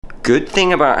good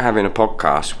thing about having a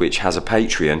podcast which has a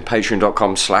Patreon,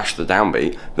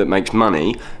 patreon.com/thedownbeat, that makes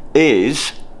money,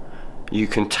 is you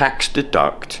can tax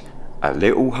deduct a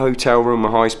little hotel room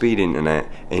with high-speed internet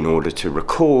in order to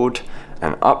record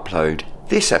and upload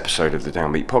this episode of the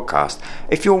Downbeat podcast.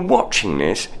 If you're watching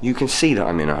this, you can see that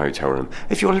I'm in a hotel room.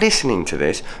 If you're listening to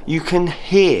this, you can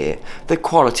hear the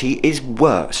quality is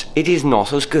worse. It is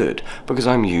not as good because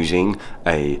I'm using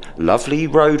a lovely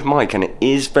Rode mic and it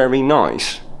is very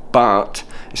nice, but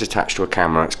it's attached to a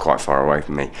camera. It's quite far away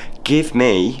from me. Give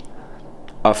me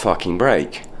a fucking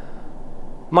break.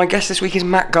 My guest this week is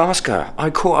Matt Garstka.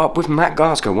 I caught up with Matt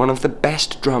Garstka, one of the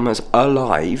best drummers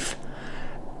alive,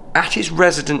 at his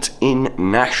residence in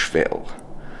Nashville.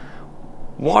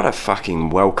 What a fucking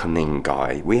welcoming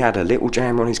guy. We had a little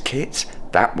jam on his kits.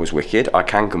 That was wicked. I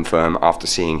can confirm after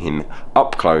seeing him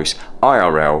up close,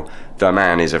 IRL, the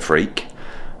man is a freak.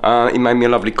 He made me a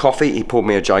lovely coffee. He poured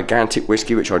me a gigantic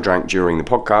whiskey, which I drank during the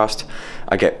podcast.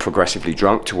 I get progressively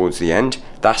drunk towards the end.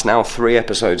 That's now 3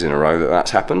 episodes in a row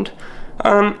that's happened.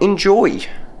 Enjoy.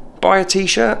 Buy a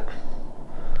t-shirt.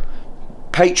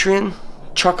 Patreon.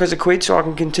 Chuck us a quid so I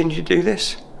can continue to do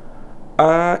this.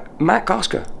 Matt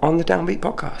Garstka on the Downbeat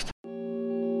podcast.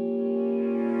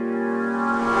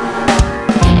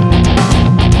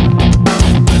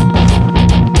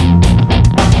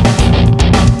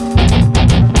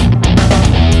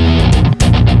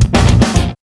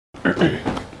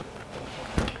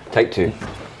 Take 2.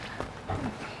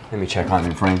 Let me check I'm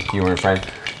in frame. You're in frame.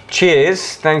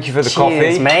 Cheers. Thank you for the coffee.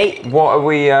 Cheers, mate. What are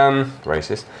we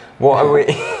racist? What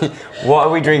are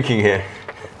we drinking here?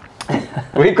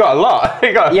 We've got a lot.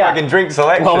 We've got a fucking drink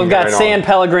selection. Well, we've got San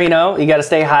Pellegrino. You got to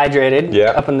stay hydrated.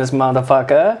 Yeah. Up in this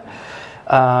motherfucker.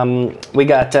 We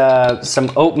got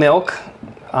some oat milk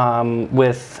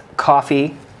with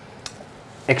coffee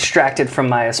extracted from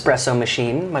my espresso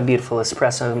machine, my beautiful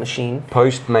espresso machine.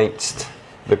 Postmates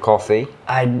the coffee.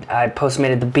 I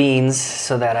postmated the beans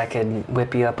so that I could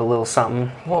whip you up a little something.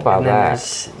 What about that?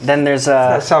 Then there's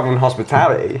That's Southern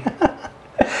hospitality.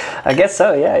 I guess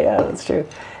so. Yeah, that's true.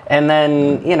 And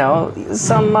then,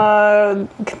 some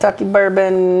Kentucky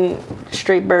bourbon,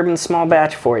 straight bourbon, small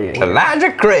batch for you.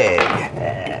 Elijah Craig.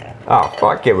 Yeah. Oh,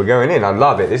 fuck yeah, we're going in. I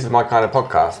love it. This is my kind of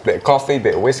podcast. Bit of coffee,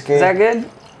 bit of whiskey. Is that good?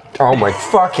 Oh my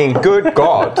fucking good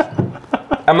God.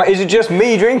 Is it just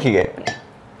me drinking it?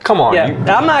 Come on. Yeah,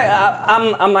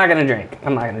 I'm not gonna drink.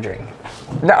 I'm not gonna drink.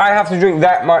 I have to drink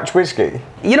that much whiskey.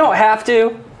 You don't have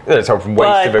to. It's a waste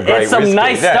of a great whiskey. It's some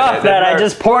nice stuff that I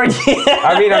just poured you.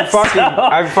 I mean,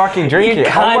 I'm fucking drinking it.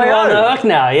 You're kind of on the hook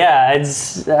now. Yeah, I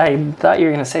thought you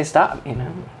were gonna say stop.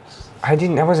 I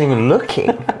wasn't even looking.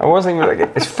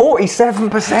 It's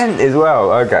 47% as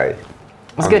well. Okay.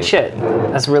 That's good shit.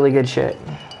 That's really good shit.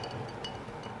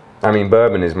 I mean,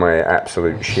 bourbon is my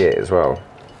absolute shit as well.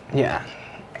 Yeah.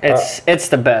 It's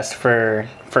the best for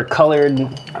colored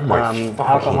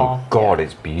alcohol. God, yeah.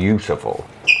 It's beautiful.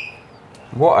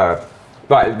 I'm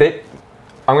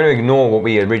going to ignore what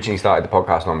we originally started the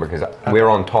podcast on because we're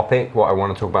on topic. What I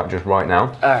want to talk about just right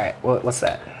now. All right, what's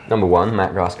that? Number 1,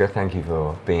 Matt Garstka. Thank you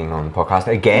for being on the podcast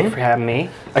again. Thank you for having me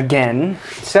again.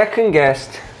 Second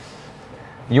guest.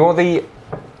 You're the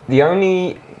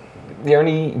only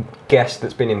guest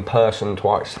that's been in person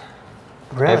twice.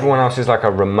 Really? Everyone else is like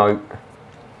a remote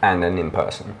and an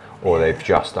in-person, or they've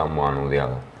just done one or the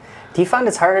other. Do you find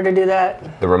it's harder to do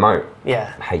that? The remote?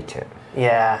 Yeah. Hate it.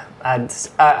 Yeah,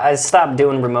 I stopped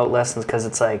doing remote lessons because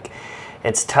it's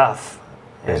tough.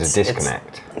 There's a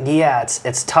disconnect.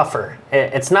 It's tougher.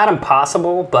 It's not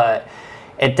impossible, but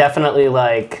it definitely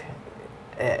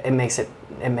it makes it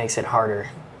harder.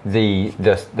 The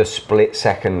split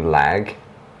second lag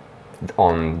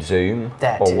on Zoom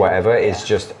or whatever is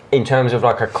just, in terms of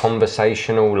like a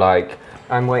conversational, like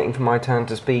I'm waiting for my turn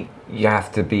to speak, you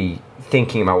have to be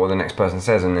thinking about what the next person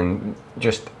says and then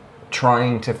just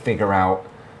trying to figure out,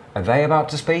 are they about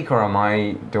to speak or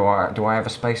do I have a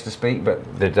space to speak?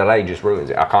 But the delay just ruins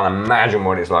it. I can't imagine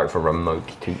what it's like for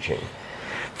remote teaching.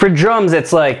 For drums,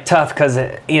 it's tough because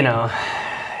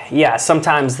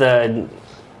sometimes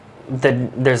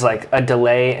there's like a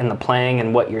delay in the playing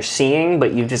and what you're seeing,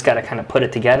 but you just got to kind of put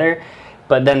it together.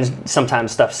 But then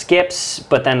sometimes stuff skips,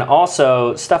 but then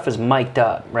also stuff is mic'd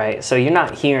up, right? So you're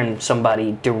not hearing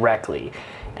somebody directly.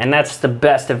 And that's the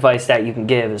best advice that you can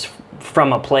give, is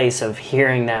from a place of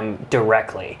hearing them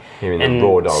directly. Hearing and the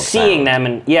raw dog seeing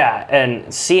sound. them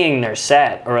and seeing their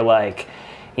set, or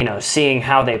seeing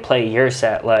how they play your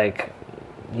set,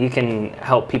 you can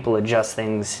help people adjust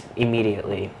things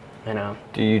immediately,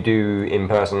 Do you do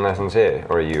in-person lessons here,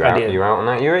 or are you out? You out on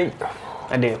that?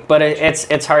 I do, but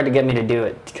it's hard to get me to do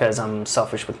it because I'm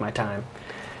selfish with my time.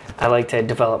 I like to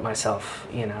develop myself.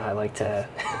 You know, I like to.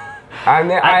 I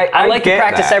mean, I like to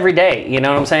practice that. every day. You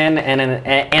know what I'm saying?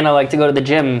 And I like to go to the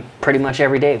gym pretty much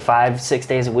every day, 5-6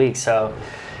 days a week. So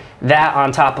that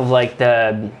on top of like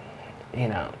the, you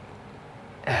know,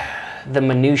 the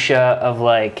minutia of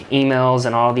like emails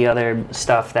and all the other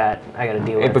stuff that I got to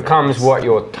deal with. It becomes what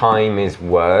your time is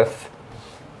worth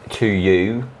to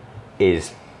you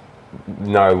is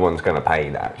no one's going to pay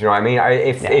that. Do you know what I mean?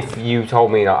 If you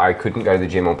told me that I couldn't go to the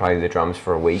gym or play the drums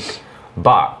for a week,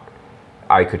 but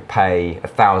I could pay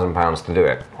 £1,000 to do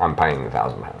it, I'm paying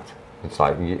 £1,000. It's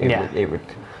like it would.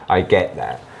 I get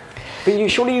that. But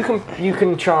surely you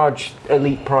can charge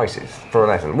elite prices for a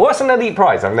lesson. What's an elite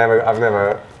price? I've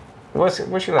never. What's your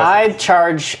lesson? I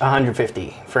charge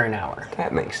 $150 for an hour.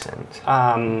 That makes sense.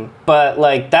 But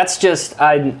like that's just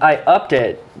I upped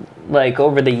it like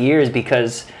over the years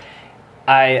because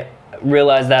I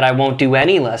realized that I won't do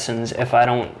any lessons if I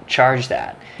don't charge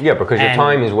that. Yeah, because your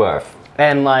time is worth.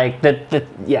 And like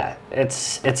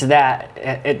it's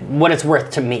that what it's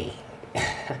worth to me.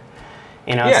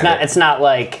 You know, it's not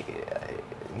like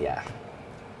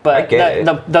But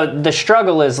the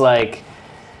struggle is like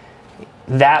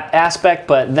that aspect,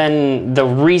 but then the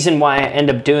reason why I end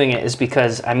up doing it is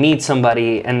because I meet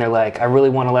somebody and they're like, I really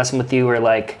want to lesson with you, or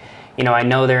like, you know, I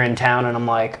know they're in town and I'm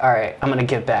like, all right, I'm gonna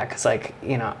give back. It's like,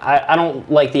 you know, I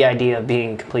don't like the idea of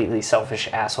being a completely selfish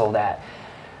asshole that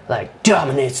like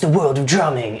dominates the world of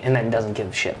drumming and then doesn't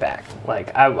give shit back.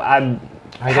 Like I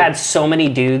had so many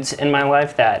dudes in my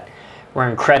life that were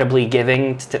incredibly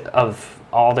giving of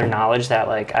all their knowledge that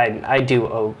like I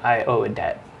owe a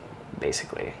debt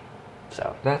basically.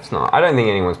 So that's not. I don't think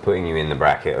anyone's putting you in the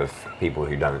bracket of people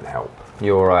who don't help.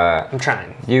 You're. I'm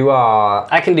trying. You are.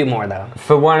 I can do more though.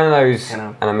 For one of those, you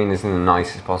know? And I mean this in the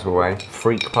nicest possible way,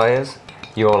 freak players.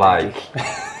 You're like,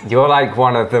 you're like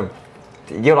one of the.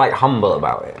 You're like humble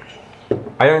about it.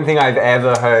 I don't think I've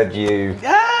ever heard you.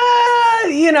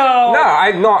 You know. No,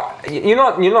 I'm not. You're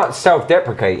not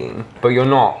self-deprecating, but you're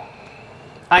not.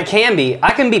 I can be.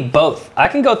 I can be both. I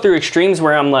can go through extremes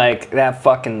where I'm like, that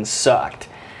fucking sucked.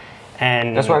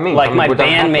 And that's what I mean. Like my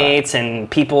bandmates and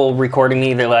people recording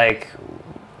me, they're like,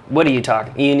 what are you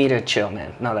talking? You need to chill,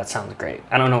 man. No, that sounds great.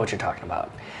 I don't know what you're talking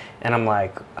about. And I'm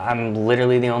like, I'm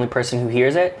literally the only person who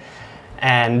hears it.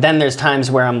 And then there's times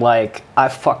where I'm like, I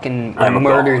fucking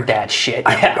murdered that shit.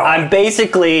 I'm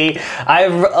basically,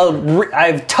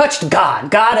 I've touched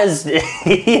God. God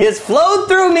he has flowed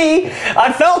through me.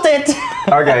 I felt it.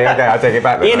 Okay, I'll take it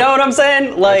back. You know what I'm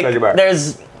saying? Like, take it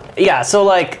back. So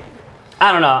like,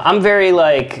 I don't know. I'm very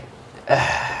like,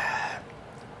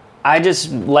 I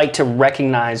just like to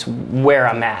recognize where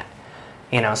I'm at,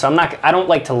 you know. So I don't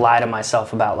like to lie to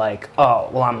myself about like, oh,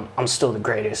 well, I'm still the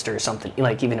greatest or something.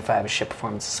 Like even if I have a shit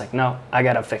performance, it's like, no, I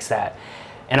gotta fix that.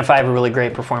 And if I have a really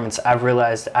great performance, I've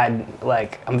realized I'm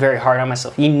very hard on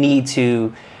myself. You need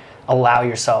to allow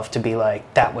yourself to be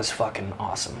like, that was fucking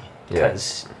awesome,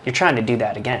 because you're trying to do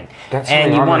that again. That's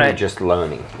and you want to just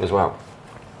learning as well.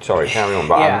 Sorry, carry on.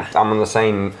 But I'm on the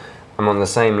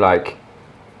same. Like,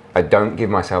 I don't give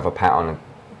myself a pat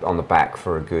on the back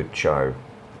for a good show,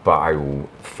 but I will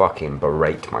fucking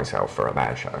berate myself for a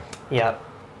bad show. Yep.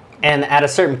 And at a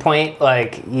certain point,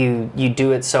 like you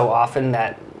do it so often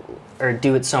or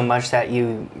do it so much that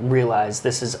you realize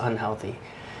this is unhealthy,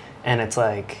 and it's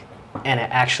like, and it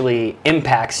actually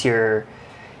impacts your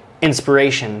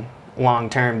inspiration long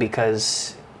term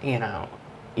because you know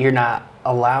you're not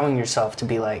allowing yourself to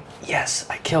be like, yes,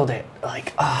 I killed it,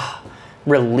 like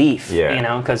relief, you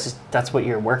know, because that's what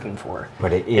you're working for.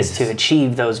 But it is to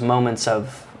achieve those moments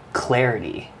of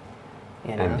clarity,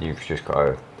 you know? And you've just got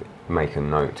to make a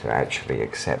note to actually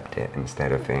accept it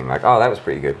instead of being like, oh, that was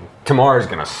pretty good. Tomorrow's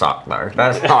gonna suck though.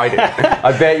 That's how I do.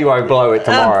 I bet you won't blow it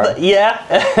tomorrow.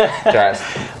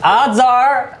 Just odds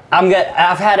are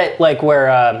I've had it like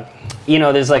where you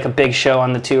know, there's like a big show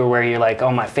on the tour where you're like,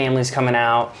 oh, my family's coming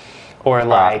out. Or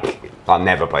like, I'll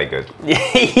never play good.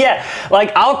 Yeah,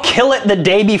 like I'll kill it the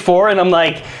day before, and I'm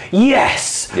like,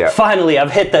 yes, finally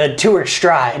I've hit the tour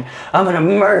stride. I'm gonna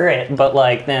murder it. But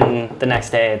like then the next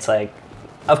day, it's like,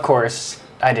 of course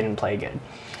I didn't play good.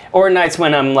 Or nights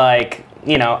when I'm like,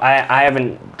 you know, I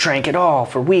haven't drank at all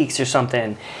for weeks or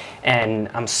something,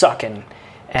 and I'm sucking.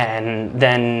 And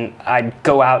then I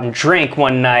go out and drink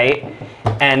one night,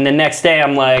 and the next day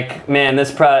I'm like, man,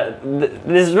 there's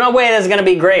no way this is gonna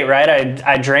be great, right?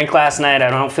 I drank last night, I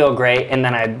don't feel great, and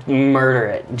then I murder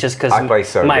it just because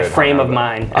my frame of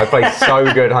mind. I play so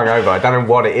good hungover. I don't know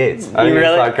what it is. I think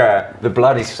really? It's like the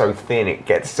blood is so thin it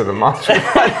gets to the muscle.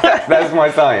 That's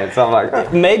my science. I'm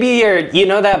like, maybe you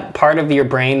know that part of your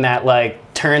brain that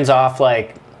like turns off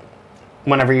like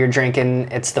whenever you're drinking,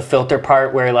 it's the filter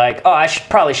part where like, oh,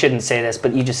 probably shouldn't say this,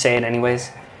 but you just say it anyways.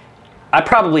 I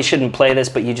probably shouldn't play this,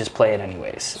 but you just play it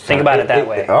anyways. Think about it that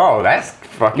way. Oh, that's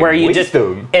fucking where you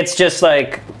wisdom. It's just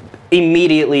like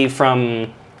immediately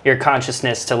from your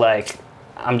consciousness to like,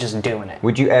 I'm just doing it.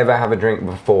 Would you ever have a drink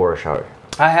before a show?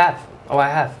 I have. Oh, I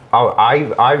have. Oh,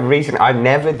 I recently, I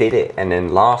never did it, and then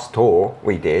last tour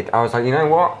we did, I was like, you know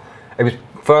what? It was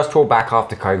first tour back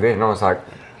after COVID, and I was like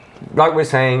we're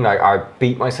saying, like I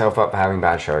beat myself up for having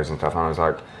bad shows and stuff, and I was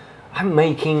like, I'm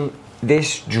making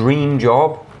this dream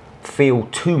job feel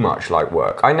too much like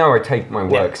work. I know I take my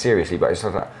work seriously, but it's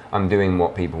like I'm doing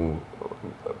what people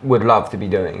would love to be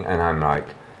doing, and I'm like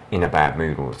in a bad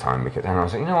mood all the time because. And I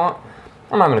was like, you know what?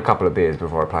 I'm having a couple of beers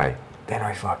before I play. Then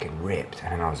I fucking ripped,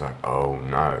 and I was like, oh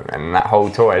no! And that whole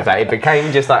tour, is like, it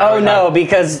became just like, oh no,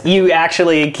 because you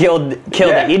actually killed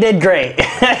it. You did great.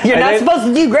 You're not supposed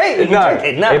to do great when you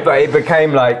drink it. No, it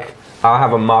became like I'll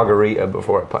have a margarita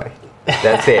before I play.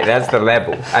 That's it. That's the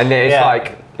level. And then it's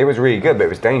like it was really good, but it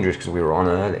was dangerous because we were on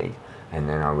early, and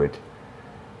then I'd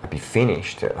be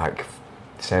finished at like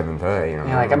 7:30. You're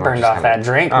like, I burned off that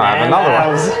drink, man. I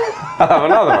have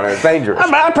another one. It's dangerous.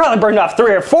 I probably burned off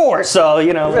 3 or 4, so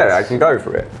you know. Yeah, I can go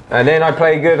for it. And then I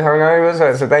play good hungover, so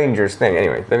it's a dangerous thing.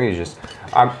 Anyway, let me just.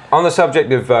 On the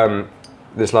subject of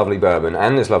this lovely bourbon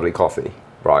and this lovely coffee,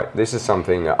 right? This is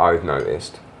something that I've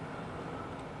noticed.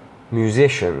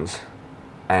 Musicians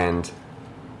and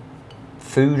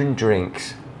food and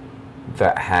drinks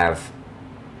that have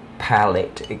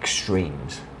palate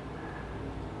extremes.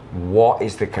 What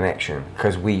is the connection?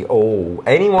 Because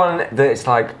anyone that's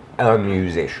like a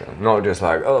musician, not just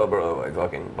like, oh bro, I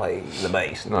fucking play the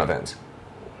bass, no offense,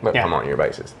 but come on, you're a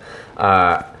bassist.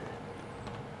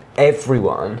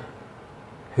 Everyone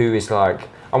who is like,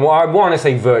 I want to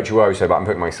say virtuoso, but I'm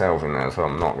putting myself in there, so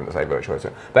I'm not going to say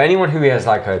virtuoso. But anyone who has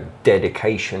like a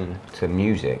dedication to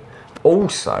music,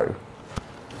 also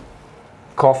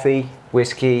coffee,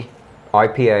 whiskey,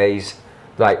 IPAs,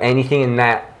 like anything in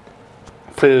that.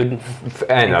 Food,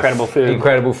 incredible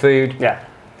food. Yeah,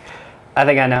 I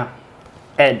think I know.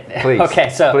 Please. Okay,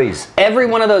 so please. Every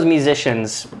one of those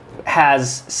musicians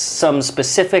has some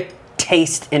specific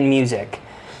taste in music.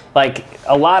 Like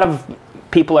a lot of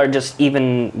people are just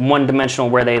even one-dimensional,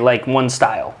 where they like one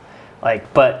style,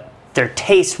 but their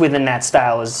taste within that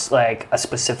style is like a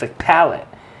specific palette.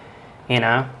 You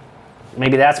know.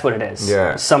 Maybe that's what it is.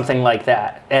 Yeah. Something like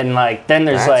that. And like then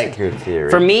there's that's a good theory.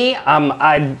 For me,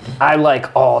 I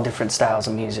like all different styles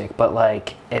of music, but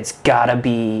like it's gotta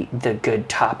be the good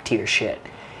top tier shit.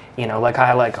 You know, like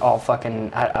I like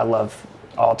I love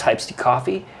all types of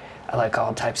coffee. I like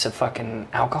all types of fucking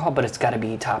alcohol, but it's gotta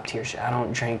be top tier shit. I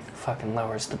don't drink fucking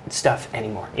lower stuff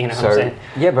anymore. You know what I'm saying?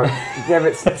 Yeah,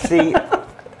 but see,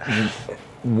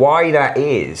 why that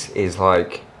is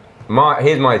like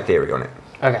here's my theory on it.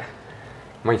 Okay.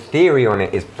 My theory on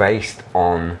it is based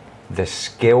on the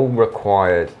skill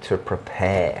required to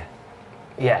prepare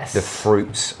the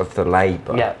fruits of the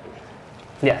labor. Yeah.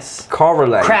 Yes.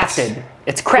 Correlates. Crafted.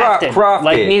 It's crafted.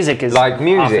 Like music is often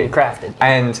crafted.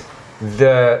 And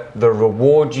the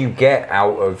reward you get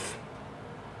out of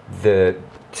the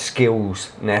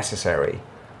skills necessary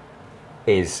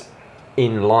is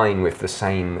in line with the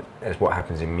same as what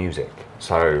happens in music.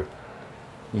 So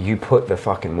you put the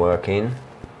fucking work in,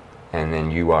 and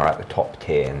then you are at the top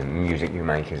tier, and the music you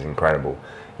make is incredible.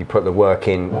 You put the work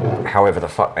in, however the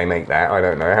fuck they make that, I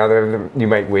don't know, how you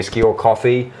make whiskey or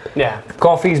coffee. Yeah.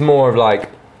 Coffee's more of like,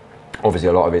 obviously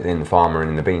a lot of it in the farmer and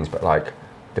in the beans, but like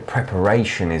the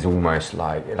preparation is almost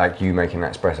like you making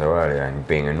that espresso earlier and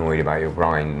being annoyed about your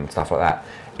grind and stuff like that.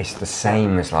 It's the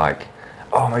same as like,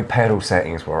 oh, my pedal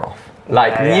settings were off.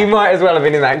 Like, you might as well have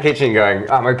been in that kitchen going,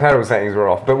 oh, my pedal settings were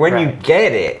off. But when you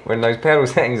get it, when those pedal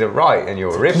settings are right and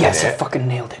you're ripping I fucking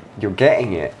nailed it. You're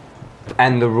getting it.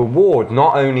 And the reward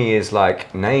not only is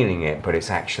like nailing it, but it's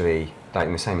actually,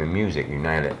 like the same with music, you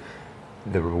nail it.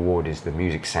 The reward is the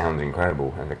music sounds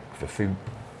incredible, and the food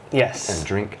and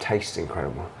drink tastes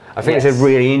incredible. I think it's a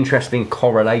really interesting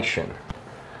correlation.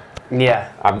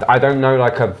 Yeah. I don't know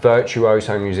like a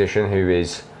virtuoso musician who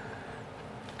is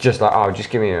just like, oh, just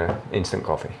give me an instant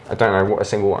coffee. I don't know what a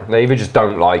single one. They either just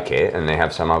don't like it and they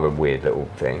have some other weird little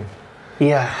thing.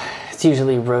 Yeah, it's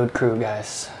usually road crew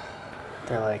guys.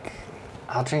 They're like,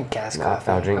 I'll drink gas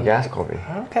coffee. I'll drink gas coffee.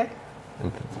 Okay.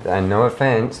 And no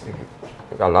offense,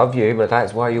 I love you, but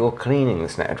that's why you're cleaning the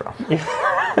snare drum.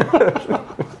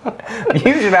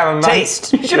 You should have a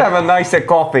taste. You should have a nicer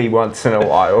coffee once in a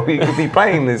while. You could be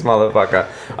playing this motherfucker.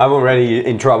 I'm already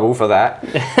in trouble for that.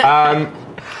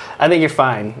 I think you're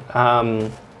fine.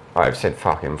 I've said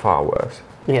fucking far worse.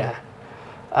 Yeah.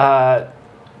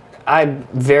 I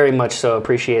very much so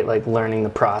appreciate like learning the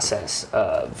process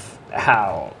of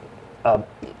how a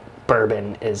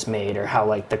bourbon is made, or how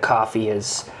like the coffee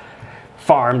is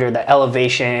farmed, or the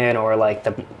elevation, or like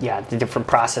the different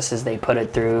processes they put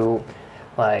it through.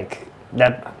 Like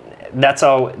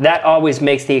that always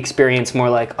makes the experience more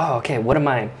like, oh, okay, what am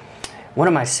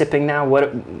I sipping now?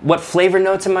 What flavor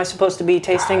notes am I supposed to be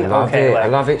tasting? I love it. I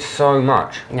love it so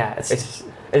much. Yeah, it's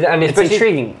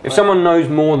intriguing. If someone knows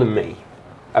more than me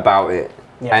about it,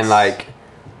 yes. and like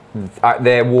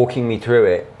they're walking me through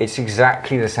it, it's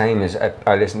exactly the same as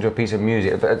I listen to a piece of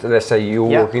music. Let's say you're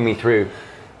walking me through.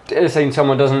 Let's say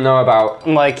someone doesn't know about.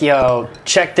 I'm like, yo,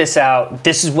 check this out.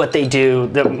 This is what they do.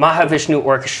 The Mahavishnu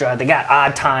Orchestra. They got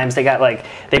odd times. They got like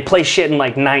they play shit in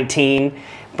like 19,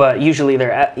 but usually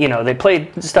they're they play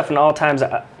stuff in all times.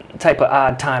 Type of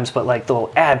odd times, but like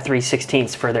they'll add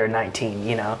 3/16 for their 19,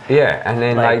 Yeah, and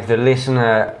then like the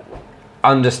listener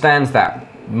understands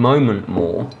that moment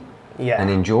more, and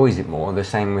enjoys it more. The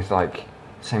same with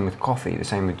coffee. The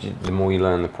same with the more you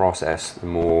learn the process, the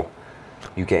more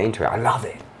you get into it. I love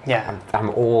it. Yeah, I'm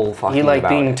all fucking. You like about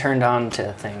being it. turned on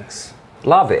to things.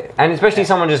 Love it, and especially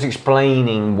someone just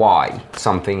explaining why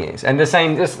something is, and the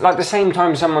same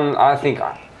time someone I think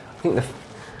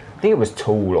it was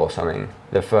Tool or something.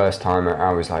 The first time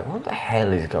I was like, what the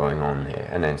hell is going on here?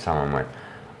 And then someone went,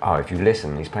 oh, if you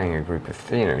listen, he's playing a group of,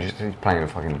 he's playing a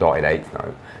fucking dotted eighth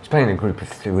note. He's playing a group of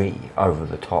 3 over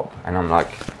the top. And I'm like,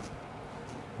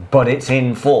 but it's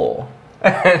in 4.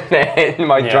 And then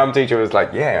my drum teacher was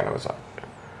like, yeah. And I was like,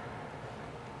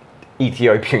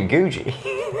 Ethiopian Guji.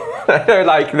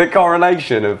 Like the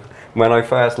correlation of when I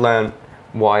first learned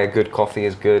why a good coffee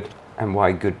is good and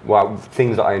why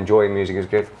things that I enjoy in music is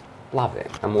good. Love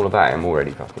it. I'm all about it. I'm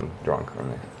already fucking drunk on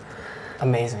this.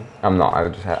 Amazing. I'm not.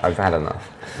 I've had enough.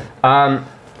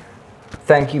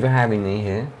 Thank you for having me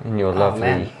here in your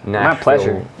lovely My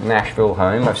pleasure. Nashville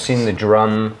home. I've seen the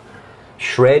drum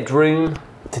shred room.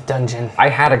 The dungeon. I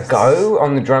had a go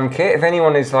on the drum kit. If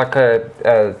anyone is like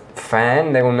a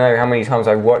fan, they will know how many times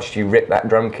I watched you rip that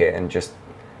drum kit and just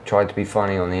tried to be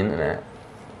funny on the internet.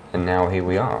 And now here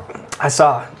we are. I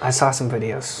saw some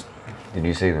videos. Did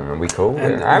you see them? Are we cool?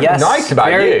 Yes, nice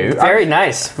about you. Very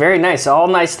nice. Very nice. All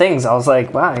nice things. I was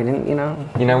like, wow, you didn't, You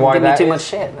know why give that me too is? much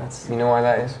shit. You know why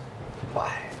that is?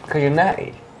 Why? Because you're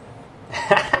natty.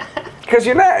 Because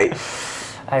you're natty.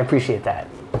 I appreciate that.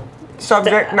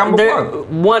 Subject number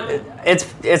one.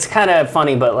 It's kind of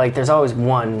funny, but like, there's always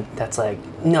one that's like,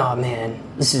 no, man,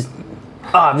 this is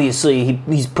obviously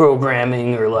he's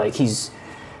programming, or like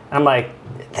I'm like,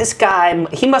 this guy,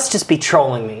 he must just be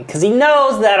trolling me, because he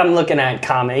knows that I'm looking at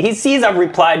comment. He sees I've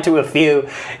replied to a few.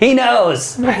 He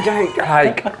knows.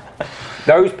 Like,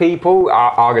 those people,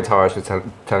 our guitarist was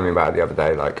telling me about it the other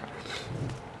day, like,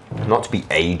 not to be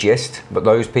ageist, but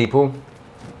those people,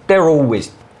 they're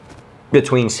always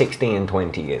between 16 and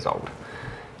 20 years old.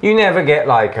 You never get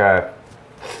like a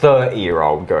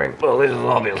 30-year-old going, well, this is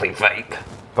obviously fake.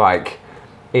 Like,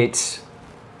 it's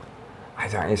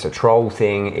a troll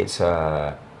thing.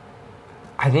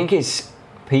 I think it's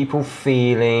people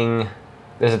feeling.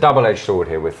 There's a double-edged sword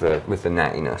here with the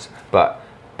nattiness, but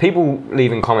people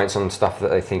leaving comments on stuff that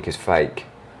they think is fake,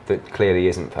 that clearly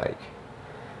isn't fake.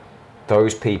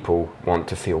 Those people want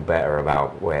to feel better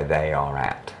about where they are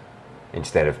at,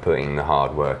 instead of putting the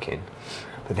hard work in.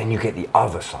 But then you get the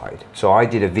other side. So I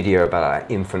did a video about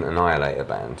that Infant Annihilator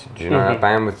band. Do you know that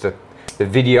band with the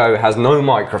video has no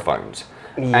microphones?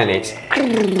 Yeah. And it's.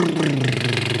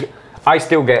 I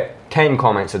still get 10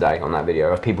 comments a day on that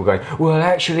video of people going, well,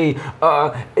 actually,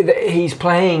 he's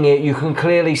playing it, you can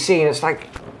clearly see. And it's like,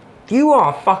 you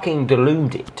are fucking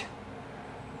deluded.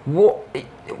 What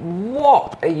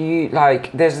are you,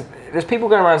 like, there's people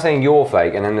going around saying you're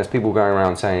fake, and then there's people going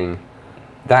around saying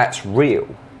that's real.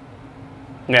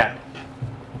 Yeah.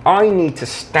 I need to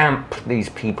stamp these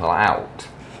people out.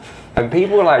 And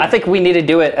people are like, I think we need to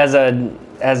do it as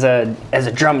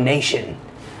a drum nation.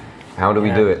 How do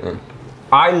we do it then?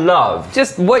 I love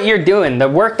just what you're doing, the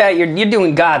work that you're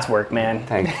doing. God's work, man.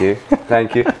 Thank you.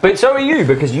 Thank you. But so are you,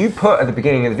 because you put at the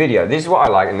beginning of the video, this is what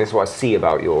I like and this is what I see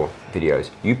about your videos.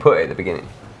 You put it at the beginning.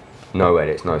 No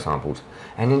edits, no samples.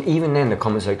 And then even then the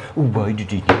comments are like, oh, why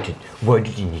did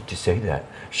you need to say that?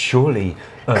 Surely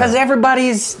because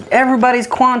everybody's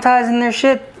quantizing their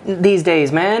shit these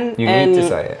days, man. You need to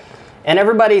say it. And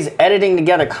everybody's editing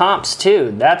together comps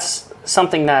too. That's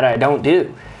something that I don't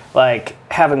do. Like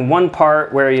having one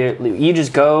part where you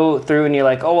just go through and you're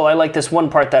like, oh, well, I like this one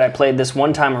part that I played this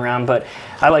one time around, but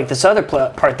I like this other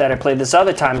part that I played this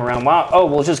other time around. Wow, oh,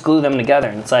 we'll just glue them together.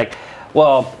 And it's like,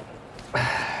 well,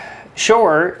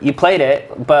 sure, you played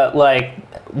it, but like,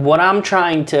 what I'm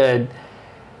trying to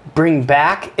bring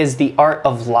back is the art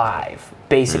of live.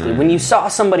 Basically, when you saw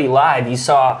somebody live, you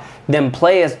saw them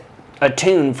play a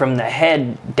tune from the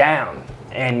head down,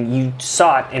 and you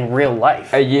saw it in real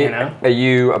life. Are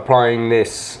you applying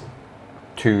this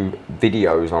to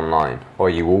videos online, or are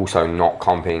you also not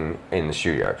comping in the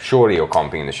studio? Surely you're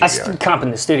comping in the studio. I comp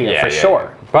in the studio for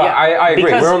sure. But I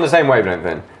agree. We're on the same wavelength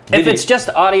then. If it's just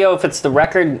audio, if it's the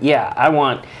record, I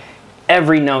want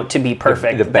every note to be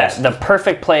perfect. The best. The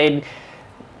perfect played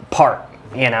part,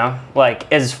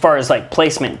 like as far as like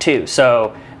placement too,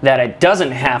 so that it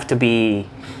doesn't have to be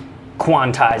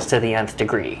quantized to the nth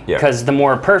degree. Because the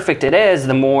more perfect it is,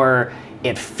 the more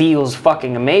it feels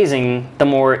fucking amazing, the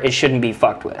more it shouldn't be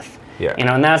fucked with.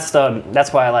 And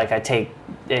that's why I take,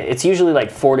 it's usually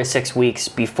like 4 to 6 weeks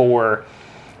before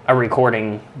a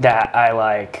recording that I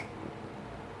like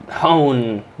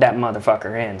hone that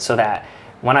motherfucker in, so that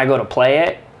when I go to play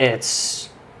it, it's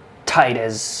tight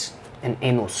as an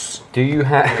anus. Do you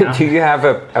have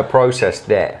a process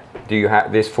there? Do you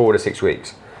have this 4 to 6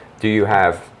 weeks?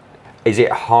 Is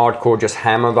it hardcore just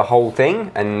hammer the whole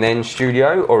thing and then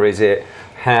studio, or is it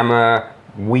hammer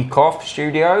week off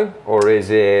studio, or is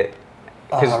it?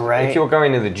 Because if you're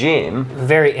going to the gym,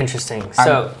 very interesting.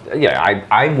 So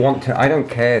I want to. I don't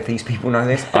care if these people know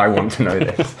this. I want to know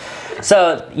this.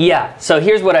 So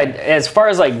here's what as far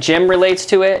as like gym relates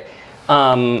to it,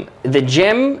 the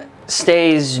gym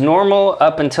stays normal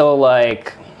up until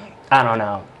like, I don't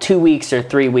know, 2 weeks or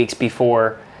 3 weeks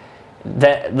before.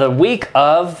 The week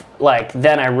of, like,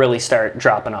 then I really start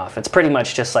dropping off. It's pretty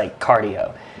much just like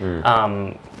cardio.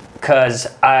 Because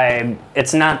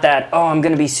it's not that, I'm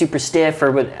going to be super stiff,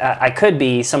 or I could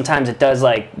be. Sometimes it does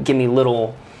like give me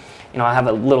little, I have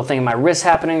a little thing in my wrist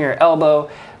happening or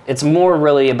elbow. It's more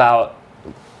really about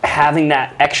having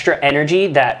that extra energy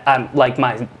that I'm like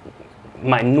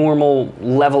my normal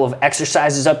level of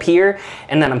exercise is up here,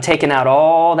 and then I'm taking out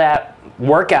all that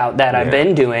workout that I've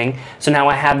been doing, so now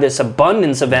I have this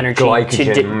abundance of energy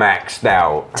maxed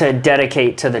out to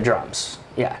dedicate to the drums.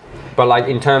 But like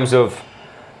in terms of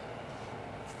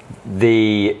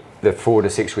the 4 to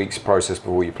 6 weeks process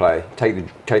before you play, take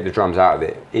the drums out of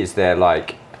it, is there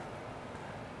like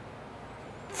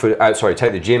take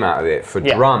the gym out of it, for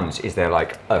drums, is there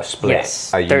like a split?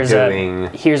 Yes. Are you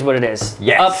doing here's what it is.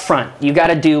 Yes. Up front you got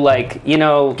to do like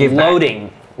loading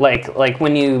back. Like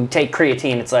when you take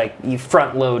creatine, it's like you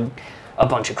front load a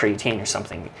bunch of creatine or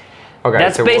something. Okay,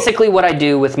 that's basically what I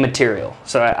do with material.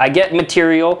 So I get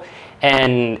material,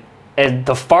 and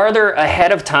the farther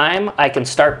ahead of time I can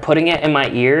start putting it in my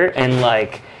ear and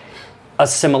like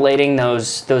assimilating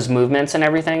those movements and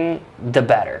everything, the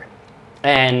better.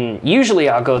 And usually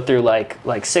I'll go through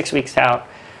like 6 weeks out.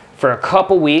 For a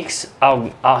couple weeks,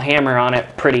 I'll hammer on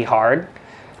it pretty hard.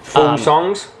 Full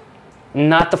songs?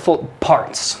 Not the full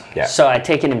parts. Yeah. So I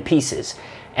take it in pieces.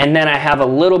 And then I have a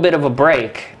little bit of a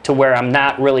break to where I'm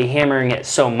not really hammering it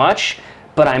so much,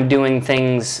 but I'm doing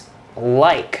things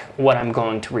like what I'm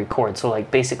going to record. So like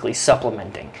basically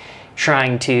supplementing,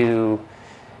 trying to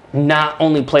not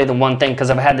only play the one thing, because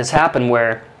I've had this happen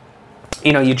where,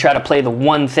 you try to play the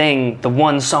one thing, the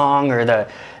one song, or the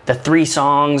 3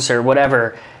 songs or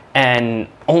whatever, and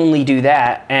only do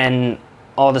that, and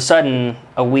all of a sudden,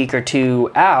 a week or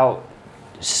 2 out,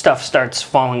 stuff starts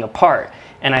falling apart.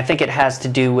 And I think it has to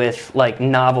do with like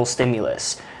novel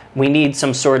stimulus. We need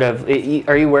some sort of,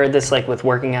 are you aware of this, like with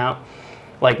working out?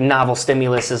 Like novel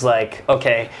stimulus is like,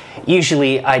 okay,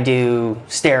 usually I do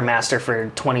Stairmaster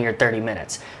for 20 or 30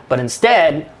 minutes, but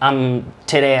instead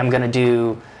today I'm gonna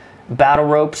do battle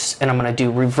ropes, and I'm gonna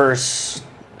do reverse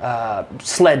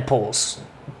sled pulls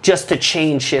just to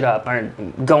change shit up, or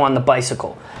go on the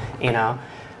bicycle,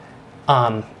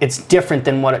 It's different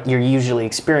than what you're usually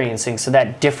experiencing, so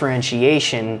that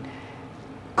differentiation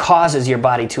causes your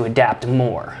body to adapt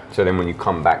more. So then when you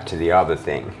come back to the other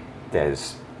thing,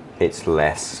 it's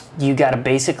less. You got to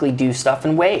basically do stuff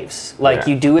in waves. Like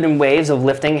you do it in waves of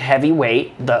lifting heavy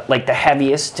weight, the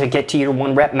heaviest to get to your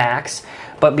 1 rep max.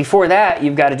 But before that,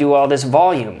 you've got to do all this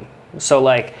volume. So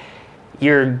like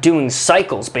you're doing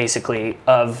cycles basically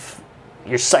of,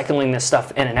 you're cycling this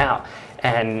stuff in and out.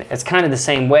 And it's kind of the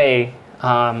same way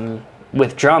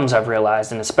with drums, I've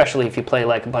realized, and especially if you play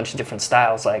like a bunch of different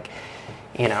styles, like,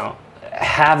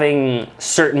 having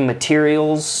certain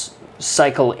materials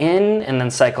cycle in and then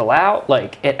cycle out,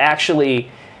 like it actually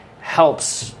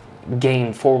helps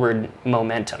gain forward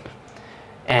momentum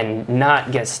and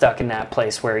not get stuck in that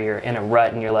place where you're in a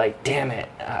rut and you're like, damn it,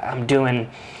 I've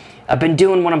been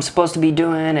doing what I'm supposed to be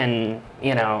doing, and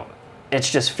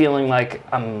it's just feeling like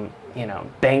I'm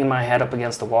banging my head up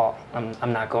against the wall.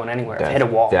 I'm not going anywhere. I've hit a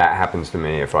wall. That happens to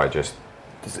me if I just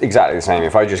it's exactly the same.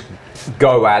 If I just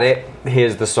go at it,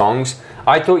 here's the songs.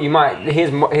 I thought you might.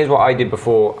 Here's what I did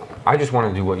before. I just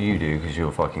want to do what you do because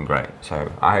you're fucking great.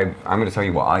 So I'm going to tell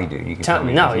you what I do. You can tell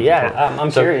me. No, yeah,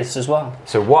 I'm curious as well.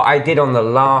 So what I did on the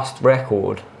last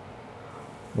record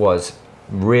was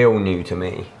real new to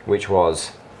me, which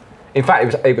was, in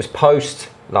fact, it was post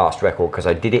last record because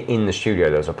I did it in the studio.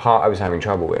 There was a part I was having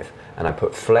trouble with, and I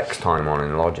put flex time on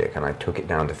in Logic, and I took it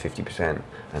down to 50%,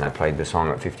 and I played the song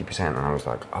at 50%, and I was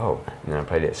like, oh, and then I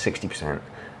played it at 60%,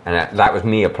 and that was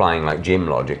me applying like gym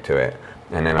logic to it,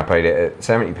 and then I played it at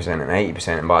 70% and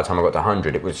 80%, and by the time I got to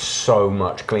 100, it was so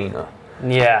much cleaner.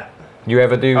 Yeah. You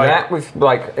ever do that with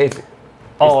like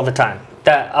all the time?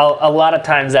 That a lot of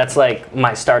times that's like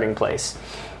my starting place.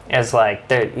 As like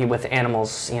with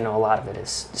animals, you know, a lot of it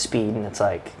is speed, and it's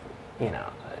like, you know,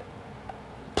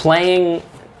 playing.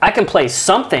 I can play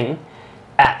something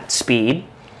at speed,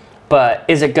 but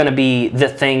is it going to be the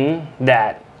thing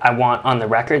that I want on the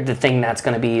record? The thing that's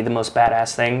going to be the most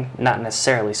badass thing? Not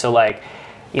necessarily. So like,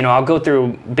 you know, I'll go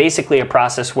through basically a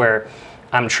process where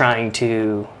I'm trying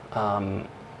to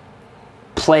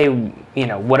play, you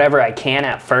know, whatever I can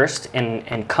at first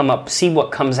and see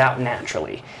what comes out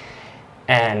naturally,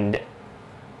 and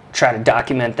try to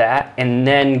document that, and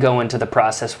then go into the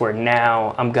process where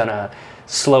now I'm gonna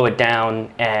slow it down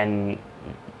and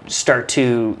start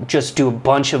to just do a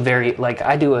bunch of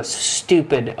I do a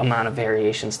stupid amount of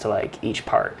variations to like each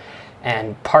part,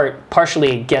 and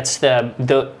partially it gets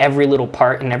the every little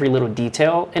part and every little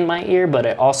detail in my ear, but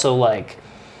it also like,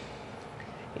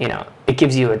 you know, it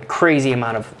gives you a crazy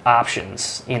amount of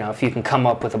options, you know, if you can come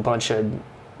up with a bunch of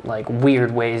like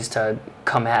weird ways to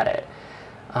come at it.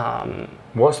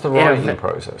 What's the writing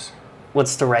process?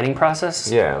 What's the writing process?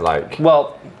 Yeah, like,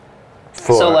 well,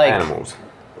 for so like animals.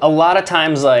 A lot of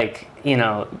times, like, you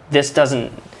know, this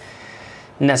doesn't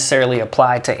necessarily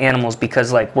apply to animals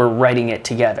because like we're writing it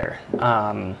together.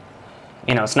 You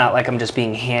know, it's not like I'm just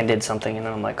being handed something and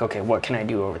then I'm like, okay, what can I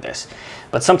do over this?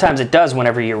 But sometimes it does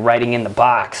whenever you're writing in the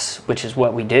box, which is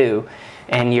what we do,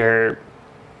 and you're,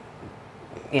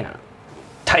 you know,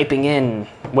 typing in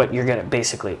what you're gonna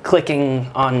basically clicking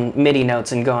on MIDI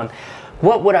notes and going,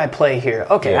 what would I play here?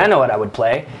 Okay, yeah. I know what I would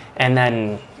play, and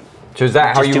then. So is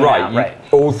that how you write? Right.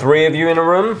 All three of you in a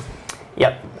room?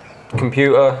 Yep.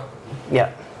 Computer?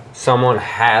 Yep. Someone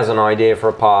has an idea for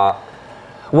a part?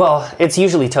 Well, it's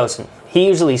usually Tosin. He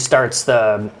usually starts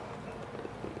the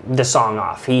song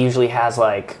off. He usually has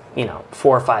like, you know,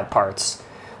 4 or 5 parts.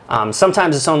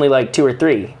 Sometimes it's only like 2 or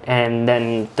 3, and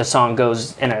then the song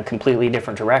goes in a completely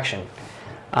different direction.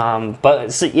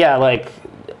 But so, yeah, like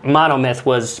Monomyth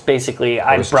was basically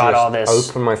I brought all this.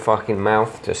 Open my fucking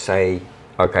mouth to say,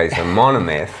 okay, so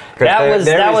Monomyth.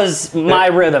 that was my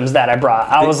rhythms that I brought.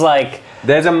 I was like,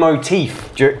 there's a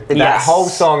motif. That whole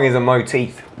song is a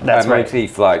motif. That's right.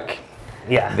 Motif, like,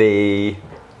 yeah. The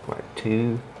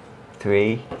 2,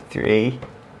 3, 3.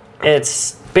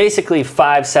 It's basically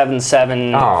 5, 7,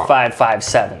 7, 5, 5,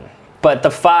 7. But the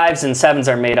 5s and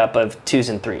 7s are made up of 2s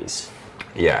and 3s.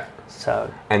 Yeah.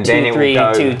 So and 2, then 3, it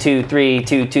will go 2, 2, 3,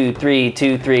 2, 2, 3,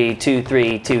 2, 3, 2,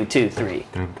 3, 2, 2, 3.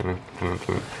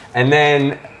 And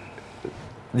then,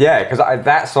 yeah, because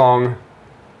that song,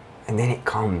 and then it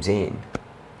comes in.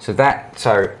 So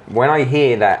when I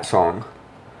hear that song,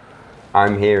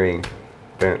 I'm hearing.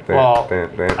 Well,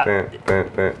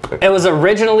 it was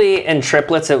originally in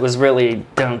triplets. It was really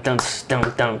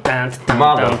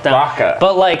motherfucker.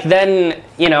 But like then,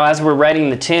 you know, as we're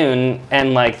writing the tune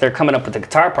and like they're coming up with the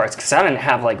guitar parts, because I didn't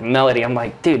have like melody. I'm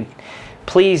like, dude,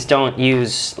 please don't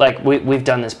use like we've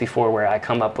done this before where I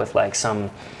come up with like some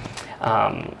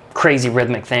crazy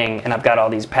rhythmic thing, and I've got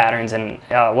all these patterns, and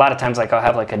a lot of times like I'll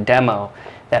have like a demo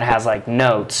that has like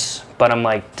notes, but I'm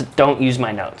like, don't use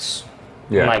my notes.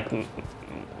 Yeah. I'm like,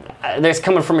 there's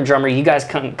coming from a drummer, you guys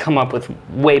come up with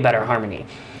way better harmony.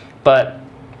 But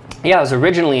yeah, it was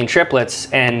originally in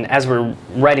triplets, and as we're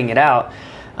writing it out,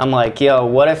 I'm like, yo,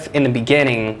 what if in the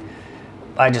beginning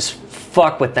I just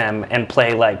fuck with them and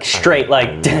play like straight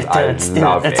like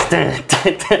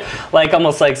like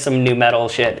almost like some new metal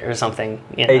shit or something,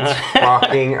 you know? It's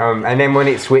fucking and then when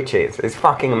it switches, it's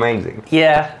fucking amazing.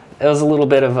 Yeah, it was a little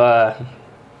bit of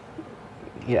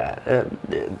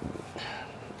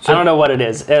I don't know what it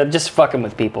is. Just fucking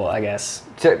with people, I guess.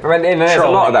 So, and there's a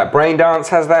lot of that. Brain Dance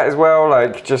has that as well,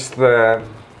 like just the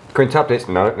quintuplets.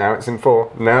 No, now it's in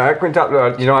 4. No,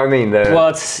 quintuplet. You know what I mean? Well,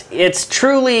 it's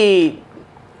truly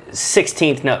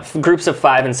 16th note, groups of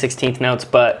 5 and 16th notes,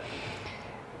 but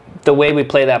the way we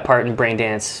play that part in Brain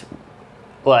Dance,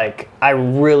 like I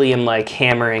really am like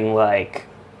hammering like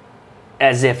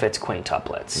as if it's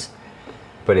quintuplets.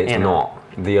 But it's not.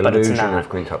 The but it's illusion not. of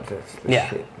quintuplet. The Yeah.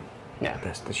 shit. Yeah.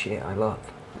 That's the shit I love.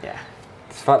 Yeah.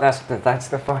 That's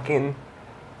the fucking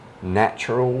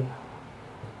natural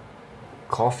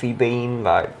coffee bean.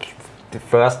 Like the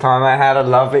first time I had, I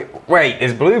love it. Wait,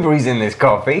 there's blueberries in this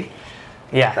coffee.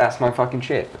 Yeah. That's my fucking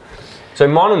shit. So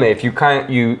monomyth,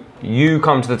 you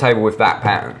come to the table with that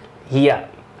pattern. Yeah.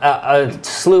 A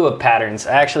slew of patterns.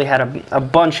 I actually had a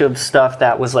bunch of stuff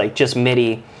that was like just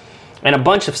MIDI, and a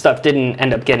bunch of stuff didn't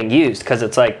end up getting used because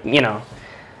it's like, you know,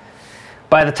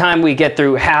 by the time we get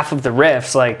through half of the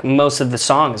riffs, like most of the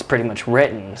song is pretty much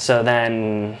written. So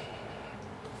then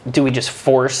do we just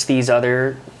force these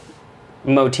other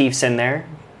motifs in there?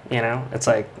 You know, it's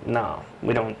like, no,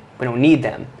 we don't need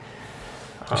them.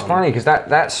 It's funny because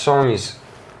that song is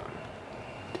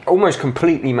almost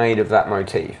completely made of that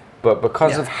motif, but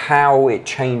because of how it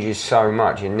changes so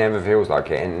much, it never feels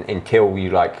like it until you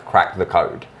like crack the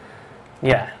code.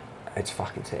 Yeah. It's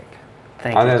fucking sick.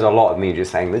 Thank you. There's a lot of me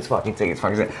just saying, it's fucking sick, it's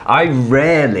fucking sick.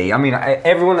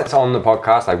 Everyone that's on the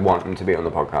podcast, I want them to be on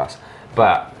the podcast,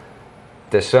 but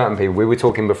there's certain people, we were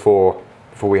talking before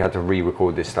we had to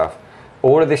re-record this stuff,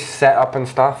 all of this setup and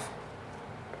stuff,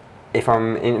 if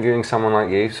I'm interviewing someone like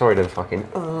you, sorry to fucking,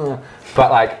 but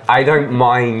like, I don't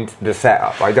mind the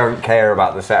setup. I don't care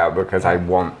about the setup because I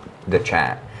want the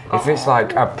chat. If it's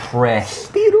like a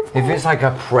press, if it's like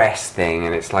a press thing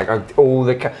and it's like I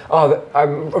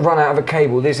run out of a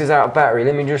cable, this is out of battery,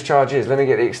 let me just charge this, let me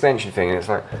get the extension thing, and it's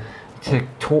like, to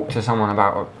talk to someone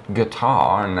about a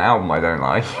guitar and an album I don't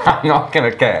like, I'm not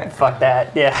gonna care. Fuck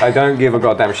that, yeah. I don't give a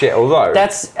goddamn shit, although...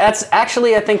 That's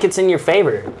actually, I think it's in your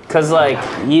favor, because like,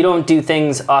 you don't do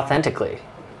things authentically,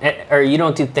 or you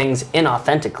don't do things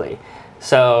inauthentically,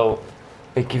 so...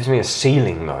 It gives me a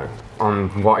ceiling, though, on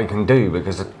what I can do,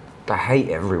 because I hate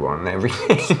everyone and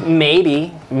everything.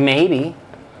 Maybe,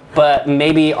 but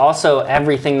maybe also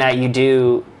everything that you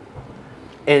do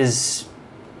is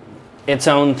its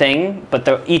own thing, but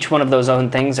each one of those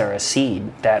own things are a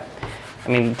seed that, I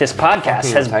mean, this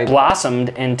podcast has blossomed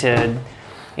into,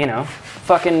 you know,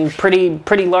 fucking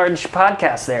pretty large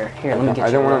podcast there. Here, let me get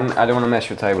I don't want to mess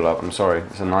your table up. I'm sorry.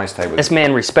 It's a nice table. This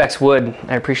man respects wood.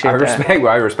 I appreciate that.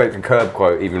 I respect the curb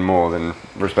quote even more than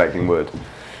respecting wood.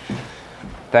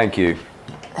 Thank you.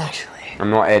 Actually,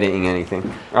 I'm not editing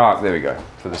anything. Oh, there we go.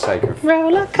 For the sake of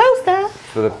roller coaster.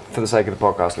 For the sake of the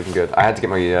podcast, looking good. I had to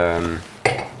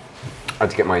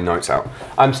get my notes out.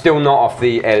 I'm still not off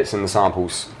the edits and the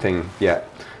samples thing yet.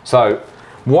 So,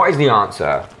 what is the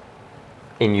answer,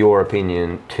 in your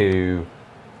opinion, to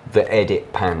the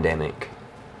edit pandemic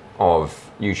of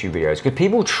YouTube videos? Because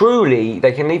people truly,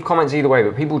 they can leave comments either way,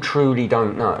 but people truly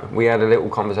don't know. We had a little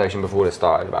conversation before this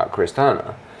started about Chris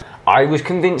Turner. I was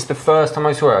convinced the first time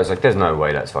I saw it, I was like, there's no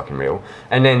way that's fucking real.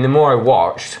 And then the more I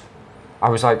watched,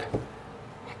 I was like,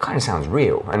 kind of sounds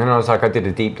real. And then I was like, I did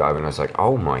a deep dive and I was like,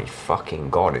 oh my fucking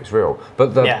god, it's real.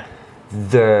 But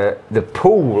the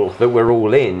pool that we're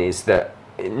all in is that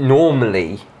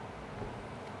normally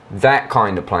that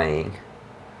kind of playing,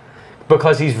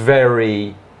 because he's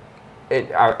very,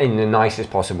 in the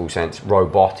nicest possible sense,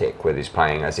 robotic with his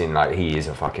playing, as in like he is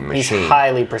a fucking machine. He's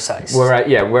highly precise.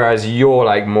 Whereas you're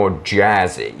like more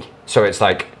jazzy. So it's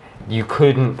like you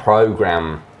couldn't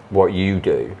program what you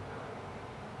do.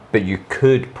 But you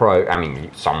could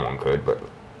someone could, but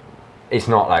it's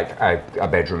not like a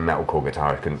bedroom metalcore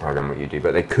guitarist couldn't program what you do,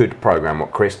 but they could program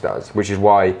what Chris does, which is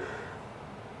why,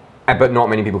 but not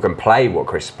many people can play what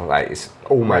Chris plays,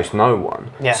 almost no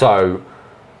one. Yeah. So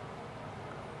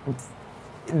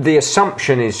the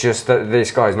assumption is just that this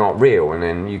guy's not real, and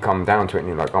then you come down to it and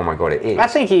you're like, oh my god, it is. I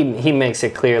think he makes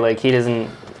it clear, like he doesn't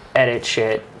edit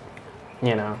shit,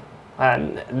 you know.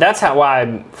 That's how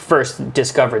I first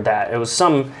discovered that. It was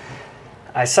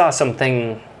I saw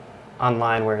something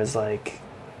online where it's like,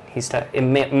 it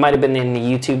might have been in the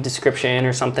YouTube description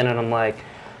or something, and I'm like,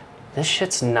 this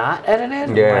shit's not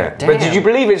edited? Yeah, like, but did you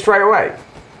believe it straight away?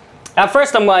 At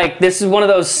first I'm like, this is one of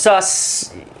those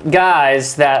sus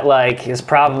guys that like is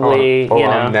probably,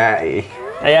 I'm natty.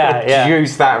 Yeah.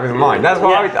 Use that with mine. That's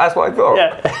what I thought.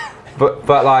 Yeah.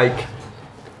 But like,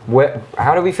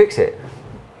 how do we fix it?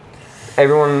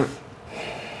 Everyone.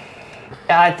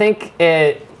 I think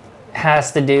it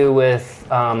has to do with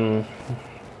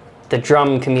the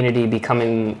drum community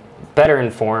becoming better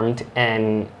informed,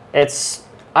 and it's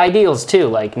ideals too.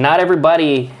 Like, not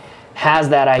everybody has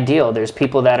that ideal. There's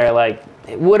people that are like,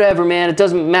 whatever, man, it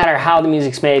doesn't matter how the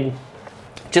music's made,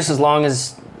 just as long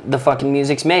as the fucking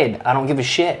music's made. I don't give a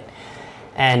shit.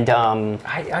 And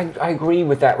I agree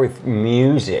with that with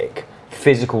music.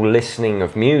 Physical listening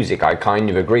of music, I kind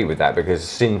of agree with that, because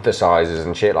synthesizers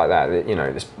and shit like that, you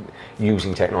know,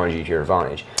 using technology to your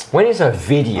advantage. When it's a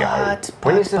video,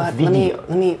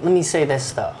 let me say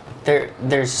this though.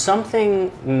 There's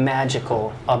something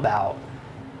magical about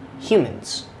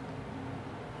humans.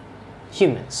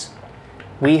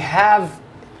 We have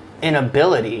an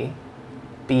ability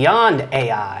beyond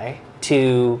AI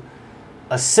to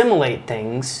assimilate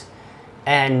things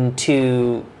and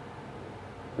to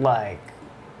like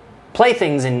play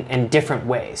things in different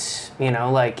ways. You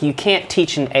know, like you can't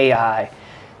teach an AI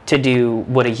to do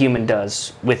what a human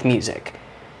does with music,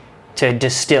 to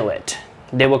distill it.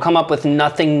 They will come up with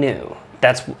nothing new.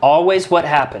 That's always what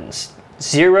happens.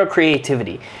 Zero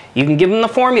creativity. You can give them the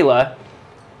formula,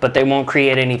 but they won't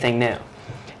create anything new.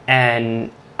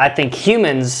 And I think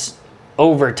humans,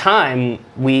 over time,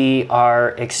 we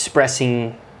are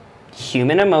expressing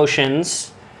human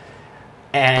emotions,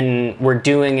 and we're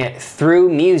doing it through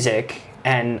music,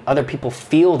 and other people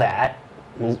feel that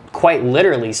quite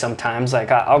literally sometimes.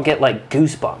 Like I'll get like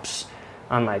goosebumps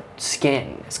on my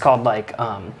skin. It's called like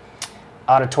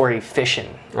auditory fission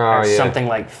or something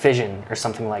like fission or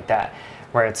something like that,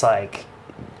 where it's like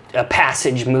a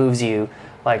passage moves you,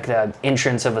 like the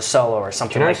entrance of a solo or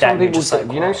something like that.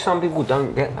 Some people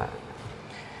don't get that.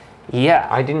 Yeah.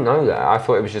 I didn't know that. I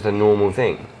thought it was just a normal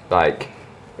thing. Like,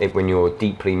 when you're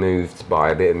deeply moved by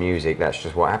a bit of music, that's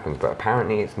just what happens. But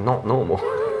apparently it's not normal.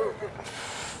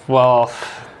 Well,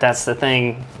 that's the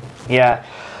thing. Yeah.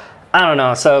 I don't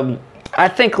know. So I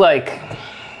think, like,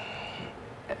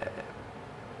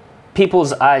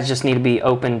 people's eyes just need to be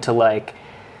open to, like,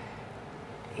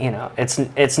 you know,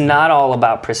 it's not all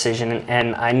about precision.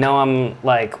 And I know I'm,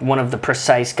 like, one of the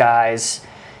precise guys.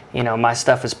 You know, my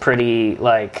stuff is pretty,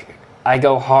 like, I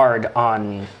go hard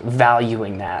on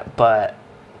valuing that. But,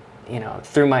 you know,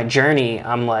 through my journey,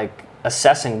 I'm, like,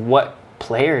 assessing what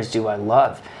players do I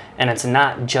love. And it's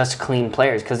not just clean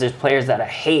players, because there's players that I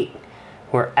hate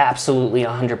who are absolutely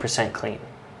 100% clean,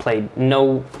 played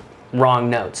no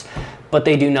wrong notes, but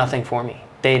they do nothing for me.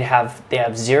 They have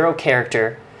zero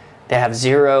character, they have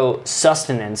zero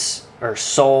sustenance or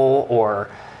soul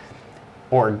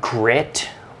or grit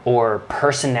or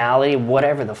personality,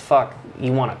 whatever the fuck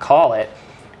you want to call it.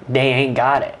 They ain't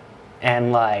got it.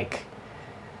 And like,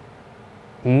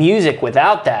 music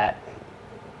without that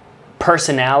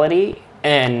personality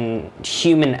and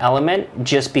human element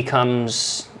just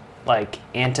becomes like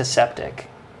antiseptic.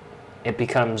 It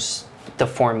becomes the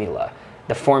formula.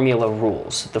 The formula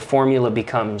rules. The formula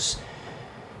becomes,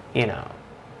 you know,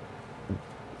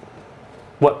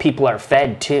 what people are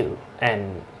fed to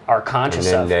and are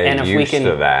conscious of. And if we can,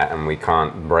 to that, and we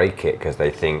can't break it because they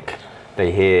think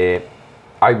they hear.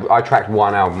 I tracked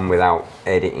one album without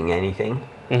editing anything,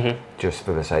 just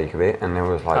for the sake of it, and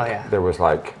there was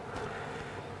like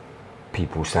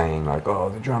people saying like, "Oh,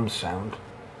 the drums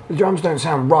don't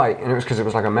sound right," and it was because it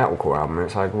was like a metalcore album. And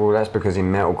it's like, well, that's because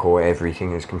in metalcore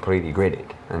everything is completely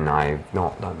gridded, and I've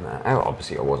not done that.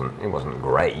 Obviously, it wasn't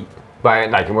great,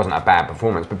 but like it wasn't a bad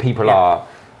performance. But people are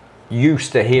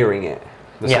used to hearing it.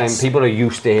 Same people are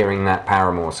used to hearing that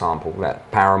Paramore sample, that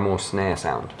Paramore snare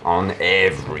sound on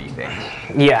everything.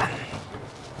 Yeah,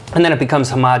 and then it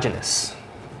becomes homogenous.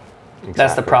 Exactly.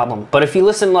 That's the problem. But if you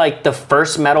listen like the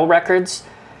first metal records,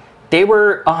 they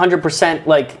were 100%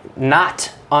 like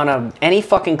not on any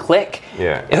fucking click.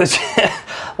 Yeah. It was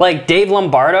like Dave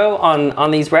Lombardo on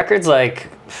these records, like,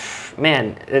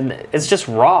 man, it's just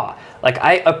raw. Like,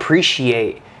 I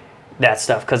appreciate that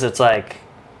stuff because it's like,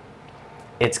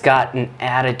 it's got an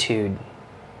attitude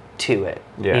to it.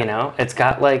 Yeah. You know? It's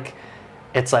got like,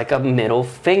 it's like a middle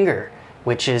finger,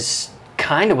 which is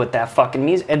kind of what that fucking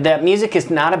music. And that music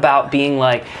is not about being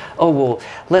like, oh well,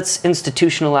 let's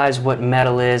institutionalize what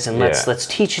metal is and let's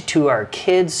teach it to our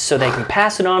kids so they can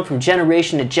pass it on from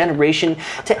generation to generation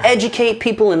to educate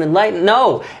people and enlighten.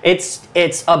 No, it's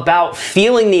about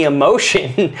feeling the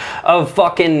emotion of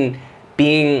fucking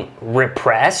being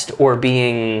repressed or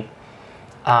being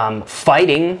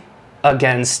fighting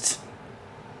against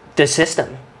the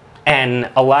system. And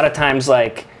a lot of times,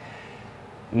 like,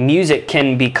 music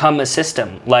can become a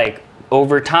system, like,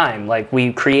 over time. Like,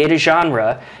 we create a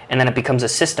genre, and then it becomes a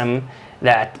system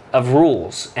of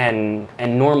rules and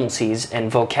normalcies and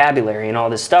vocabulary and all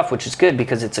this stuff, which is good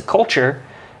because it's a culture,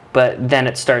 but then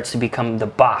it starts to become the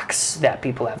box that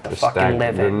people have to fucking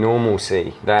live in. The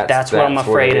normalcy. That's what I'm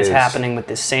afraid is happening with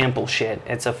this sample shit.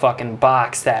 It's a fucking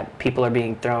box that people are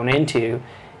being thrown into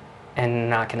and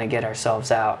not going to get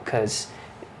ourselves out because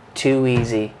too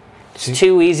easy. It's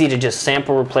too easy to just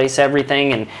sample replace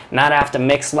everything and not have to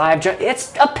mix live drums.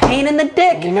 It's a pain in the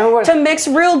dick to mix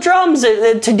real drums,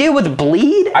 to deal with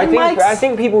bleed. I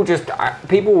think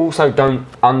people also don't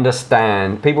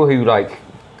understand. People who like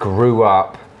grew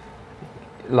up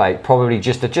like probably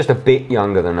just a bit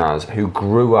younger than us, who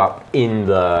grew up in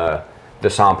the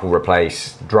sample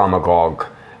replace, drumagog,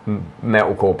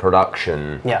 metalcore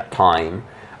production time,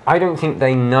 I don't think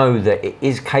they know that it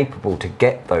is capable to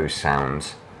get those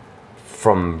sounds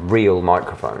from real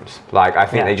microphones. Like, I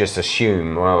think they just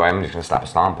assume, well, I'm just going to slap a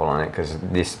sample on it because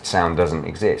this sound doesn't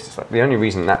exist. It's like, the only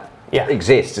reason that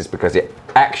exists is because it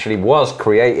actually was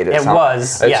created at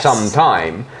some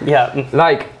time. Yeah.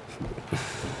 Like,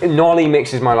 Nolly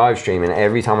mixes my live stream, and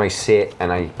every time I sit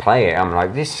and I play it, I'm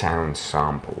like, this sounds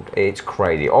sampled. It's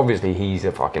crazy. Obviously, he's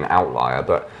a fucking outlier,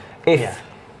 but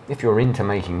if you're into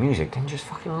making music, then just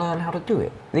fucking learn how to do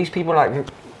it. These people,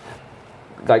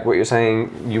 like what you're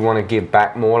saying, you want to give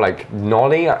back more. Like,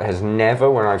 Nolly has never,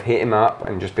 when I've hit him up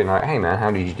and just been like, hey man, how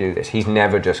did you do this? He's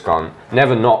never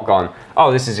not gone,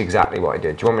 oh, this is exactly what I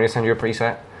did. Do you want me to send you a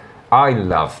preset? I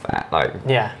love that. Like,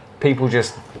 people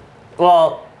just...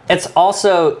 Well, it's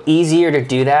also easier to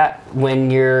do that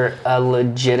when you're a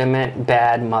legitimate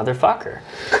bad motherfucker.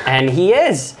 And he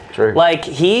is. True. Like,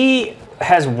 he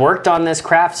has worked on this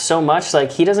craft so much,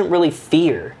 like, he doesn't really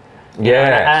fear.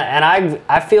 Yeah. And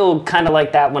I feel kind of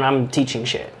like that when I'm teaching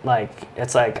shit. Like,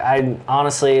 it's like, I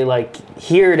honestly, like,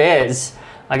 here it is.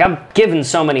 Like, I've given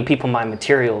so many people my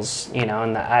materials, you know,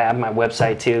 and I have my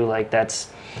website too. Like,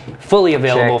 that's fully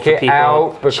available for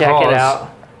people. Check it out.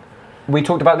 We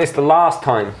talked about this the last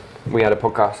time we had a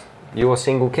podcast. Your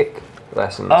single kick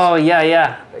lessons. Oh,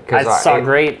 yeah. I saw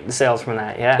great sales from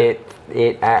that,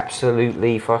 It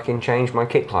absolutely fucking changed my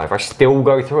kick life. I still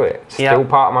go through it. It's still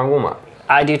part of my warm-up.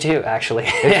 I do too, actually.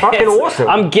 It's fucking awesome.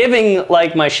 I'm giving,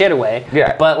 like, my shit away.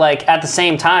 Yeah. But, like, at the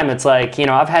same time, it's like, you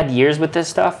know, I've had years with this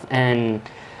stuff, and,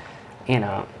 you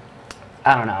know,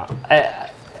 I don't know.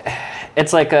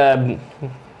 It's like a...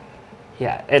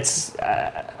 Yeah, it's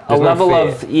a level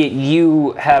of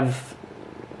you're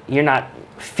not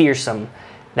fearsome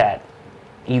that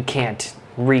you can't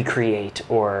recreate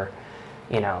or,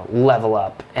 you know, level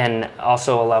up, and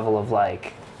also a level of,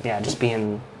 like, just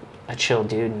being a chill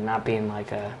dude and not being like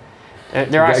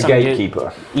there are some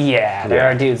gatekeeper. There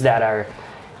are dudes that are,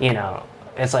 you know,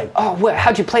 it's like, oh,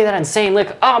 how'd you play that insane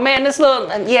lick? Oh man, this little,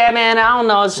 man, I don't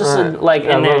know, it's just like,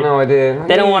 and no idea.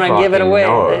 They don't want to give it away.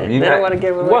 They don't want to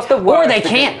give it away. What's the worst? Or they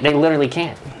can't. They literally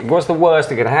can't. What's the worst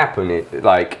that could happen?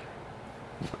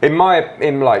 In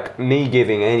like me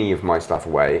giving any of my stuff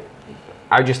away,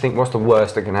 I just think, what's the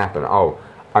worst that can happen? Oh,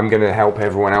 I'm gonna help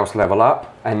everyone else level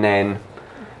up, and then,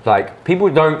 like, people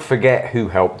don't forget who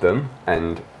helped them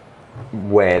and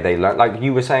where they learned. Like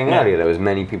you were saying earlier, there was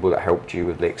many people that helped you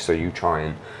with licks, so you try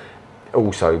and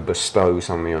also bestow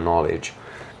some of your knowledge.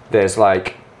 There's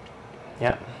like,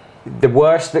 the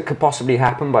worst that could possibly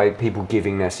happen by people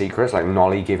giving their secrets, like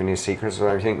Nolly giving his secrets or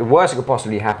everything, the worst that could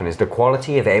possibly happen is the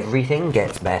quality of everything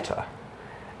gets better.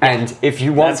 And if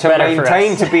you want to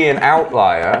maintain to be an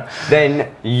outlier,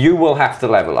 then you will have to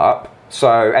level up.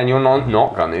 So, and you're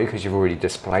not going to, because you've already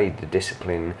displayed the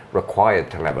discipline required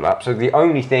to level up. So the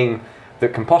only thing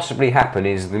that can possibly happen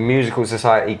is the musical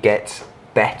society gets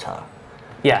better.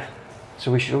 Yeah.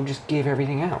 So we should all just give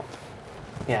everything out.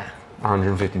 Yeah.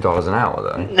 $150 an hour,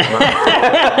 though.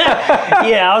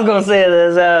 I was going to say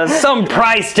there's some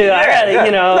price to it,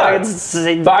 you know. No.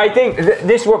 But I think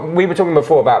this is what we were talking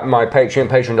before about my Patreon,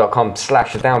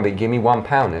 patreon.com/thedownbeat. Give me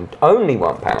 £1 and only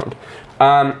 £1.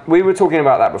 We were talking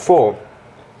about that before.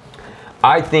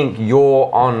 I think your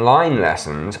online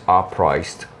lessons are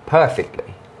priced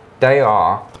perfectly. They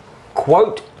are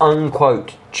quote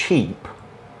unquote cheap,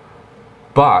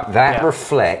 but that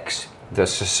reflects the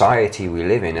society we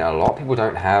live in. A lot of people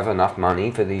don't have enough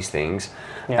money for these things,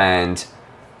 and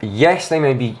yes, they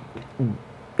may be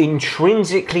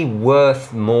intrinsically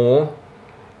worth more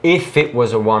if it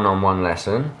was a one-on-one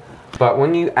lesson. But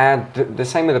when you add, the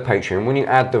same with the Patreon, when you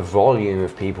add the volume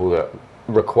of people that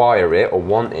require it or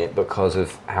want it because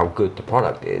of how good the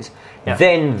product is,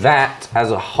 then that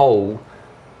as a whole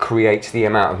creates the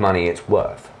amount of money it's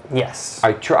worth. Yes.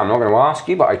 I'm not going to ask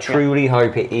you, but I truly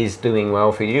hope it is doing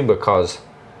well for you, because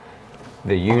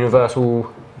the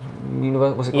universal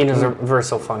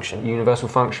function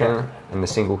and the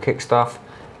single kick stuff,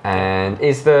 and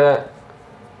is the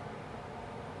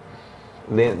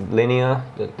linear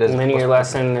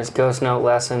lesson, there's ghost note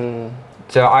lesson.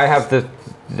 So I have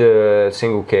the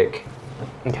single kick,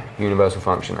 universal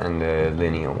function, and the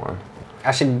linear one.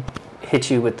 I should hit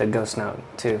you with the ghost note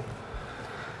too.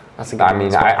 That's a good I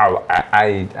mean,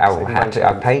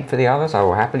 I paid for the others. I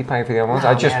will happily pay for the other ones.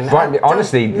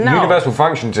 Honestly, universal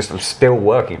function, just I'm still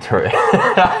working through it.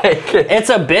 It's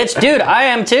a bitch, dude. I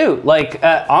am too. Like,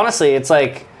 honestly, it's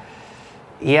like,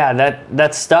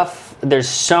 that stuff there's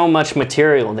so much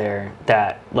material there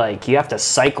that like you have to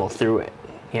cycle through it,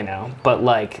 you know. But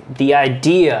like the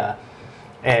idea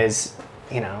is,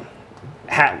 you know,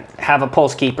 have a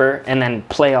pulse keeper and then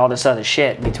play all this other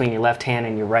shit between your left hand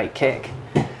and your right kick,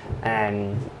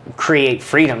 and create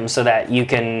freedom so that you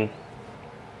can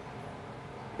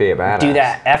be a badass. Do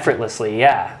that effortlessly.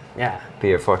 Yeah.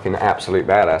 Be a fucking absolute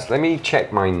badass. Let me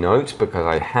check my notes because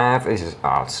I have.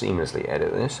 I'll seamlessly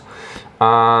edit this.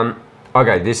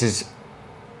 Okay, this is.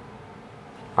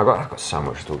 I've got so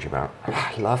much to talk to you about.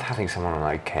 I love having someone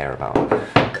I care about.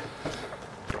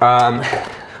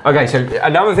 Okay, so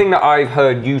another thing that I've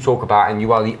heard you talk about, and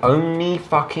you are the only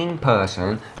fucking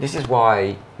person. This is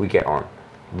why we get on.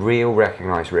 Real,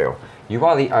 recognize real. You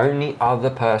are the only other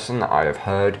person that I have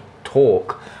heard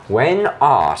talk when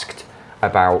asked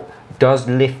about does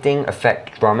lifting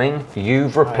affect drumming.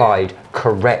 You've replied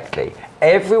correctly.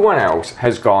 Everyone else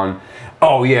has gone,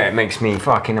 oh yeah, it makes me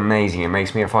fucking amazing. It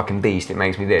makes me a fucking beast. It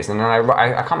makes me this. And then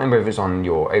I can't remember if it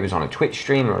was on a Twitch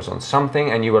stream or it was on something.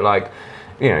 And you were like,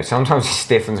 you know, sometimes it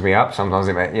stiffens me up. Sometimes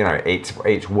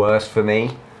it's worse for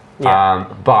me.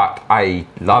 Yeah. But I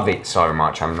love it so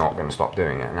much. I'm not going to stop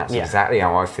doing it. And that's exactly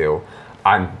how I feel.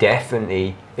 I'm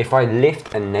definitely, if I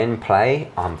lift and then play,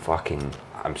 I'm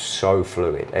so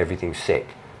fluid. Everything's sick.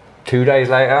 2 days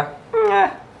later,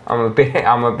 I'm a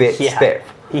bit stiff.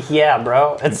 Yeah,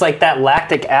 bro. It's like that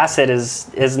lactic acid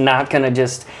is not gonna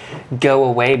just go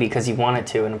away because you want it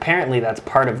to, and apparently that's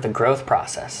part of the growth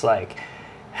process. Like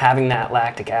having that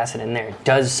lactic acid in there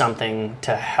does something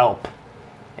to help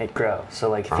it grow. So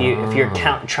like if you're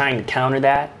trying to counter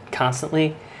that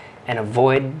constantly and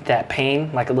avoid that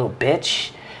pain like a little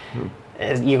bitch,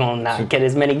 you're gonna not get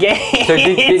as many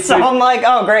gains. So I'm like,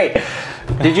 oh great.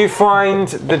 Did you find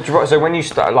so when you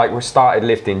started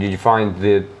lifting? Did you find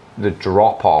the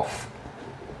drop off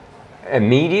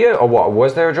immediate, or what?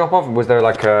 Was there a drop off? Was there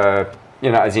like a,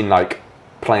 you know, as in like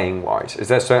playing wise? Is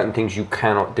there certain things you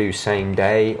cannot do same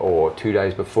day or 2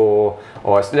 days before?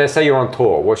 Or let's say you're on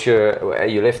tour. Are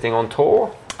you lifting on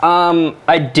tour?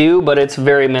 I do, but it's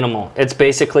very minimal. It's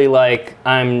basically like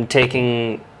I'm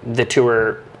taking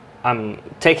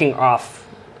off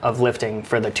of lifting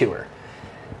for the tour.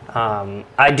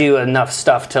 I do enough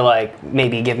stuff to like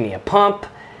maybe give me a pump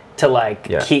to like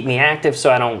keep me active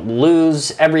so I don't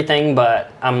lose everything,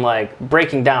 but I'm like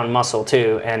breaking down muscle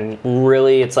too, and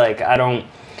really it's like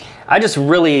I just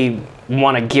really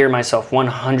want to gear myself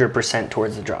 100%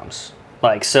 towards the drums,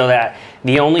 like so that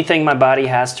the only thing my body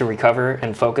has to recover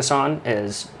and focus on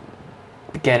is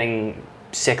getting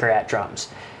sicker at drums.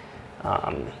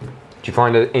 Do you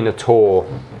find that in a tour,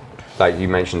 like you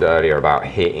mentioned earlier about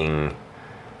hitting,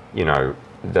 you know,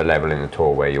 the level in the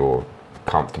tour where you're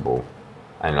comfortable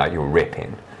and like you're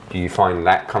ripping, do you find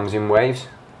that comes in waves?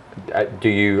 Do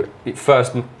you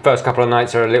first couple of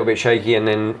nights are a little bit shaky and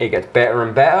then it gets better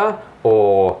and better,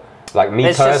 or like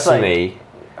me personally,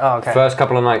 first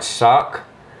couple of nights suck,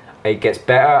 it gets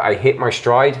better, I hit my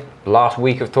stride, last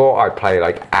week of tour I play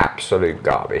like absolute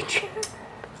garbage.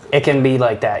 It can be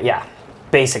like that, yeah.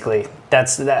 Basically,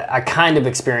 that's that. I kind of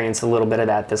experienced a little bit of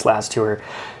that this last tour.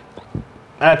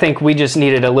 I think we just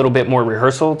needed a little bit more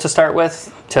rehearsal to start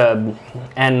with.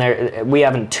 We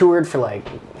hadn't toured for like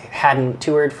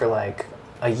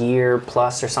a year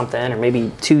plus or something, or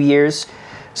maybe 2 years.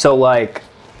 So like,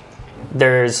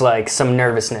 there's like some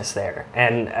nervousness there,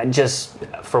 and just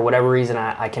for whatever reason,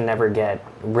 I can never get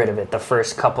rid of it the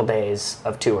first couple days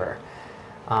of tour.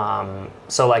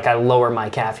 So like, I lower my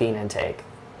caffeine intake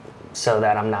so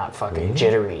that I'm not fucking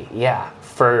jittery. Yeah,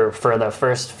 for the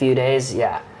first few days,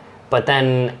 yeah. But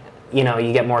then, you know,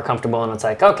 you get more comfortable and it's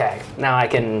like, okay, now I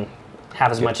can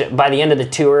have as much. By the end of the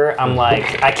tour, I'm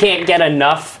like, I can't get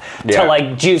enough to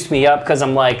like juice me up because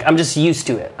I'm like, I'm just used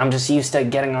to it. I'm just used to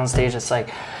getting on stage. It's like,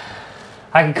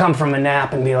 I could come from a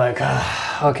nap and be like,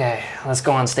 okay, let's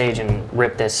go on stage and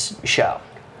rip this show.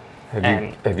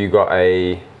 Have you got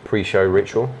a pre-show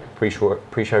ritual,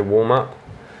 pre-show warm-up?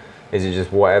 Is it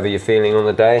just whatever you're feeling on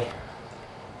the day?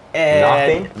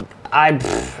 Nothing?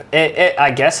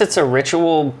 I guess it's a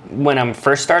ritual when I'm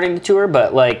first starting the tour,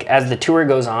 but like as the tour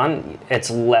goes on, it's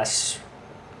less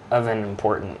of an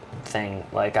important thing.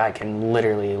 Like I can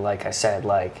literally, like I said,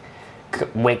 like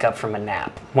wake up from a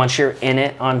nap. Once you're in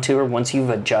it on tour, once you've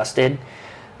adjusted,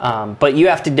 but you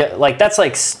have to do, like that's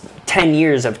like 10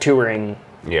 years of touring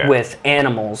with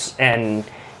animals and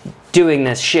doing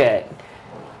this shit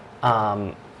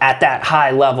at that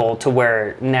high level to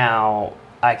where now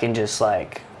I can just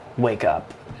like wake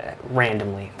up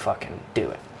randomly fucking do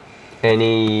it.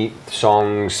 Any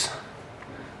songs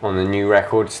on the new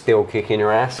record still kicking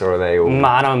your ass, or are they all...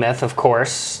 Monomyth, of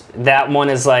course. That one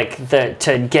is like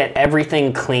to get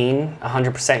everything clean,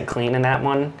 100% clean in that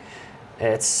one.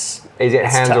 Is it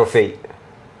hands tough. or feet?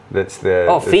 That's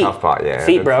the feet. tough part, yeah.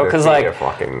 Feet, bro. Because like,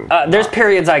 there's nuts.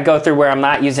 periods I go through where I'm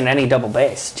not using any double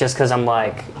bass, just because I'm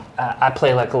like, I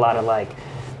play like a lot of like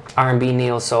R&B,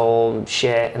 neo soul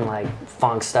shit, and like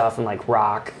funk stuff, and like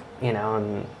rock, you know,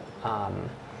 and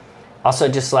also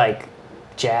just like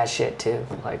jazz shit too.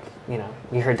 Like, you know,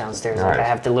 you heard downstairs, Nice. like I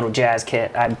have the little jazz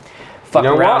kit. I fuck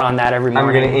around on that every morning.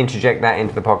 I'm going to interject that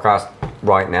into the podcast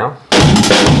right now.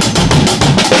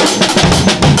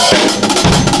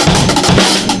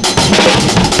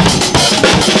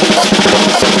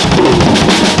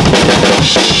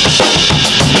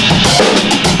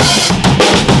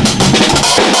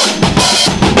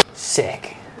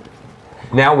 Sick.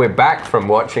 Now we're back from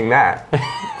watching that.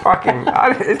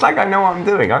 It's like I know what I'm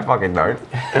doing. I fucking don't.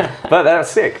 But that's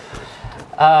sick.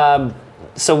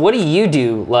 So what do you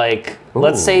do? Like,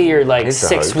 let's say you're like it's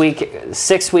a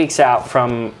 6 weeks out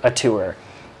from a tour.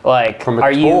 Like, From a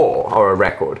are tour you or a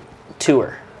record?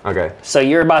 tour? Okay. So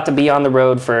you're about to be on the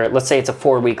road for, let's say it's a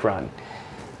 4-week run.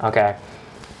 Okay.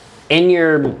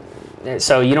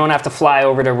 So you don't have to fly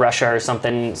over to Russia or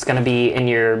something. It's going to be in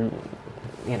your,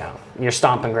 you know, your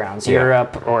stomping grounds, Yeah.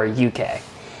 Europe or UK.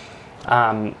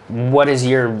 What does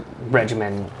your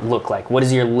regimen look like? What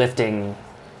does your lifting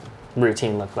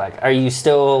routine look like? Are you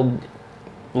still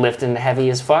lifting heavy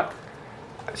as fuck?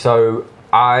 So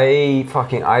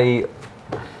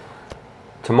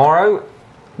tomorrow,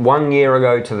 1 year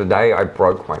ago to the day, I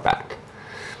broke my back.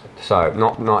 So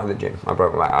not at the gym. I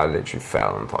broke my back. I literally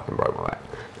fell and fucking broke my back.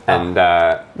 And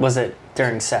was it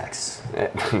during sex?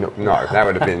 no, that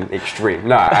would have been extreme.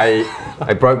 No,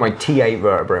 I broke my T8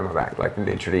 vertebra in my back, like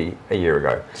literally a year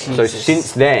ago. Jesus. So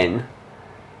since then,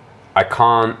 I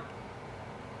can't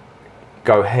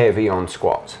go heavy on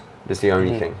squats. That's the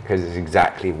only thing, because it's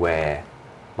exactly where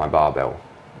my barbell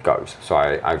goes. So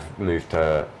I've moved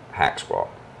to hack squat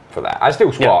for that. I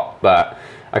still squat, but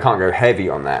I can't go heavy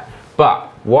on that. But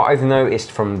what I've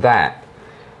noticed from that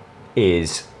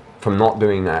is, from not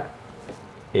doing that,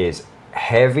 is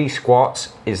heavy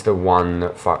squats is the one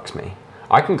that fucks me.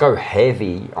 I can go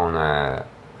heavy on a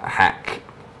hack,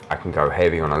 I can go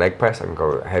heavy on a leg press, I can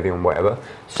go heavy on whatever.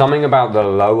 Something about the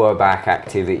lower back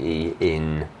activity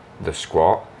in the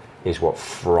squat is what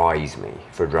fries me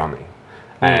for drumming.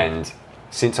 And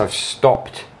since I've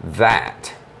stopped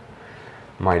that,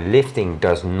 my lifting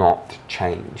does not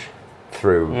change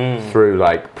through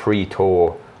like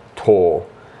pre-tour, tour.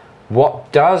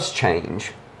 What does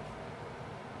change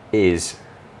is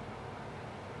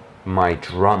my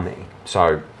drumming.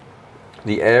 So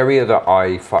the area that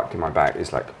I fucked in my back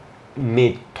is like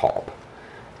mid-top.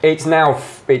 It's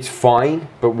fine,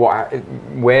 but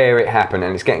where it happened,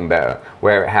 and it's getting better,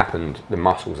 where it happened, the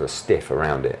muscles are stiff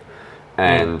around it.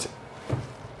 And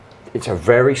it's a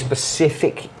very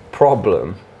specific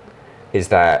problem, is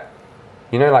that,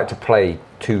 you know, like to play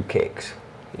 2 kicks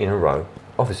in a row.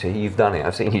 Obviously, you've done it.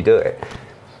 I've seen you do it.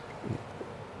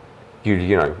 You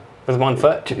know. With one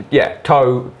foot? Yeah,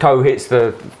 toe hits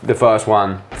the first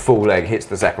one, full leg hits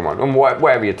the second one. And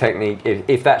whatever your technique,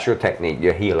 if that's your technique,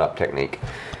 your heel up technique.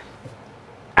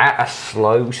 At a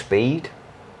slow speed,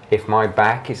 if my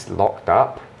back is locked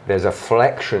up, there's a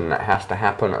flexion that has to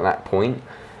happen at that point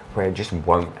where it just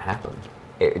won't happen.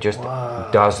 It just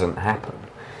doesn't happen.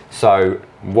 So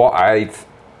what I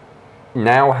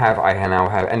now have,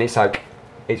 and it's like,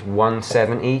 it's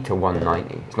 170 to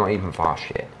 190. It's not even fast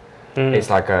shit. It's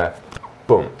like a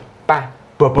boom, ba,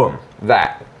 boom,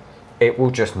 that. It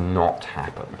will just not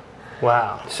happen.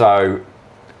 Wow. So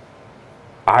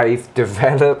I've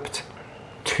developed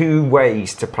 2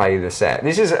 ways to play the set.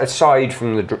 This is aside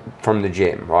from the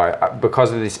gym, right?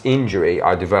 Because of this injury,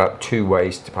 I developed 2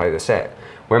 ways to play the set.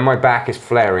 When my back is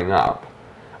flaring up,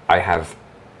 when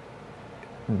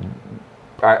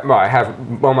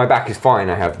my back is fine,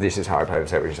 this is how I play the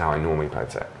set, which is how I normally play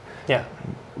the set. Yeah.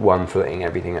 1 footing,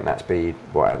 everything at that speed,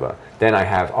 whatever. Then I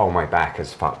have, my back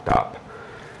is fucked up.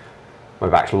 My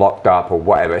back's locked up or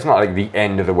whatever. It's not like the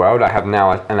end of the world. I have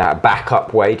now a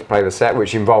backup way to play the set,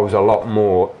 which involves a lot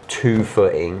more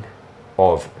 2-footing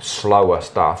of slower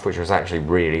stuff, which was actually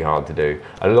really hard to do.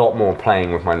 A lot more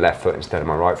playing with my left foot instead of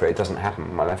my right foot. It doesn't happen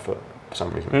with my left foot for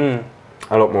some reason.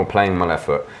 A lot more playing with my left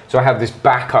foot. So I have this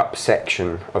backup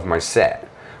section of my set,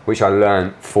 which I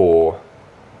learned for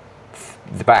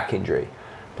the back injury.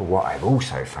 But what I've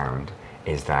also found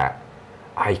is that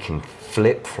I can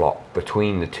flip-flop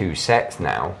between the 2 sets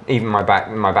now. Even my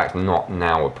back's not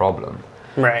now a problem.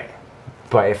 Right.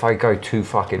 But if I go too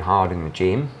fucking hard in the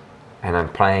gym, and I'm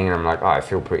playing and I'm like, oh, I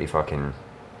feel pretty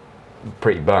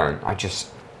burnt, I just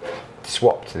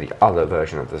swap to the other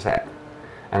version of the set.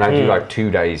 And I do like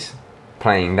 2 days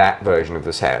playing that version of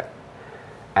the set.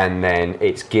 And then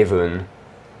it's given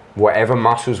whatever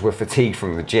muscles were fatigued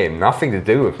from the gym, nothing to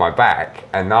do with my back,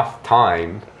 enough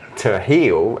time to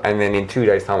heal. And then in 2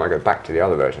 days' time, I go back to the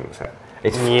other version of the set.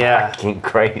 It's fucking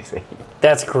crazy.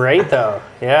 That's great, though.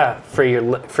 Yeah, for your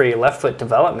left foot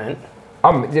development.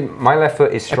 My left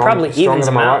foot is stronger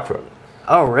than my right foot.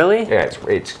 Oh, really? Yeah,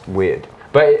 it's weird.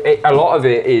 But a lot of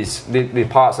it is, the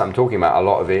parts that I'm talking about, a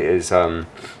lot of it is,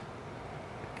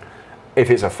 if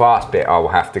it's a fast bit, I'll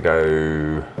have to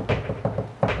go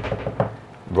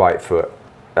right foot,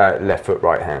 left foot,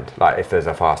 right hand. Like if there's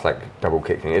a fast, like double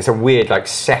kick thing. It's a weird, like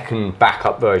second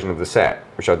backup version of the set,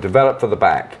 which I developed for the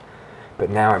back. But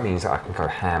now it means that I can go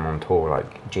ham on tour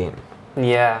like gym.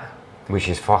 Yeah. Which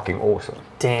is fucking awesome.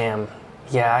 Damn.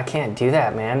 Yeah, I can't do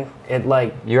that, man. It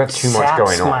like you have too much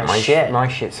going on. My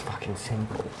shit's fucking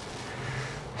simple.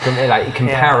 Like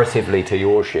comparatively to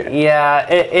your shit. Yeah,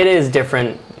 it is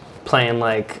different playing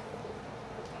like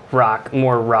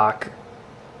more rock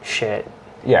shit.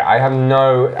 Yeah, I have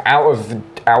no out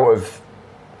of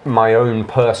my own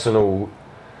personal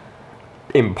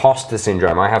imposter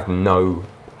syndrome. I have no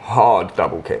hard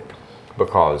double kick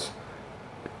because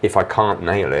if I can't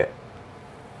nail it,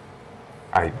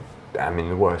 I'm in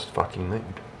the worst fucking mood.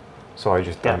 So I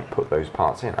just don't put those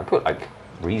parts in. I put like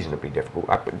reasonably difficult,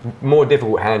 more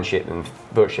difficult hand shit than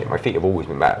foot shit. My feet have always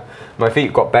been bad. My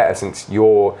feet got better since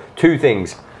your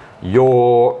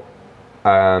single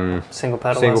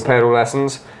pedal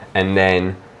lessons, and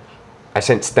then I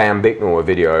sent Stan Bicknell a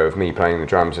video of me playing the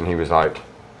drums, and he was like,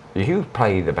 "You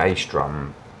play the bass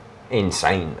drum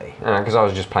insanely," because I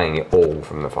was just playing it all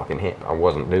from the fucking hip. I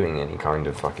wasn't doing any kind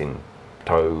of fucking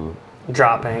toe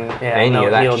dropping, any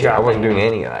of that shit. I wasn't doing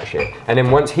any of that shit. And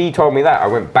then once he told me that, I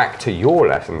went back to your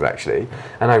lessons actually,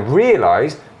 and I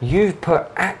realised you've put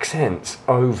accents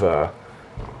over.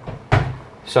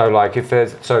 So like if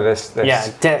there's the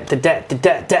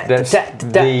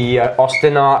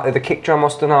ostinato, the kick drum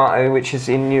ostinato, which is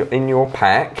in your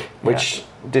pack, which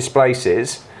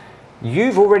displaces.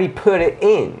 You've already put it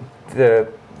in the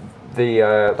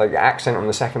like accent on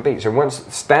the second beat. So once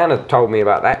Stan had told me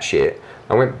about that shit,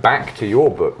 I went back to your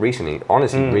book recently,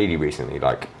 honestly, really recently,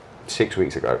 like 6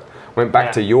 weeks ago. Went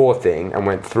back to your thing and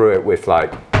went through it with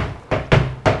like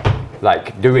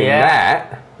doing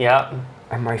that. Yeah.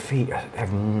 And my feet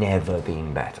have never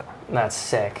been better. That's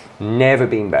sick. Never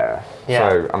been better. Yeah.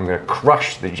 So I'm gonna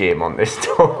crush the gym on this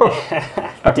tour.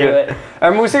 Do it.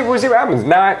 And we'll see what happens.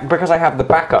 Now, because I have the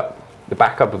backup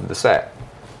of the set.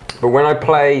 But when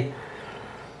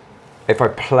if I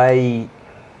play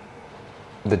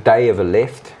the day of a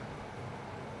lift,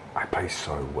 I play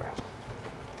so well.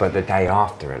 But the day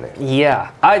after a lift,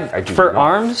 I for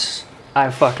arms,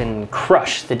 I fucking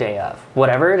crush the day of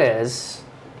whatever it is.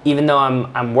 Even though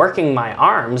I'm working my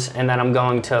arms and then I'm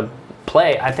going to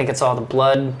play, I think it's all the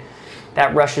blood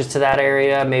that rushes to that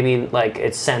area. Maybe like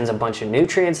it sends a bunch of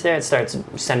nutrients there. It starts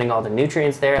sending all the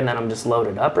nutrients there, and then I'm just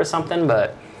loaded up or something.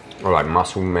 But or like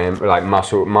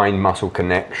mind muscle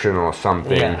connection or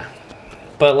something. Yeah.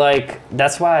 But like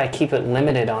that's why I keep it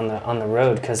limited on the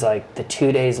road, because like the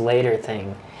 2 days later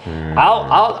thing,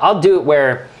 I'll do it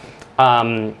where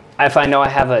if I know I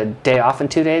have a day off in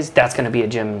 2 days, that's going to be a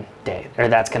gym day, or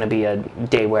that's going to be a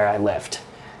day where I lift.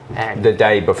 And the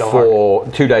day before,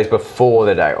 2 days before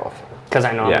the day off. Because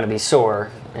I know I'm going to be sore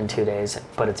in 2 days,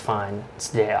 but it's fine. It's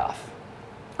the day off.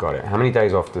 Got it. How many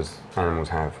days off does animals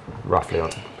have roughly?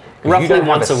 Roughly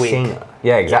once a week. Singer.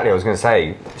 Yeah, exactly. I was going to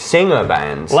say singer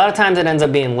bands. A lot of times it ends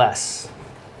up being less.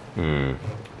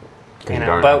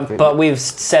 But we've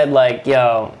said like,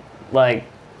 yo, like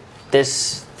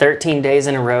this 13 days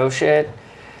in a row shit.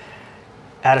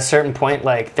 At a certain point,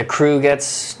 like the crew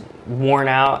gets worn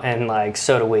out, and like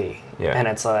so do we. Yeah. And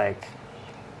it's like,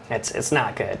 it's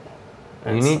not good.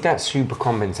 You need that super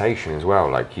compensation as well.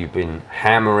 Like you've been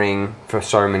hammering for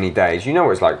so many days. You know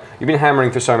what it's like. You've been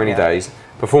hammering for so many days.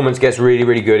 Performance gets really,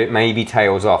 really good. It maybe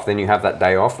tails off. Then you have that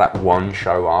day off. That one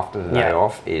show after the day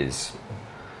off is.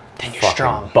 Then you're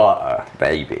strong. Butter,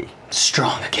 baby.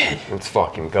 Strong again. It's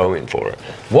fucking going for it.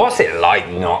 What's it like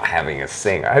not having a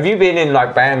singer? Have you been in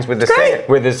like bands with the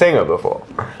singer before?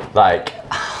 Like.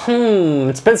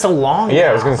 It's been so long. Yeah,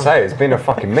 I was gonna say it's been a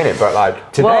fucking minute, but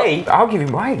like today, I'll give you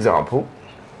my example,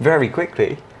 very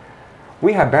quickly.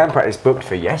 We had band practice booked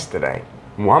for yesterday.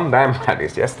 One band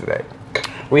practice yesterday.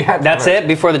 We had. That's it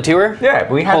before the tour?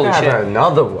 Yeah, we had Holy to have shit.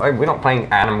 another one. We're not playing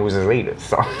Animals as Leaders.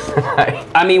 So,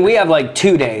 I mean, we have like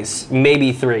 2 days,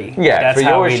 maybe 3. yeah, That's for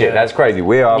how your we do shit, it. that's crazy.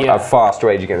 We are Yeah. a fast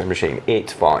Rage Against the Machine.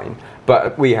 It's fine.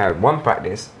 But we had one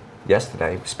practice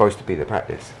yesterday. Supposed to be the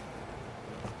practice.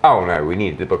 Oh no, we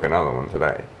needed to book another one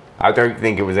today. I don't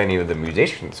think it was any of the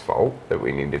musicians' fault that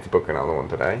we needed to book another one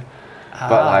today.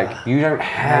 But like, you don't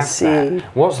have that.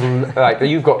 What's like?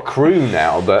 You've got crew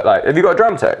now, but like, have you got a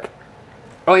drum tech?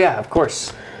 Oh yeah, of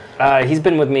course. He's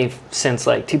been with me since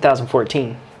like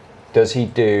 2014. Does he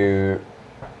do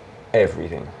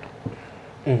everything?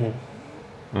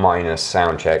 Minus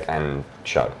sound check and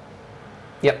show.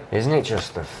 Yep. Isn't it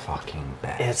just the fucking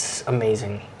best? It's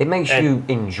amazing. It makes you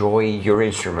enjoy your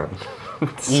instrument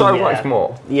so much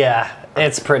more. Yeah,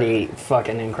 it's pretty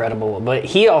fucking incredible. But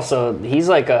he's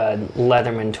like a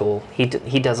Leatherman tool. He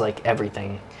does like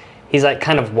everything. He's like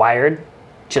kind of wired,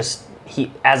 just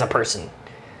as a person.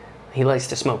 He likes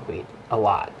to smoke weed a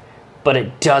lot, but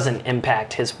it doesn't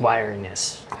impact his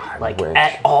wiriness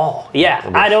at all.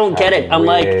 Yeah, I don't get it. I'm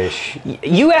like,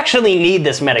 you actually need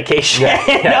this medication.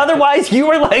 Yeah. Otherwise, you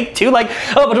were like too like,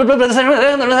 oh,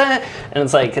 and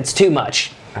it's like it's too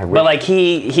much. But like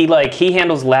he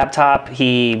handles laptop.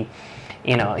 He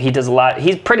does a lot.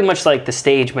 He's pretty much like the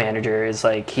stage manager. Is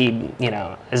like he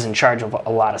is in charge of a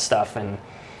lot of stuff and.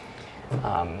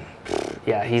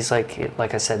 Yeah, he's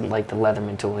like I said, like the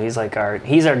Leatherman tool. He's our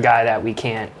guy that we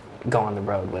can't go on the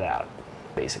road without,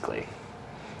 basically.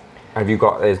 Have you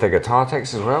got? Is there guitar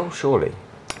techs as well? Surely.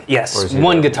 Yes,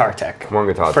 one guitar tech. One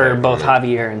guitar for tech, both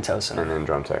Javier and Tosin. And then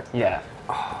drum tech. Yeah.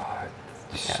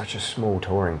 It's such a small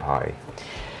touring party.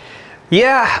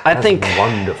 Yeah, I think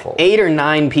wonderful. 8 or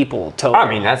 9 people total. I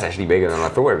mean, that's actually bigger than I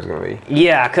thought it was going to be.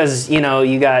 Yeah, because you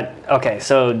got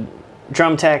so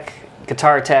drum tech,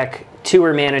 guitar tech,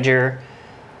 tour manager,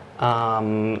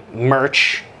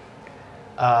 merch,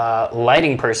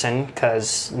 lighting person,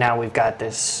 because now we've got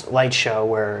this light show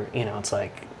where it's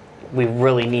like we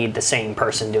really need the same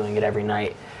person doing it every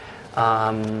night.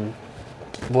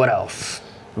 What else?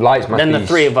 Lights must then be the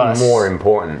 3 of us. More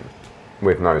important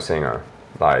with no singer,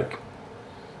 like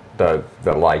the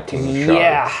lighting show.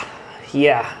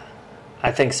 Yeah,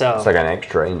 I think so. It's like an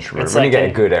extra instrument. It's when like you get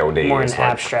a good LD, more it's an like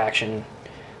abstraction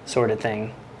sort of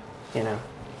thing,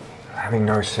 Having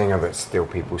no singer, but still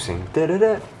people sing da da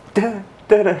da da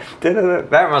da da da.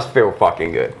 That must feel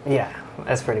fucking good. Yeah,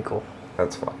 that's pretty cool.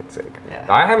 That's fucking sick. Yeah.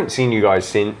 I haven't seen you guys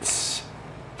since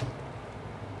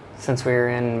we were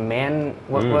in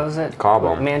what was it?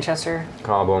 Carbon. Manchester.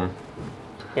 Carbon.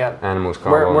 Yep. Animals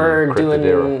Carbon.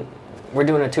 We're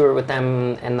doing a tour with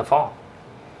them in the fall.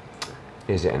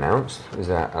 Is it announced? Is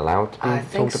that allowed to be I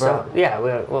think talked so. about? Yeah,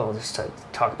 we'll just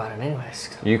talk about it anyways.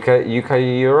 UK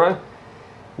Euro?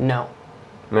 No.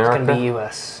 America? It's gonna be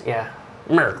US. Yeah.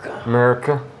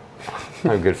 America?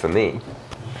 No good for me.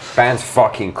 Band's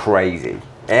fucking crazy.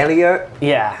 Elliot?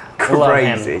 Yeah.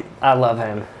 Crazy. I love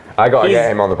him. I gotta get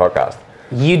him on the podcast.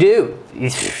 You do.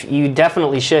 You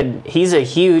definitely should. He's a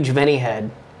huge Vinny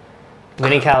head.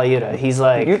 Vinny Caliuta. He's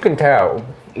like. You can tell.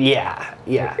 Yeah.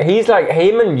 He's like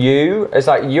him and you. It's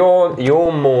like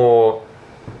you're more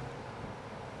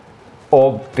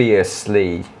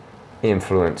obviously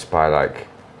influenced by like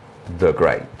the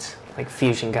greats. Like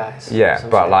fusion guys. Yeah,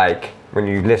 but like when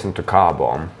you listen to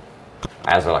Carbon,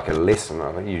 as like a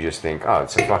listener, you just think, oh,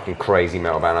 it's a fucking crazy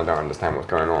metal band. I don't understand what's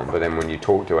going on. But then when you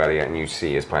talk to Elliot and you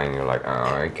see us playing, you're like,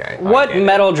 oh, okay. What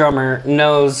metal drummer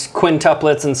knows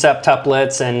quintuplets and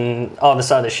septuplets and all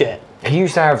this other shit? He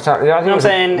used to have something. You know what I'm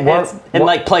saying? And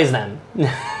like plays them.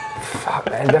 Fuck,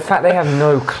 man, the fact they have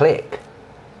no click.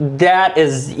 That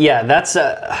is, that's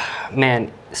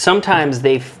man. Sometimes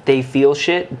they feel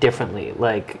shit differently.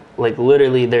 Like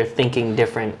literally, they're thinking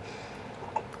different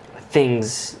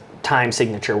things, time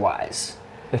signature wise.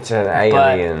 It's an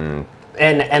alien.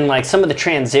 And like some of the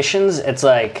transitions, it's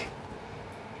like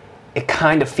it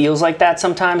kind of feels like that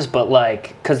sometimes, but like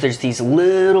because there's these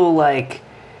little like.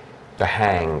 The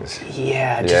hangs.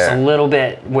 Yeah, just a little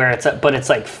bit where but it's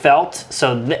like felt.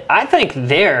 So I think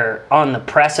they're on the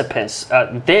precipice.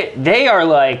 They are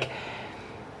like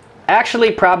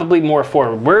actually probably more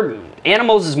forward.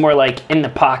 Animals is more like in the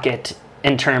pocket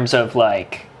in terms of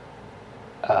like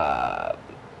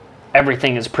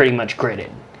everything is pretty much gridded.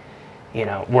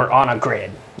 We're on a grid.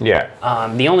 Yeah.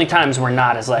 The only times we're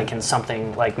not is like in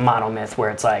something like Monomyth where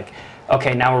it's like,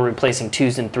 okay, now we're replacing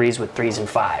 2s and 3s with 3s and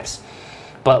 5s.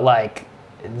 But like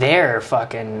they've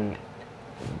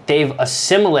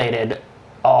assimilated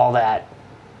all that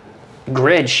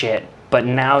grid shit, but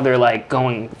now they're like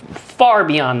going far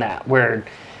beyond that where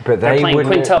But they're they playing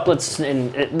wouldn't- quintuplets,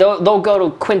 and they'll go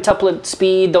to quintuplet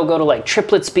speed. They'll go to like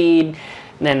triplet speed.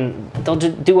 And then they'll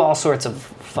do all sorts of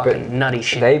fucking nutty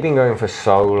shit. They've been going for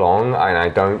so long, and I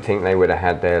don't think they would have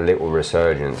had their little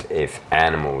resurgence if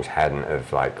Animals hadn't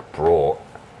have like brought,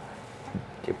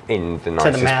 in the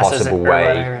nicest masses possible or way,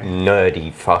 whatever.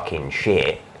 nerdy fucking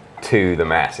shit to the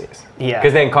masses. Yeah.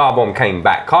 Because then Car Bomb came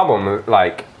back. Car Bomb,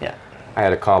 like, Yeah. I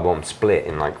had a Car Bomb split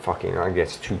in like fucking, I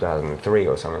guess 2003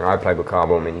 or something. I played with Car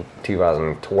Bomb in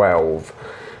 2012,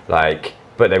 like,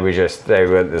 but they were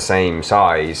the same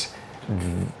size.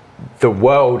 The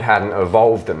world hadn't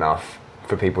evolved enough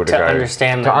for people to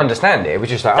understand it. It was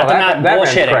just like, That oh, they're that not band's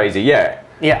bullshitting. crazy, yeah.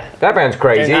 Yeah. That band's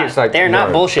crazy. They're not, It's like they're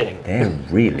not no, bullshitting. They're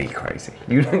really crazy.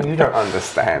 You don't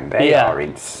understand. They Yeah. are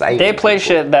insane. They play people.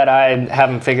 shit that I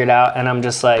haven't figured out, and I'm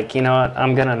just like, you know what?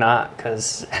 I'm gonna not,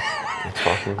 because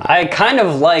I kind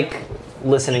of like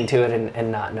listening to it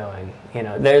and not knowing. You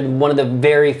know, they're one of the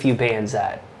very few bands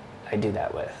that I do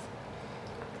that with.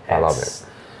 I love it.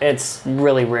 It's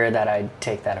really rare that I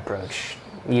take that approach.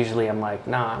 Usually, I'm like,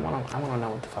 nah, I want to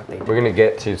know what the fuck they do. We're gonna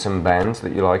get to some bands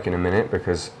that you like in a minute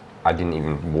because I didn't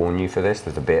even warn you for this.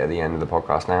 There's a bit at the end of the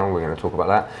podcast now. We're going to talk about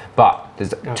that. But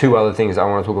there's two other things I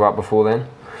want to talk about before then.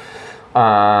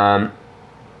 On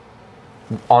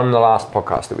the last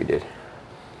podcast that we did,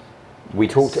 we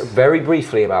talked very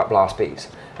briefly about blast beats.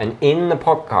 And in the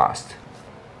podcast,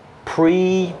 how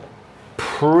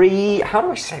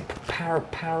do I say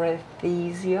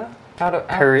paresthesia?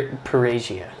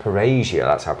 Parasia. Parasia,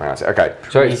 that's how I pronounce it. Okay,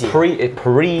 so it's pre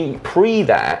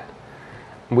that.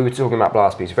 We were talking about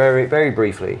blast beats very, very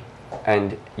briefly,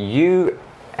 and you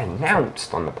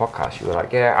announced on the podcast, you were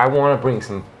like, yeah, I want to bring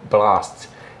some blasts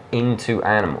into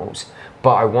Animals,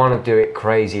 but I want to do it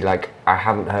crazy like I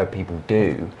haven't heard people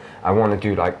do. I want to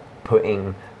do like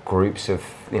putting groups of,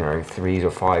 3s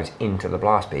or 5s into the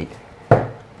blast beat.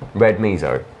 Red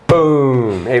Miso.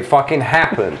 Boom! It fucking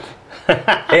happened.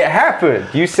 It happened.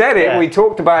 You said it, we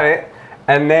talked about it.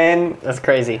 And then that's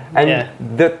crazy. And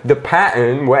the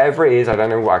pattern, whatever it is, I don't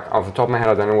know. Off the top of my head,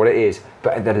 I don't know what it is.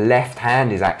 But the left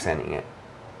hand is accenting it.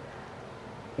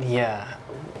 Yeah.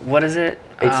 What is it?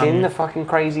 It's in the fucking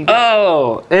crazy.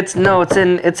 Oh, it's in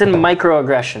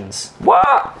microaggressions.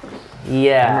 What?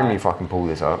 Yeah. I remember you fucking pull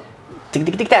this up. No.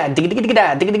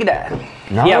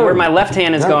 No. Yeah, where my left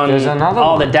hand is going, there's another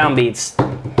all one. the downbeats,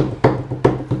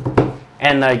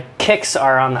 and the kicks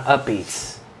are on the upbeats.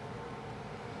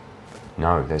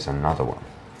 No, there's another one.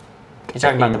 You're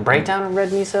talking about the breakdown of Red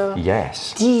Miso?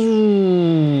 Yes.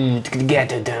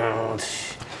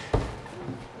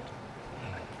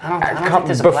 I don't think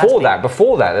there's a blast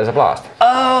Before that, there's a blast.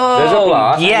 Oh, there's a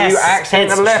blast. Yes, And you accent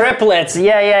it's the left. triplets.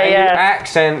 Yeah. You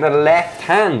accent the left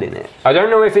hand in it. I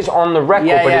don't know if it's on the record,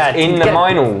 but it's in the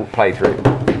minor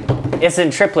playthrough. It's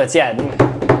in triplets. Yeah.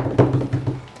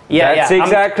 That's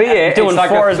exactly it. I'm doing It's like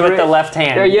fours with the left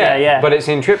hand. Yeah. But it's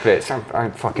in triplets. I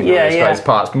fucking know Yeah, this yeah. guy's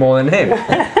parts more than him.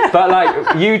 But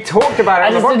like, you talked about it I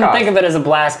on the just podcast. didn't think of it as a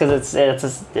blast because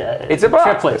It's a blast.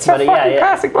 triplets. It's a but fucking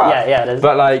classic blast. Yeah, it is.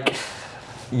 But like,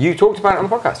 you talked about it on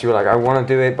the podcast. You were like, I want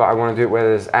to do it, but I want to do it where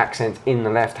there's accents in the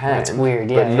left hand. That's weird,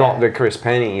 But yeah, not yeah. the Chris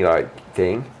Penny like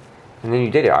thing. And then you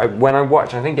did it. When I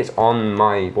watched, I think it's on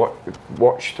my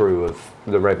watch through of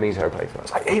the Red Miso playthrough. I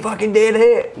was like, he fucking did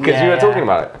it because you were talking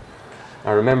about it.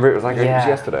 I remember it was like it was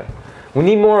yesterday. We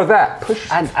need more of that. Push.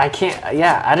 I can't.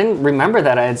 Yeah, I didn't remember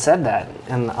that I had said that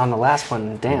on the last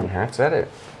one. Damn. You have said it.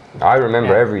 I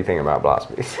remember everything about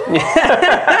blast beats.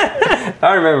 I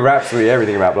remember absolutely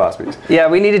everything about blast beats. Yeah,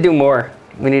 we need to do more.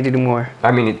 I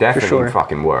mean, it definitely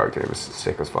fucking worked. It was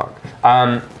sick as fuck.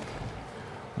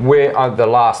 We're the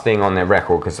last thing on their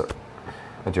record, because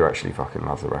I do actually fucking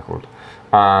love the record.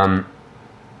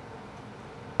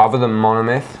 Other than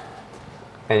Monomyth,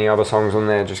 any other songs on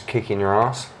there just kicking your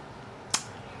ass?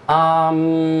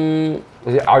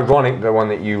 Is it ironic the one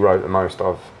that you wrote the most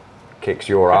of kicks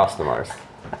your ass the most?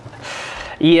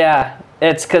 Yeah,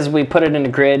 it's because we put it in a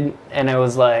grid, and it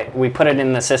was like we put it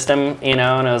in the system,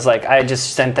 and it was like I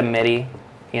just sent the MIDI,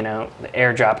 the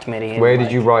airdropped MIDI. Where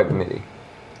did you write the MIDI?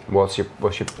 What's your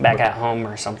back at home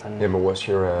or something? Yeah, but what's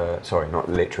your sorry, not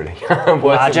literally.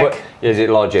 Logic. Is it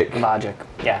Logic? Logic.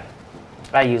 Yeah,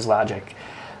 I use Logic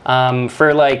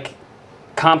for like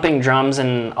comping drums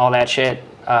and all that shit.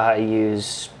 I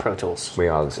use Pro Tools. We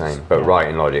are the same, but right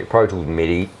in Logic. Pro Tools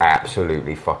MIDI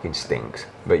absolutely fucking stinks,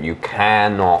 but you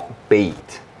cannot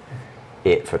beat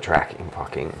it for tracking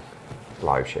fucking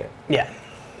live shit. Yeah.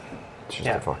 It's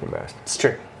just the fucking best. It's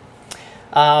true.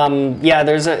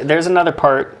 There's another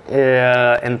part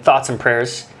in Thoughts and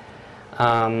Prayers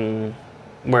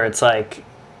where it's like,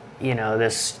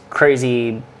 this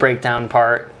crazy breakdown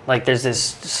part Like there's this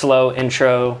slow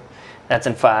intro that's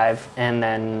in 5, and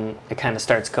then it kind of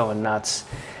starts going nuts.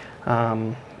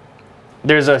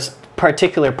 There's a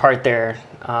particular part there,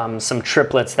 some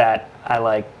triplets that I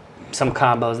like, some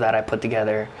combos that I put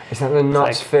together. Is that the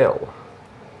nuts like, fill?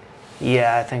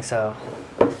 Yeah, I think so.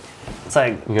 It's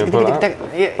like, you gonna pull it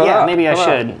up? Yeah, maybe I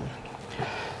should.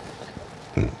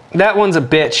 That one's a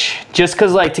bitch, just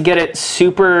cause like to get it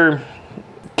super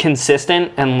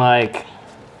consistent and like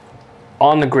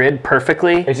on the grid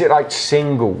perfectly. Is it like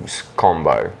singles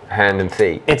combo, hand and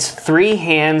feet? It's 3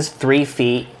 hands, 3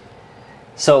 feet.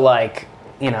 So like,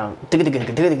 you know,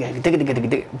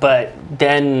 but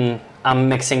then I'm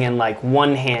mixing in like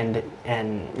 1 hand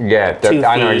and 2 feet.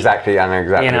 I know exactly.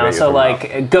 You know, so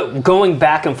like going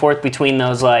back and forth between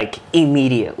those like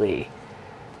immediately,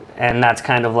 and that's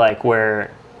kind of like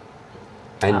where.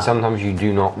 And sometimes you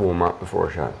do not warm up before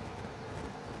a show.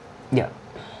 Yeah.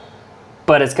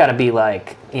 But it's got to be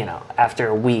like, you know, after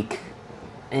a week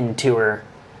in tour,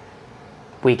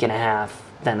 week and a half,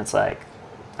 then it's like,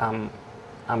 I'm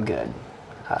good.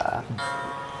 Yeah,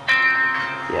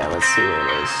 let's see where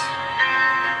it is.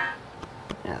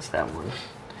 Yeah, it's that one.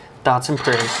 Thoughts and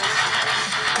Prayers.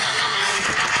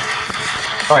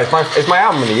 Oh, it's my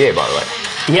album of the year, by the way.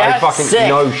 Yeah, I fucking sick.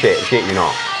 no shit you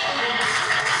not.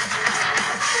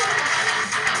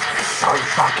 So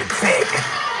fucking sick.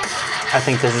 I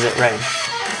think this is it, right?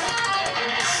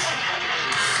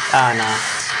 Ah, no.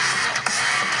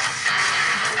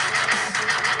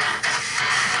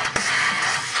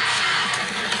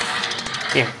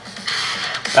 Here.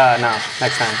 No,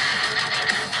 next time.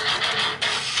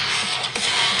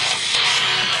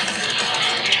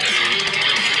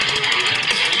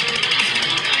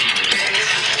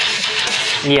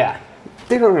 Yeah.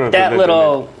 That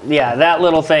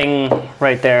little thing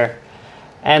right there.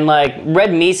 And like red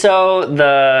miso,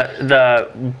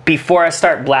 the before I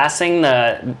start blasting,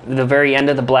 the very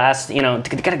end of the blast, you know,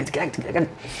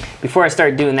 before I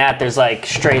start doing that, there's like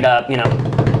straight up, you know,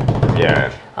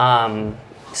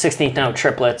 16th note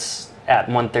triplets at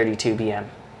 132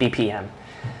 BPM,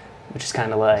 which is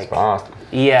kind of like, fast.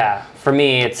 Yeah, for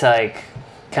me it's like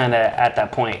kind of at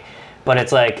that point, but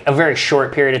it's like a very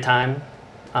short period of time,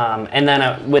 and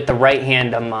then with the right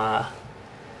hand I'm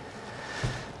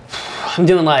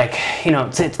doing like, you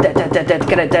know, so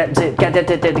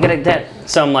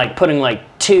I'm like putting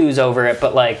like 2s over it,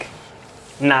 but like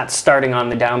not starting on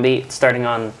the downbeat, starting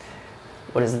on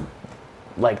what is it,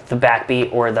 like the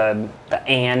backbeat or the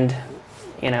and,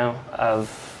 you know, of.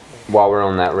 While we're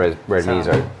on that red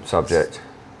miso subject,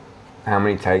 how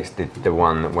many takes did the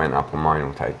one that went up on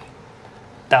mine take?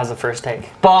 That was the first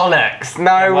take. Bollocks!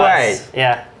 No way!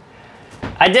 Yeah.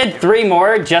 I did 3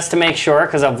 more just to make sure,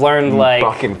 because I've learned like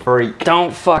fucking freak.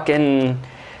 Don't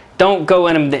go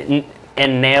in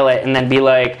and nail it and then be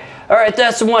like, all right,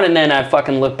 that's the one, and then I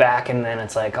fucking look back and then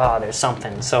it's like, oh, there's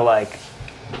something. So like,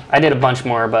 I did a bunch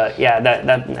more, but yeah,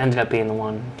 that ended up being the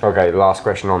one. Okay, last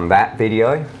question on that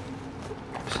video.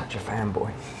 I'm such a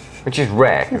fanboy, which is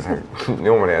rare because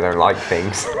normally I don't like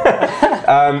things.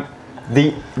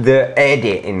 The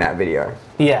edit in that video.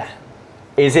 Yeah.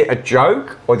 Is it a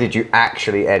joke, or did you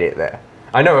actually edit there?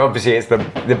 I know obviously it's the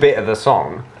bit of the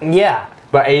song. Yeah.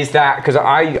 But is that, because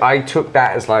I took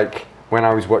that as like, when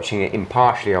I was watching it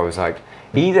impartially, I was like,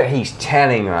 either he's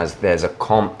telling us there's a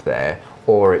comp there,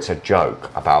 or it's a joke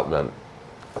about the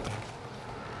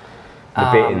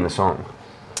bit in the song.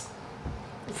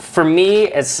 For me,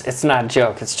 it's not a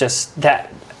joke. It's just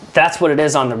that's what it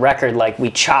is on the record. Like, we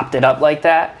chopped it up like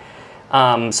that.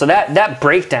 So that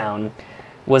breakdown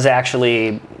was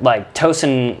actually like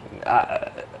Tosin.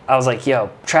 I was like,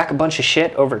 yo, track a bunch of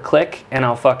shit over click and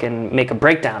I'll fucking make a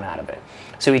breakdown out of it.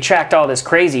 So he tracked all this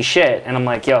crazy shit and I'm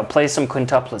like, yo, play some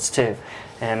quintuplets too.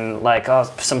 And like,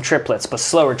 oh, some triplets, but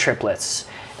slower triplets.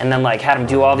 And then like had him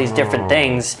do all these different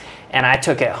things. And I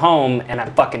took it home and I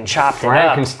fucking chopped it up.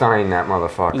 Frankenstein that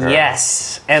motherfucker.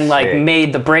 Yes. And like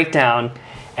made the breakdown.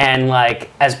 And like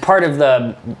as part of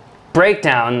the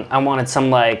breakdown, I wanted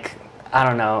some like, I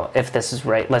don't know if this is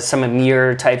right, like some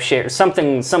Amir type shit or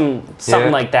something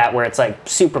like that, where it's like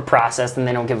super processed and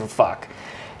they don't give a fuck,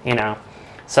 you know?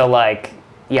 So like,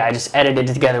 yeah, I just edited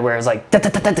it together where it was like,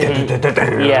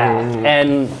 yeah,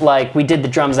 and like we did the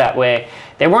drums that way.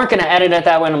 They weren't gonna edit it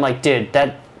that way, and I'm like, dude,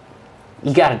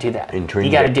 you gotta do that.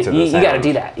 You gotta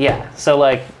do that, yeah. So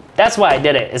like, that's why I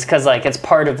did it, is because like it's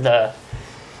part of the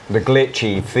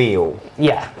glitchy feel.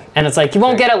 Yeah, and it's like you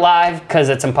won't get it live because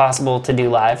it's impossible to do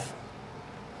live.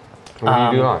 What do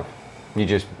you do live? You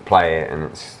just play it and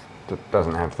it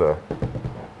doesn't have the...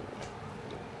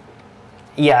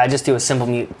 Yeah, I just do a simple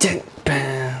mute.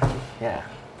 Yeah,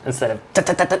 instead of...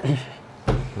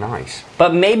 Nice.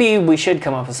 But maybe we should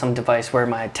come up with some device where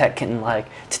my tech can like,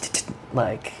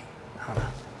 I don't know.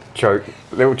 Choke,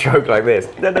 little choke like this.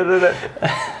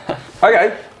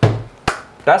 Okay,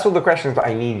 that's all the questions that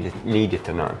I needed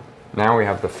to know. Now we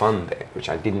have the fun bit, which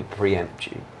I didn't preempt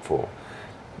you for.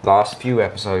 Last few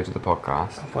episodes of the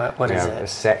podcast, What we is have it? a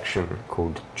section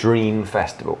called Dream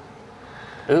Festival.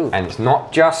 Ooh. And it's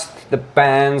not just the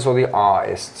bands or the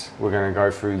artists. We're going to go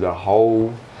through the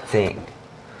whole thing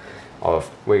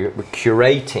of we're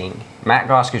curating Matt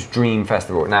Garska's Dream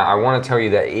Festival. Now, I want to tell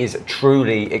you that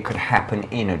it could happen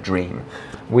in a dream.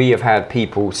 We have had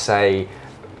people say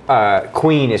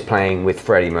Queen is playing with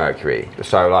Freddie Mercury.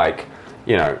 So, like,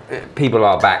 you know, people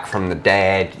are back from the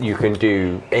dead. You can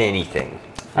do anything.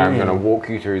 I'm going to walk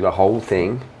you through the whole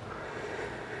thing.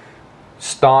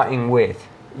 Starting with,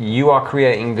 you are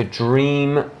creating the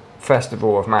Dream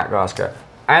Festival of Matt Garska.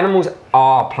 Animals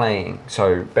are playing,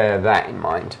 so bear that in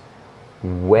mind.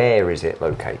 Where is it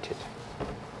located?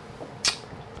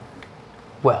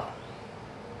 Well,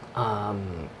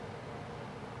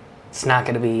 it's not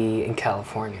going to be in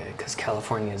California because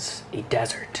California is a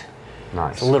desert.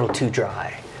 Nice. It's a little too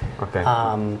dry. Okay.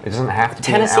 It doesn't have to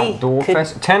Tennessee be an outdoor could-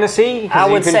 festival. Tennessee? 'Cause I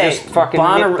you would can say just fucking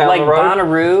nip down the road.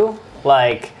 Bonnaroo,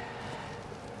 like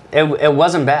it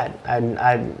wasn't bad.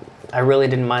 I really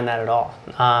didn't mind that at all.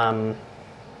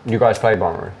 You guys play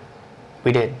Bonnaroo?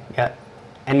 We did, yeah.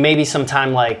 And maybe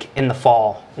sometime like in the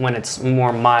fall when it's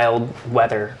more mild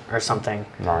weather or something.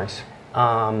 Nice.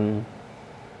 Or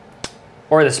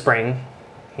the spring,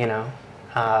 you know.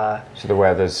 So the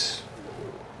weather's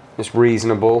it's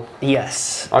reasonable.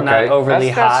 Yes, Okay, not overly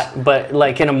that's- hot, but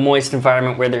like in a moist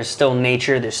environment where there's still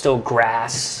nature, there's still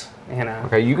grass, you know.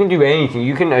 Okay, you can do anything.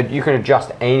 You can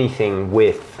adjust anything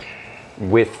with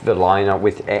the lineup,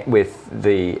 with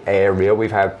the area.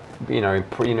 We've had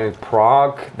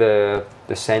Prague, the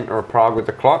center of Prague with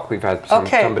the clock. We've had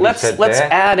somebody let's said let's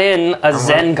there. add in a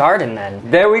Zen garden then.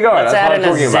 There we go. Let's That's add what in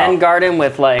I'm a talking Zen about. garden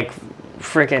with like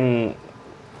freaking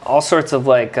all sorts of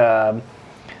like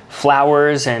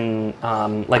flowers and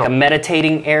like a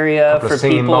meditating area Couple for of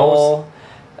singing people. bowls.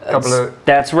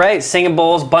 That's right, singing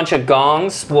bowls, bunch of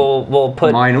gongs. We'll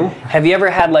put. Minor. Have you ever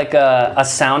had like a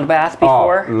sound bath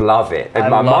before? Oh, love it. I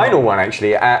My love minor it. one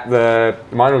actually at the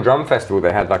Minor Drum Festival.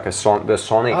 They had like the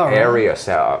sonic Oh, really? area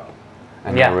set up,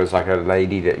 and Yeah. there was like a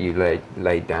lady that you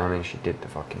laid down and she did the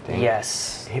fucking thing.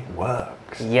 Yes. It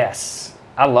works. Yes,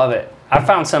 I love it. I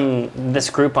found this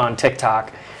group on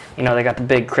TikTok. You know, they got the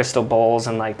big crystal bowls,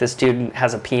 and like this dude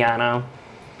has a piano,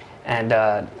 and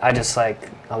I just like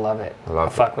I love it. I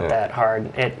fuck with that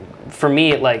hard. It for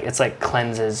me, it's like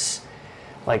cleanses,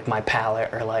 like my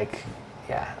palate or like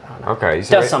I don't know. Okay,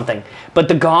 so does something. But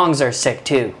the gongs are sick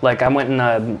too. Like I went in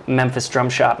a Memphis drum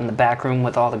shop in the back room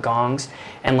with all the gongs,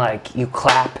 and like you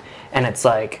clap, and it's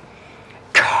like.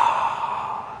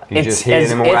 You just hear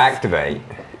them all activate.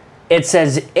 It's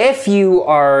as if you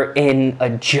are in a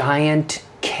giant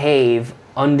cave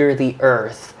under the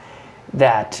earth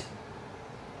that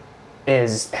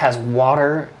has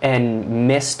water and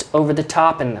mist over the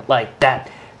top, and like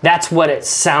that's what it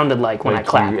sounded like when I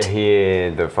clapped. You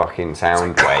hear the fucking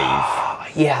sound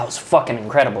wave. Yeah, it was fucking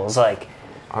incredible. It was like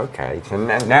okay, so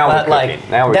now we're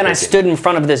cooking. Then I stood in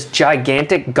front of this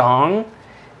gigantic gong,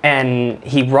 and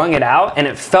he rung it out, and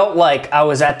it felt like I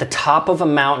was at the top of a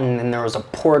mountain and there was a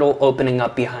portal opening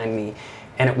up behind me,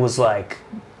 and it was like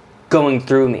going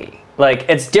through me. Like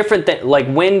it's different than like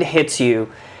wind hits you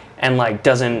and like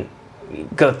doesn't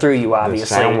go through you,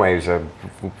 obviously. The sound waves are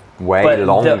way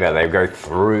longer. They go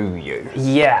through you.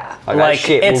 Yeah. Like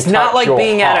it's not like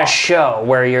being at a heart. show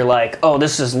where you're like, oh,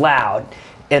 this is loud.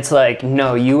 It's like,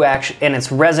 no, you actually, and it's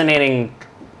resonating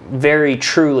very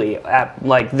truly at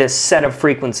like this set of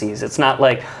frequencies. It's not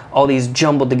like all these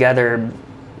jumbled together,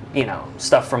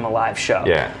 stuff from a live show.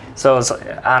 Yeah. So it's,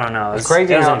 I don't know. It's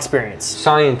crazy. It was how an experience.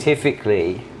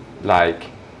 Scientifically, like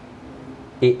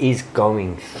it is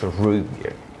going through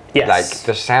you. Yes. Like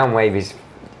the sound wave is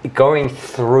going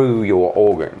through your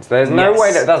organs. There's no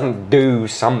way that doesn't do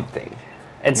something.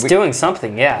 It's doing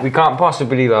something, yeah. We can't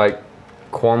possibly like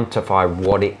quantify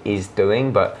what it is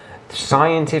doing, but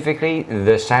scientifically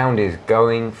the sound is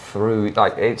going through,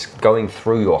 like it's going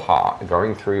through your heart,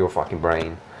 going through your fucking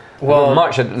brain. Well,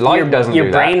 light doesn't do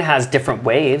your brain that. has different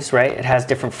waves, right? It has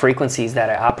different frequencies that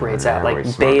it operates at, like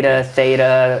it's beta,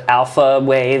 theta, alpha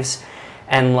waves,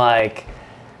 and like.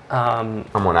 I'm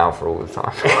on alpha all the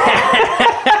time.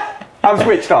 I'm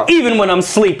switched on. Even when I'm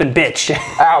sleeping, bitch.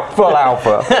 Full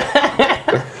alpha.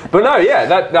 But no, yeah,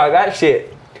 that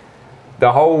shit.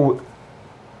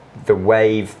 The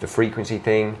wave, the frequency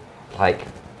thing, like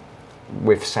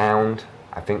with sound,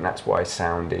 I think that's why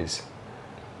sound is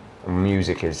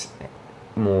music is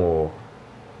more,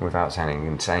 without sounding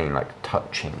insane, like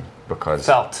touching, because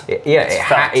Felt. it's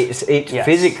Yes.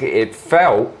 physically, it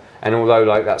felt, and although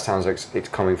like that sounds like it's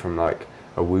coming from like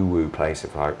a woo-woo place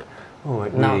of like, oh,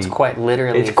 No, it's quite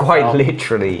literally. it's quite felt.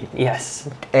 literally Yes.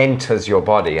 enters your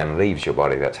body and leaves your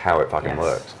body. That's how it fucking Yes.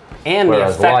 works. And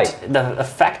Whereas the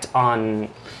effect on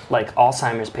like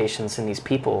Alzheimer's patients and these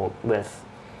people with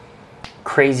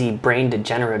crazy brain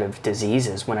degenerative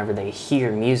diseases, whenever they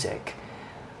hear music,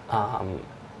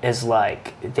 is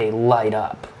like they light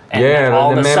up, and Yeah,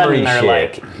 all the of a sudden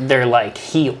memory shit. they're like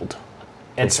healed.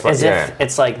 It's as if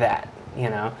it's like that, you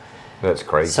know. That's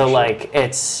crazy. So shit. like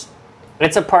it's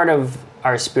a part of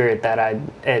our spirit that I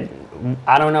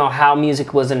don't know how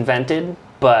music was invented,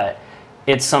 but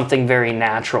it's something very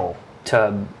natural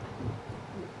to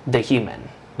the human.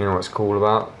 You know what's cool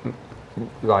about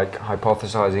like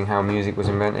hypothesizing how music was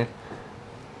invented?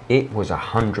 It was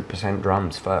 100%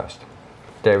 drums first.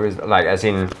 There was like, as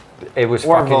in, it was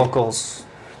Or fucking vocals.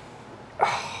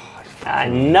 I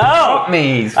know.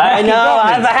 me. I know.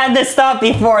 I've had this thought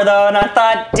before though, and I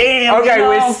thought, damn. Okay, you know,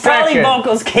 we're probably second.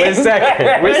 vocals came first.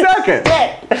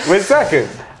 We're second.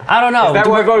 I don't know. Is that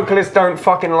why vocalists don't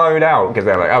fucking load out? Because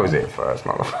they're like, I was it first,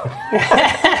 motherfucker.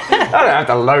 I don't have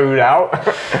to load out.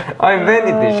 I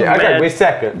invented this shit. Okay, man. we're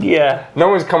second. Yeah. No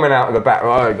one's coming out of the back.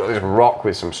 Oh, I got this rock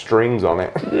with some strings on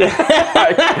it.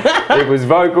 It was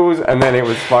vocals and then it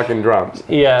was fucking drums.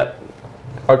 Yeah.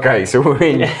 Okay, so we're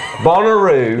in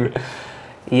Bonnaroo.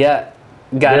 Yeah.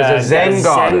 Got There's a Zen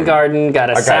garden. Got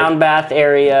a Okay. sound bath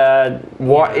area.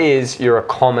 What is your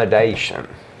accommodation?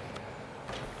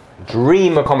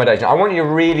 Dream accommodation. I want you to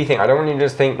really think. I don't want you to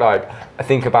just think like, I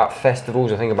think about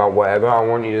festivals, I think about whatever. I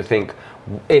want you to think,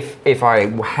 if I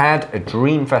had a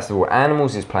dream festival,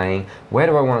 Animals is playing, where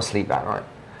do I want to sleep that night?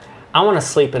 I want to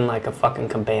sleep in like a fucking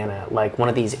cabana, like one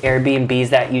of these Airbnbs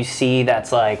that you see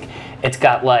that's like, it's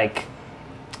got like,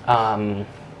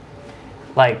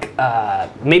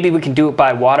 maybe we can do it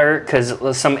by water,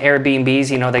 because some Airbnbs,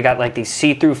 you know, they got like these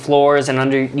see-through floors, and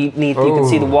underneath you can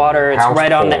see the water. It's house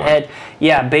right on the porn. edge.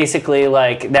 Yeah, basically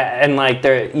like that, and like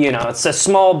they're, you know, it's a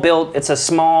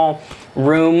small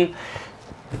room,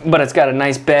 but it's got a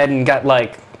nice bed and got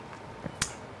like,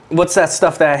 what's that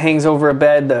stuff that hangs over a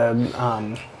bed?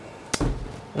 The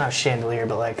not chandelier,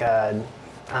 but like I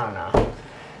don't know.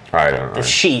 I don't know. The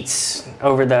sheets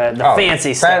over the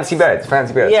fancy stuff. Fancy beds.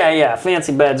 Yeah,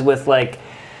 fancy beds with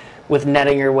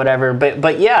netting or whatever.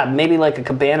 But yeah, maybe like a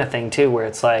cabana thing too, where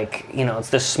it's like, you know, it's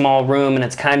this small room and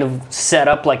it's kind of set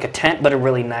up like a tent, but a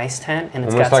really nice tent, and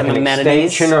it's Almost got like some an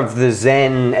amenities. extension of the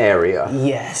Zen area.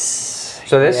 Yes.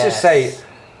 So let's just say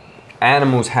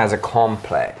Animals has a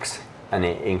complex, and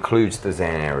it includes the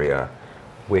Zen area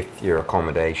with your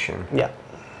accommodation. Yeah.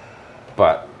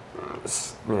 But,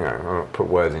 you know, I won't put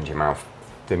words into your mouth.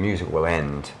 The music will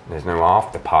end. There's no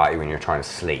after party when you're trying to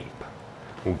sleep.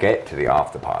 We'll get to the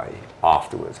after party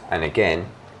afterwards. And again,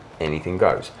 anything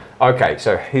goes. Okay,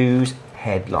 so who's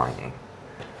headlining?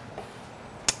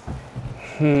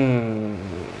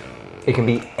 It can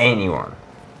be anyone.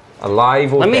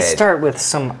 Alive or dead. Let me start with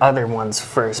some other ones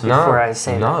first before I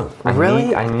say No, that.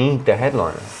 Really? I need the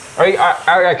headliner.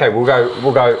 Okay, we'll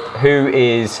go. Who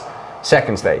is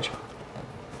second stage?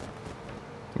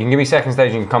 You can give me second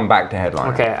stage and you can come back to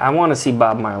headliner. Okay, I want to see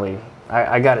Bob Marley.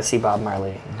 I got to see Bob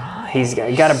Marley. Nice.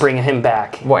 You got to bring him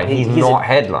back. What? He's not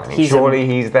headlining. Surely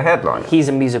he's the headliner. He's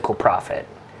a musical prophet.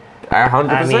 100%.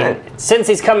 I mean, since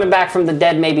he's coming back from the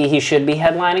dead, maybe he should be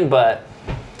headlining, but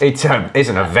it's an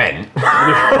event.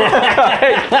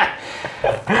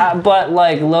 but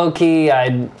like low key,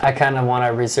 I kind of want to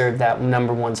reserve that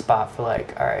number one spot for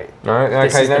like, all right,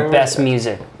 this is the best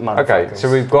music, motherfuckers. Okay, so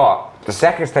we've got the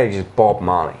second stage is Bob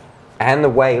Marley and the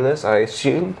Wailers, I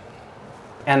assume.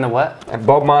 And the what? And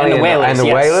Bob Marley and the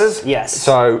Wailers. Yes.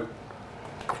 So,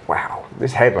 wow,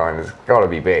 this headline has got to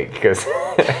be big because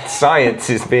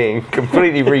science is being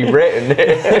completely rewritten.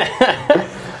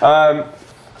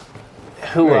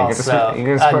 Who else?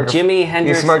 Jimi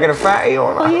Hendrix. You smoking a fatty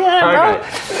or not? Yeah,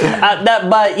 okay.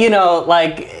 But you know,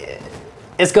 like,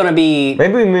 it's gonna be.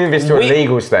 Maybe we move this to a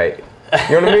legal state.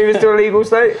 You want to move this to a legal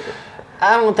state?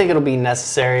 I don't think it'll be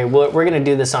necessary. We're going to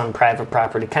do this on private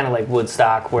property, kind of like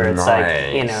Woodstock, where it's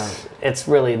like, you know, it's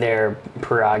really their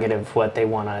prerogative what they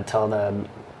want to tell the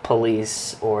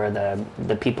police or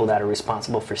the people that are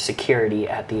responsible for security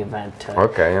at the event to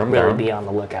really be on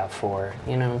the lookout for.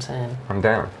 You know what I'm saying? I'm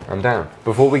down.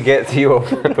 Before we get to your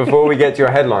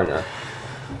headliner,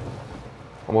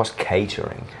 what's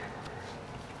catering?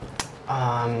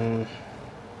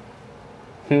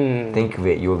 Think of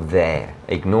it, you're there.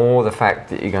 Ignore the fact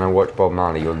that you're going to watch Bob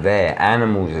Marley. You're there.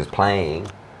 Animals is playing.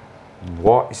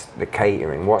 what is the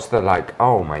catering? What's the like?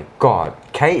 Oh my god,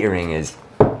 catering is.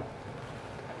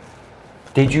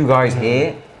 Did you guys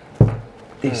hear?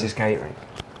 This is catering.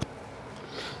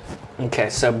 Okay,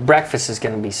 so breakfast is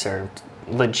going to be served.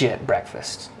 Legit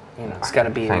breakfast. You know, it's got to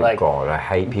be Thank like God, I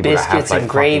hate people that biscuits have like and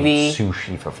gravy,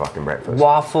 sushi for fucking breakfast.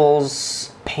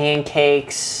 waffles,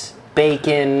 pancakes,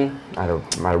 bacon. I had a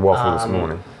waffle this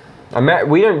morning.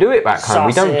 We don't do it back home.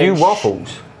 We don't do sausage.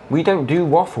 waffles. We don't do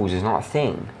waffles. It's not a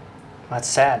thing. That's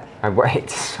sad.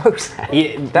 It's so sad.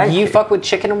 You fuck with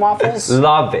chicken and waffles?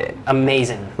 Love it.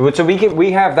 Amazing. So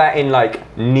we have that in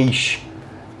like niche.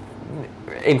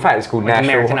 In fact, it's called Like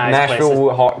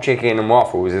Nashville Hot Chicken and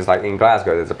Waffles. It's like in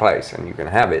Glasgow. There's a place, and you can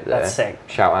have it there. That's sick.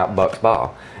 Shout out Buck's Bar,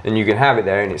 and you can have it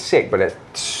there, and it's sick, but it's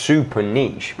super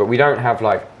niche. But we don't have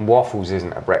like waffles.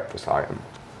 Isn't a breakfast item.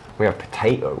 We have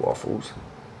potato waffles,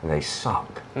 and they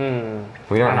suck. We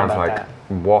don't have like that.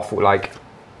 waffle. Like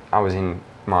I was in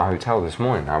my hotel this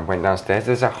morning. I went downstairs.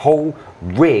 There's a whole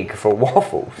rig for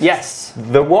waffles. Yes.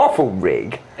 The waffle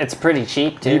rig. It's pretty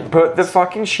cheap, too. You put the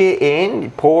fucking shit in, you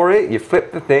pour it, you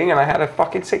flip the thing, and I had a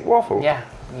fucking sick waffle. Yeah,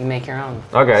 you make your own.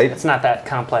 Okay. It's not that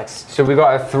complex. So we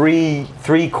got a three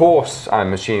course,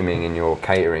 I'm assuming, in your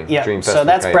catering. Yeah, Dream so Festival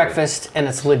that's catering. breakfast, and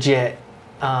it's legit.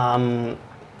 Then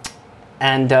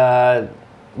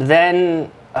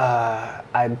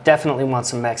I definitely want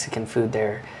some Mexican food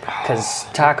there, because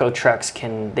taco trucks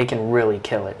can really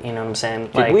kill it. You know what I'm saying?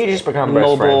 Did we just become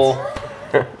best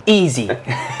friends? Easy.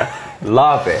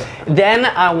 Love it. Then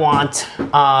I want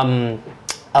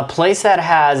a place that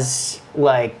has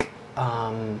like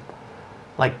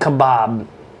kebab,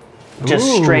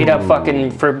 just straight up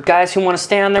fucking for guys who want to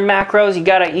stay on their macros. You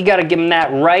gotta give them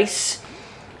that rice,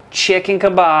 chicken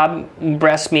kebab,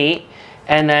 breast meat,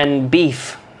 and then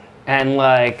beef, and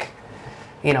like,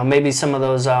 you know, maybe some of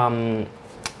those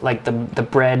like the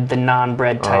bread, the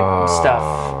non-bread type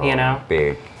stuff. You know,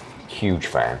 big, huge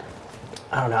fan.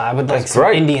 I don't know. I would like some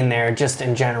Indian there, just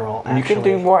in general. Actually. You can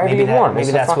do whatever you want. Maybe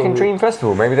it's a fucking dream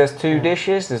festival. Maybe there's 2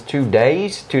 dishes. There's 2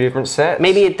 days, 2 different sets.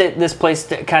 Maybe this place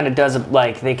kind of does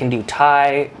like they can do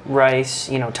Thai rice,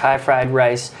 you know, Thai fried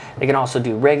rice. They can also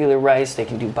do regular rice. They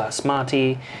can do basmati.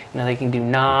 You know, they can do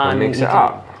naan. Mix it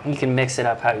up. You can mix it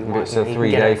up how you want. It's a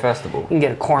 3-day festival. You can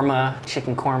get a korma,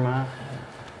 chicken korma.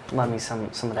 Love me some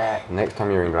of that. Next time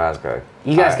you're in Glasgow.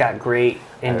 You guys got great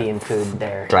Indian food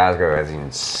there. Glasgow has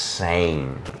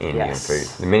insane Indian food.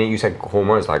 The minute you said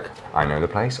korma, it's like, I know the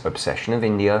place. Obsession of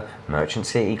India, Merchant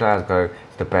City, Glasgow.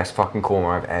 It's the best fucking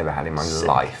korma I've ever had in my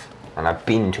life. And I've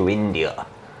been to India.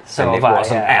 So and it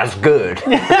wasn't as good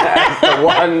as the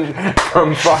one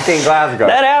from fucking Glasgow.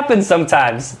 That happens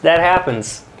sometimes. That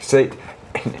happens. See,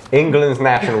 England's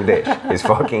national dish is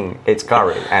fucking, it's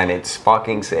curry, and it's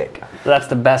fucking sick. That's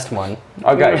the best one.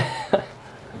 Okay.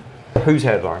 Who's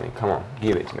headlining? Come on,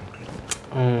 give it to me.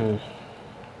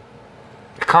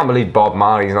 I can't believe Bob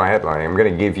Marley's not headlining. I'm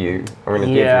gonna give you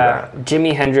that.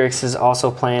 Jimi Hendrix is also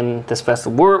playing this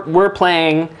festival. We're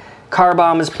playing. Car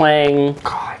Bomb is playing.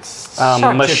 God, it's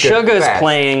Meshuggah's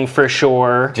playing for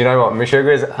sure. Do you know what?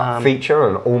 Meshuggah's a feature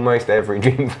on almost every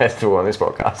Dream Festival on this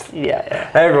podcast. Yeah.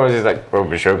 Everyone's just like, well,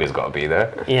 Meshuggah's got to be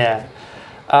there. Yeah.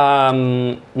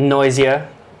 Noisia,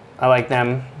 I like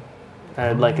them.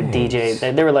 Like a DJ.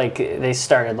 They were like, they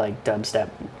started like dubstep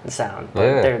sound,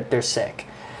 but they're sick.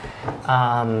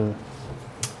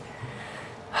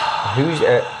 Who's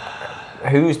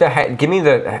the head? Give me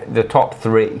the top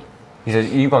 3. He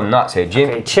says, you've gone nuts here.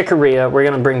 Okay, Chicoria. We're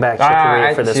going to bring back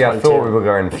Chicoria for this one, too. I thought we were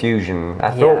going fusion. I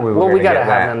thought we were going to get that. Well, we got to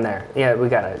have them there. Yeah, we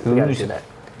got to do that.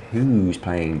 Who's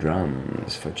playing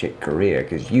drums for Chicoria?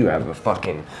 Because you have a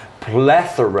fucking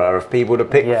plethora of people to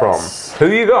pick from. Who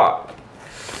you got?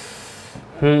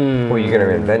 Or are you going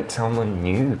to invent someone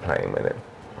new playing with him?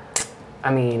 I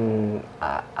mean,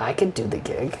 I could do the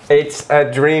gig. It's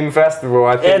a dream festival.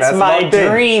 I think it's my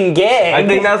dream gig. I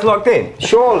think that's locked in.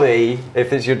 Surely,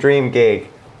 if it's your dream gig,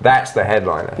 that's the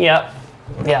headliner. Yep.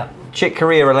 Chick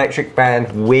Corea Electric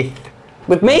Band with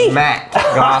me, Matt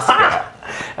Garstka.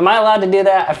 Am I allowed to do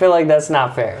that? I feel like that's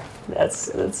not fair.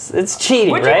 It's cheating,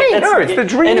 what do you right? mean? No, it's the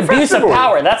dream festival. An abuse of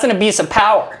power. That's an abuse of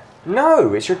power.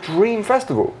 No, it's your dream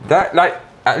festival. That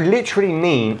I literally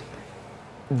mean.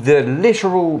 The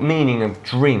literal meaning of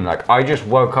dream, like I just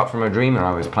woke up from a dream and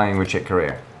I was playing with Chick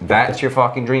Corea. That's your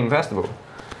fucking dream festival.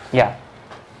 Yeah.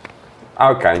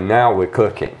 Okay, now we're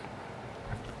cooking.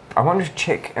 I wonder if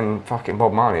Chick and fucking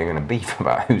Bob Marley are gonna beef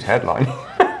about who's headlining.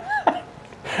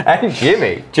 And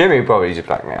Jimmy probably just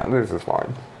like, yeah, this is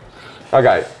fine.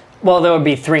 Okay. Well, there would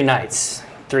be 3 nights,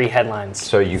 3 headlines.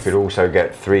 So you could also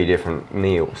get 3 different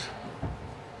meals.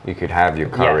 You could have your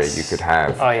curry. Yes. You could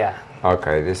have. Oh yeah.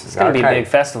 Okay, this is It's gonna be a big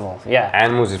festival. Yeah.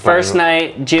 Animals is first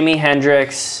playing. night, Jimi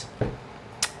Hendrix.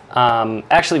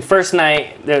 Actually, first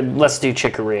night, let's do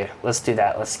Chicoria. Let's do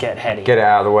that. Let's get heady. Get it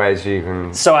out of the way so you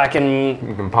can. So I can.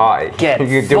 You can party. Get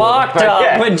you can fucked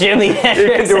up with Jimi Hendrix.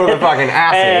 You can do all the fucking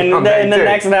acid. And then the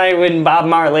next night with Bob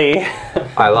Marley.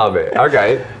 I love it.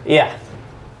 Okay. Yeah.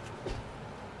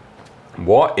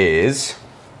 What is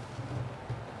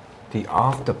the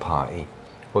after party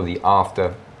or the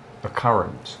after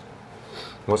occurrence?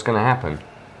 What's going to happen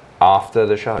after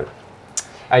the show?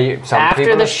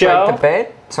 After the show, to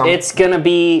bed? It's going to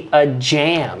be a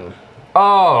jam.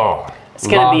 Oh, it's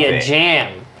going to be a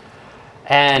jam.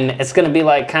 And it's going to be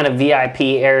like kind of VIP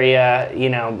area, you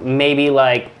know, maybe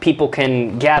like people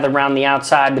can gather around the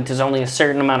outside, but there's only a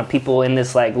certain amount of people in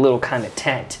this like little kind of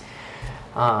tent.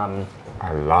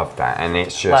 I love that, and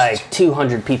it's just like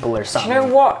 200 people or something. Do you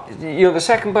know what? You're the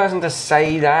second person to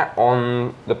say that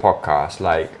on the podcast.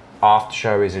 Like, after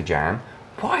show is a jam.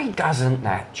 Why doesn't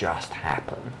that just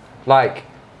happen? Like,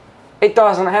 it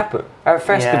doesn't happen at a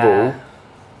festival. Yeah.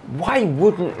 Why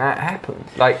wouldn't that happen?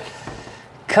 Like,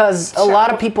 because a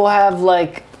lot of people have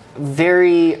like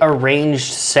very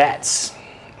arranged sets,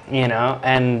 you know,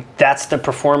 and that's the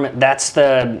performance. That's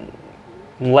the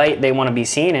light they want to be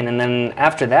seen in, and then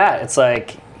after that it's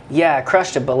like, yeah, I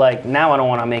crushed it, but like now I don't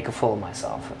want to make a fool of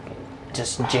myself,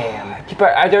 just jam.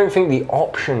 But I don't think the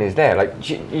option is there. Like,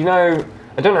 you know,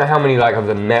 I don't know how many like of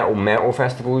the metal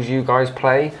festivals you guys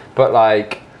play, but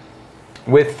like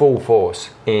with Full Force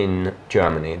in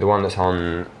Germany, the one that's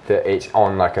on it's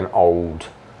on like an old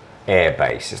air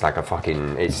base. It's like a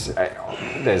fucking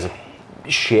there's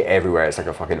shit everywhere. It's like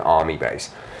a fucking army base.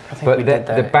 But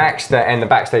the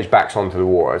backstage backs onto the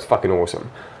water. It's fucking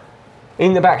awesome.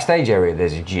 In the backstage area,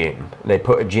 there's a gym. They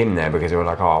put a gym there because they were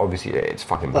like, oh, obviously it's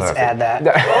fucking perfect. Let's add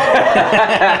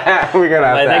that. We're gonna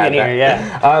have to add here,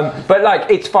 yeah. But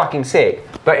like, it's fucking sick.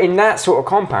 But in that sort of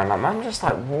compound, like, I'm just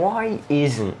like, why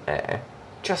isn't there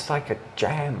just like a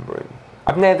jam room?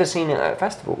 I've never seen it at a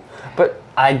festival. But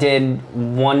I did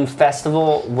one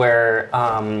festival where,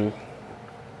 oh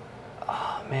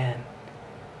man.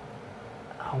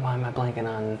 Oh, why am I blanking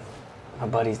on my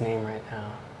buddy's name right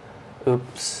now?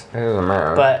 Oops. It doesn't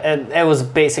matter. But it was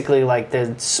basically like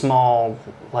the small,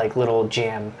 like little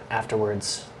jam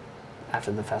afterwards,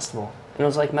 after the festival. And it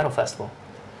was like metal festival.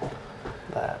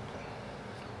 But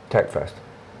Tech Fest.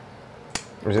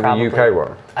 Was it probably, the UK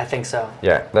one? I think so.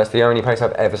 Yeah, that's the only place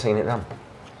I've ever seen it done.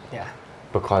 Yeah.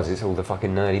 Because it's all the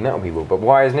fucking nerdy metal people. But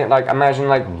why isn't it like, imagine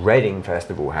like Reading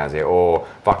Festival has it, or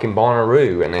fucking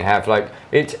Bonnaroo, and they have like,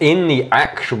 it's in the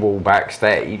actual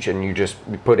backstage and you just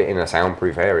put it in a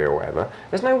soundproof area or whatever.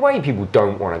 There's no way people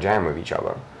don't want to jam with each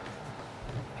other.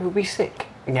 It would be sick.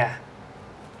 Yeah.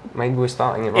 Maybe we're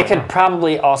starting it right It could now.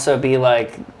 probably also be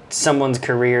like someone's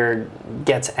career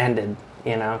gets ended.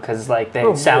 You know, because like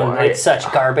they sound like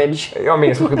such garbage. I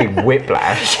mean, it's going to be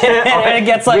Whiplash. And it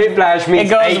gets like Whiplash means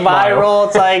it goes 8 viral. Mile.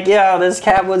 It's like, yeah, this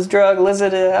cat was drug.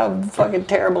 Listen to how fucking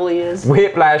terrible he is.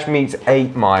 Whiplash meets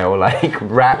 8 Mile, like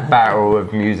rap battle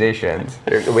of musicians.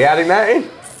 Are we adding that in?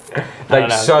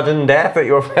 Like sudden death at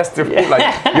your festival. Yeah.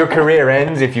 Like your career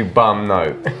ends if you bum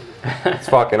note. It's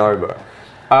fucking over.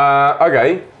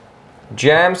 Okay,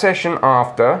 jam session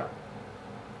after.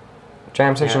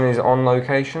 Jam session is on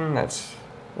location. That's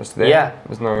there. Yeah,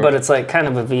 there's no. But it's like kind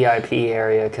of a VIP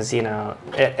area because you know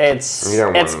we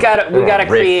gotta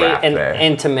create an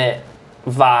intimate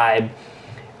vibe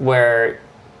where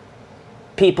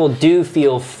people do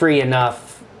feel free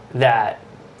enough that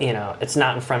you know it's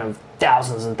not in front of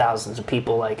thousands and thousands of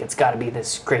people. Like it's got to be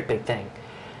this great big thing.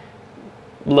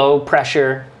 Low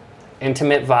pressure,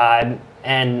 intimate vibe,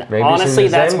 and maybe honestly,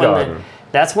 that's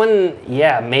when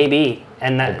maybe.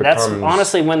 And that's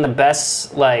honestly when the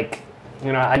best, like,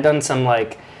 you know, I've done some,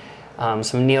 like,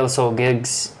 some neo soul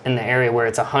gigs in the area where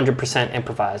it's 100%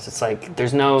 improvised. It's like,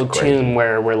 there's no tune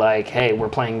where we're like, hey, we're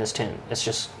playing this tune. It's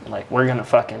just like, we're going to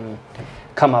fucking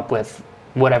come up with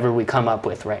whatever we come up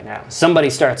with right now.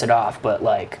 Somebody starts it off, but,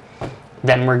 like,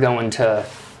 then we're going to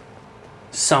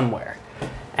somewhere.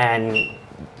 And,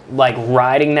 like,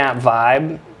 riding that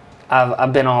vibe,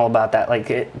 I've been all about that.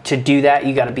 Like to do that,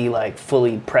 you got to be like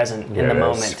fully present in the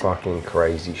moment. It's fucking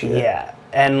crazy shit. Yeah,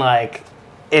 and like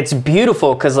it's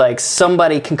beautiful because like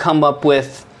somebody can come up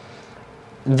with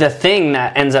the thing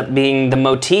that ends up being the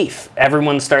motif.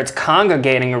 Everyone starts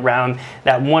congregating around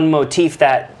that one motif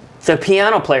that the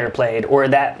piano player played, or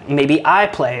that maybe I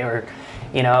play, or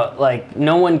you know, like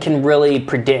no one can really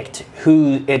predict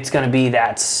who it's gonna be.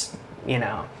 That's you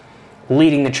know.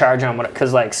 Leading the charge on what,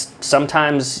 because like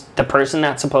sometimes the person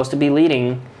that's supposed to be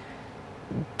leading,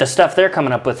 the stuff they're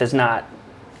coming up with is not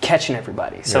catching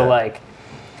everybody. So like,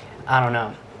 I don't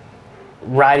know,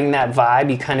 riding that vibe,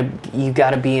 you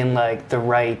got to be in like the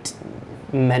right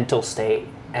mental state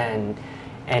and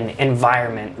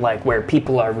environment, like where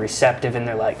people are receptive and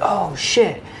they're like, oh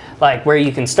shit, like where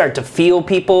you can start to feel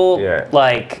people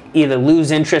like either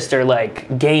lose interest or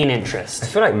like gain interest. I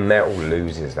feel like metal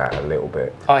loses that a little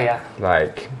bit. Oh yeah.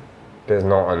 Like there's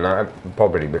not enough,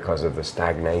 probably because of the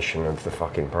stagnation of the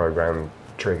fucking program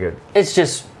triggered. It's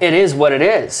just, it is what it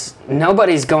is.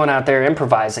 Nobody's going out there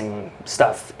improvising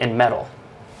stuff in metal.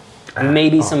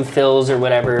 Maybe some fills or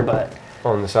whatever, but...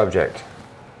 On the subject,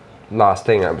 last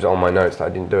thing that was on my notes that I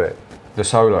didn't do it. The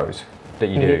solos that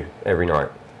you do every night.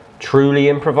 Truly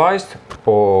improvised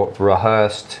or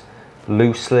rehearsed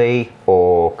loosely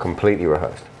or completely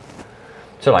rehearsed?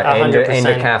 So like end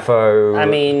of capo. I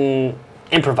mean,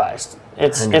 improvised.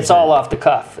 It's all off the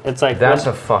cuff. It's like... That's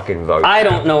a fucking vote. I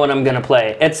don't know what I'm going to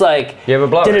play. It's like... You ever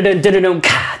blow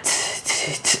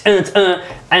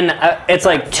and it's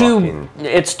like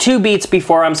two beats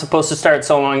before I'm supposed to start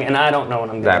soloing, and I don't know what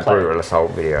I'm going to play. That Brutal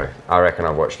Assault video, I reckon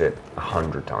I've watched it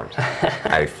 100 times.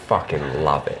 I fucking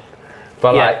love it.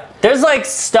 But like, there's like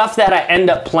stuff that I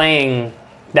end up playing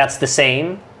that's the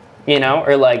same, you know,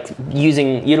 or like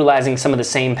utilizing some of the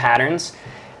same patterns,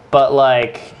 but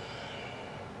like,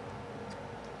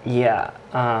 like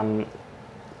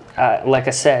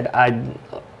I said, I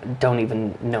don't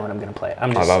even know what I'm gonna play. I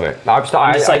love it.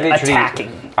 I'm just like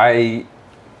attacking. I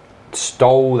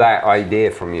stole that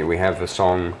idea from you. We have the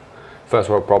song First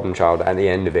World Problem Child. At the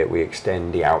end of it, we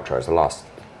extend the outro. It's the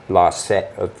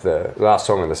last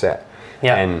song of the set.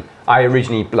 Yeah. And I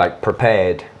originally like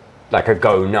prepared like a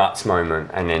go nuts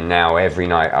moment, and then now every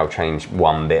night I'll change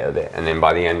one bit of it, and then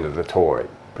by the end of the tour it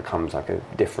becomes like a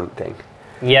different thing.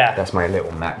 Yeah. That's my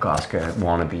little Matt Garstka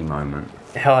wannabe moment.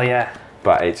 Hell yeah.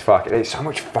 But it's so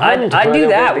much fun. I do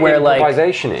that where like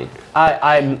improvisation-y.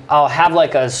 I'll have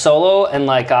like a solo and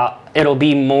like it'll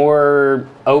be more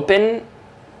open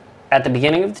at the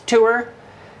beginning of the tour,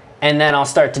 and then I'll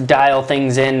start to dial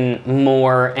things in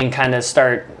more and kind of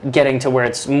start getting to where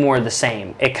it's more the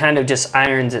same. It kind of just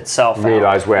irons itself out.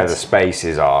 Realize where the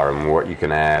spaces are and what you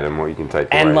can add and what you can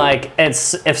take away. And like,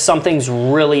 it's if something's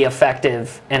really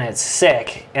effective and it's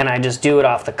sick and I just do it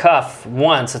off the cuff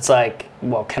once, it's like,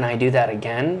 well, can I do that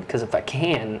again? Because if I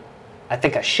can, I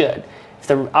think I should. If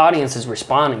the audience is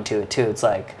responding to it too, it's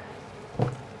like,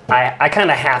 I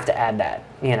kind of have to add that,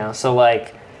 you know? So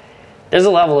like, there's a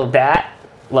level of that,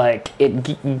 like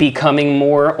it becoming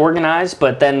more organized,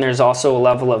 but then there's also a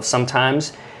level of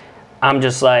sometimes I'm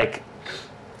just like,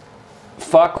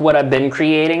 fuck what I've been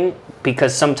creating,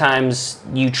 because sometimes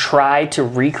you try to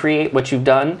recreate what you've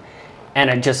done and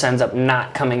it just ends up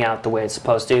not coming out the way it's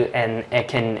supposed to, and it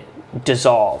can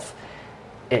dissolve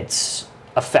its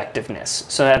effectiveness.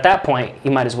 So at that point,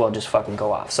 you might as well just fucking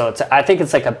go off. So I think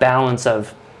it's like a balance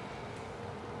of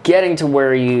getting to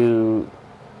where you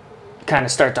kind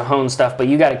of start to hone stuff, but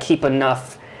you got to keep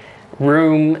enough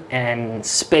room and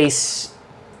space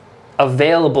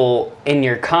available in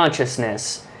your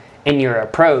consciousness, in your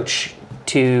approach,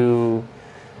 to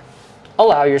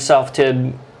allow yourself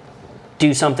to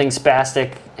do something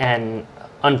spastic and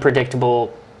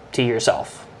unpredictable to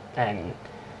yourself. And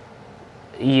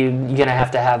you're gonna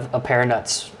have to have a pair of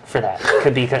nuts for that.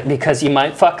 Could be because you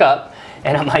might fuck up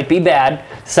and it might be bad.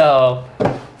 So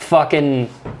fucking,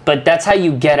 but that's how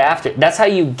you get after. That's how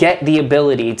you get the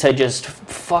ability to just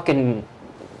fucking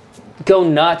go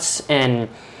nuts and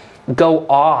go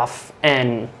off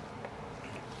and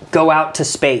go out to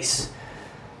space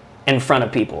in front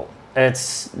of people.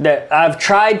 It's that I've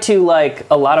tried to, like,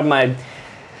 a lot of my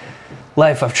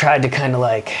life, I've tried to kind of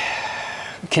like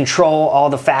control all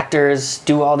the factors,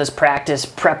 do all this practice,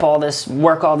 prep all this,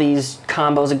 work all these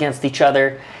combos against each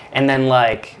other, and then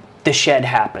like the shed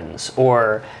happens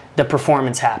or the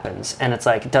performance happens, and it's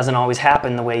like it doesn't always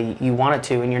happen the way you want it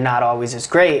to, and you're not always as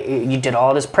great. You did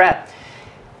all this prep.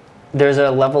 There's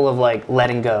a level of like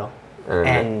letting go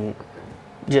and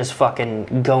just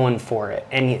fucking going for it.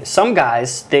 And some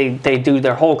guys, they do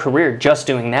their whole career just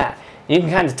doing that. And you can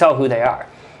kind of tell who they are.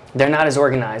 They're not as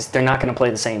organized. They're not going to play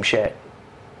the same shit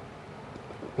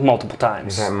multiple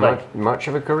times. Is that much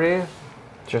of a career?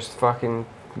 Just fucking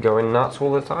going nuts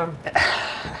all the time?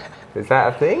 Is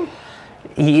that a thing?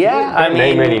 Yeah, I mean,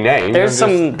 name any names.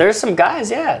 There's some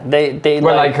guys, yeah. They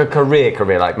well, like a career,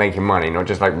 like making money, not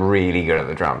just like really good at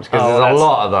the drums. Because there's a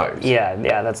lot of those.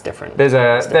 Yeah, that's different. That's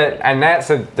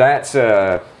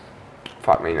a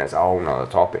fuck me, that's a whole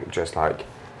nother topic. Just like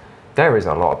there is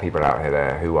a lot of people out here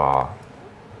there who are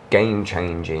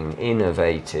game-changing,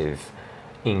 innovative,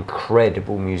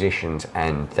 incredible musicians,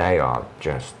 and they are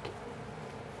just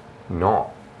not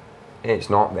it's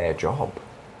not their job.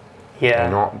 Yeah.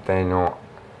 They're not.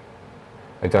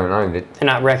 I don't know. They're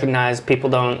not recognized. People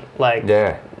don't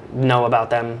know about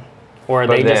them, or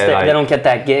But they don't get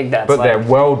that gig. That's they're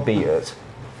world beaters.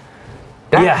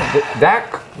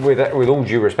 That with all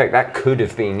due respect, that could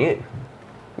have been you.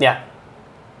 Yeah.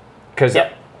 Because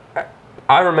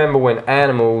I remember when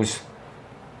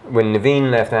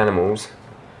Naveen left Animals,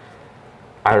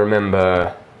 I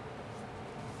remember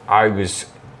I was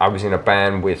in a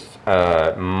band with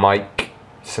Mike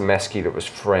Semeski that was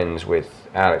friends with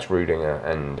Alex Rudinger,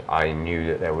 and I knew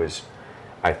that there was,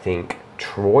 I think,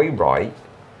 Troy Wright,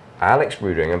 Alex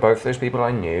Rudinger, both those people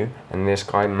I knew, and this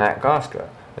guy Matt Garstka,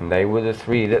 and they were the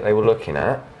three that they were looking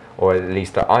at, or at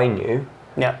least that I knew.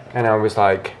 Yeah. And I was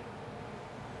like,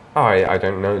 oh, I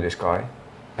don't know this guy.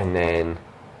 And then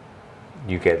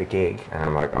you get the gig, and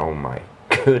I'm like, oh my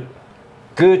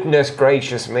goodness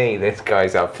gracious me, this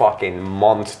guy's a fucking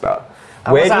monster.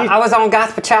 I was on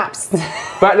Garstka Chops.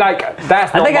 But like,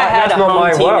 that's not I think I had a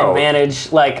home team world.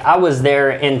 advantage. Like, I was there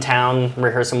in town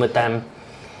rehearsing with them.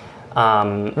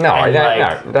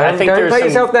 I think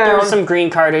there were some green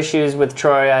card issues with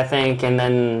Troy, I think, and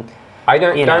then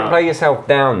don't play yourself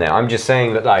down there. I'm just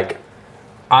saying that, like,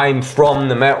 I'm from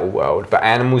the metal world, but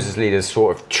Animals as Leaders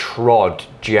sort of trod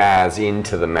jazz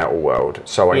into the metal world,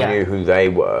 so I knew who they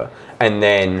were. And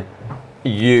then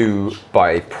you,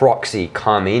 by proxy,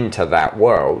 come into that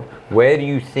world. Where do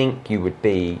you think you would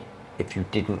be if you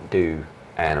didn't do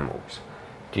Animals?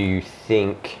 Do you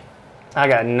think... I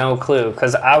got no clue,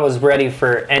 because I was ready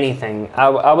for anything.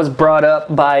 I was brought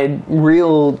up by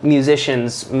real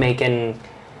musicians getting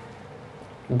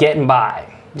by,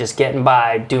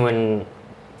 doing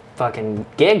fucking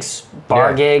gigs,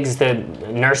 bar gigs, the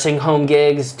nursing home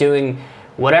gigs, doing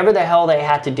whatever the hell they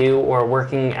had to do, or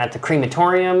working at the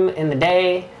crematorium in the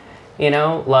day, and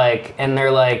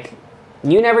they're like,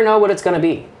 you never know what it's going to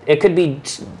be. It could be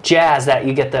jazz that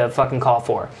you get the fucking call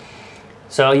for.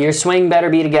 So your swing better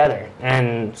be together.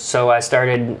 And so I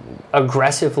started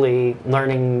aggressively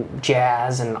learning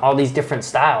jazz and all these different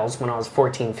styles when I was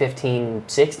 14, 15,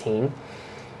 16.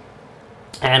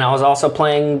 And I was also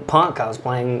playing punk. I was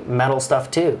playing metal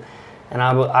stuff too. And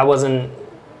I wasn't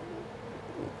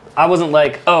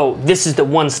like, oh, this is the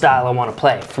one style I want to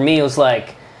play. For me, it was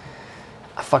like,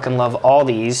 I fucking love all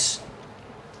these.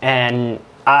 And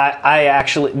I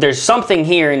actually, there's something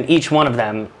here in each one of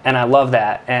them, and I love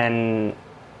that. And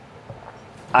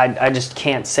I just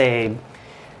can't say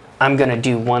I'm going to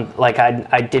do one. Like,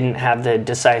 I didn't have the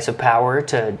decisive power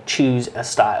to choose a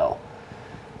style.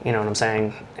 You know what I'm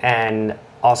saying? And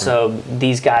also,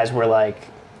 these guys were like,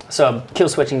 so Kill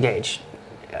Switch Engage.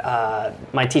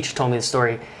 My teacher told me the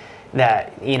story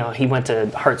that, he went to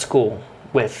Hart School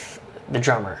with the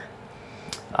drummer,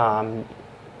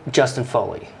 Justin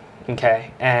Foley.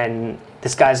 Okay, and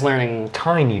this guy's learning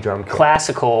tiny drum kit.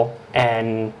 Classical,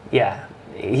 and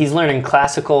he's learning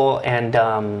classical and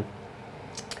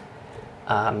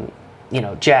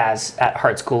jazz at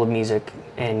Hart School of Music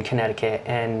in Connecticut,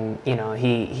 and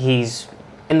he's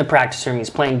in the practice room. He's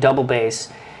playing double bass,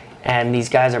 and these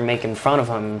guys are making fun of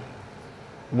him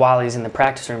while he's in the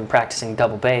practice room practicing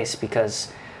double bass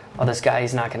because, this guy,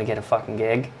 he's not gonna get a fucking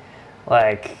gig,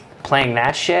 like playing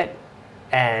that shit,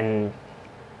 and.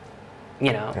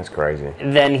 That's crazy.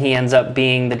 Then he ends up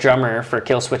being the drummer for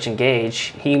Kill Switch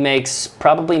Engage. He makes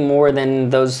probably more than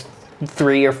those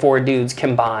 3 or 4 dudes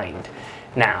combined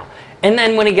now. And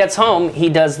then when he gets home,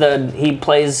 he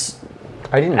plays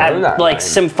I didn't know that. Like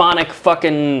symphonic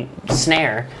fucking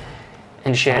snare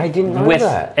and shit. I didn't know with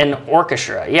that. An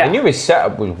orchestra. Yeah. I knew his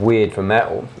setup was weird for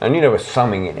metal. I knew there was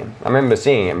something in him. I remember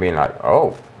seeing it and being like,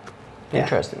 oh,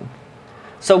 interesting.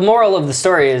 So moral of the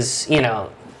story is,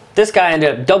 this guy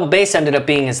double bass ended up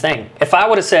being his thing. If I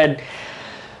would have said,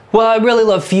 well, I really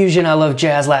love fusion, I love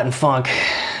jazz, Latin funk,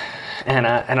 and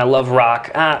I love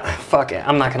rock, fuck it,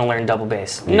 I'm not going to learn double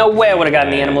bass. No way I would have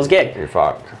gotten the Animals gig. You're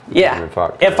fucked. Yeah. You're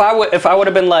fucked. If I would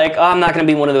have been like, oh, I'm not going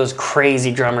to be one of those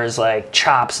crazy drummers like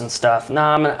Chops and stuff. No,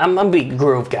 I'm going to be a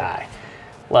groove guy.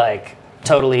 Like,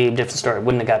 totally different story.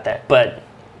 Wouldn't have got that. But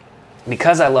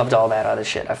because I loved all that other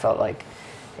shit, I felt like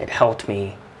it helped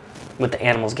me with the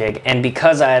Animals gig, and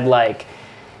because I had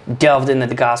delved into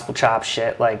the gospel chop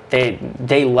shit, they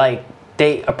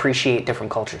appreciate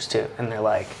different cultures too, and they're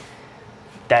like,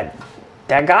 that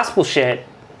gospel shit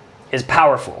is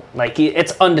powerful,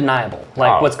 it's undeniable,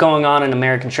 what's going on in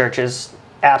American churches,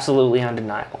 absolutely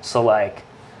undeniable. So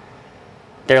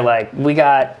they're like, we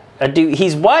got a dude,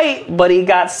 he's white, but he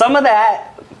got some of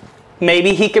that,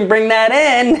 maybe he can bring that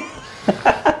in.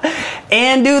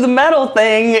 and do the metal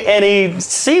thing, and he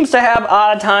seems to have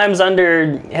odd times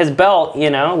under his belt, you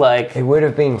know, like... It would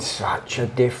have been such a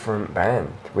different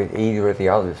band with either of the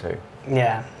other two.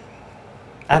 Yeah.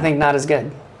 I think not as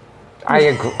good. I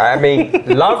agree. I mean,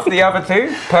 love the other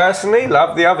two. Personally,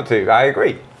 love the other two. I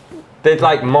agree.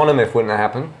 Like, Monomyth wouldn't have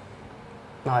happened.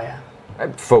 Oh, yeah.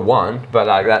 For one, but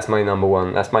like that's my number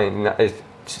one. It's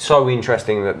so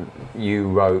interesting that you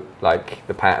wrote like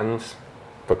the patterns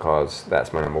because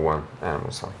that's my number one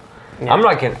Animals song. Yeah. I'm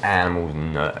like an Animals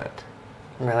nerd.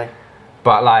 Really?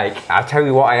 But like I tell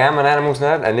you what, I am an Animals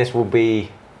nerd, and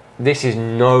this is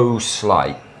no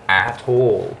slight at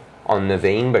all on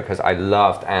Naveen because I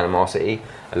loved Animosity.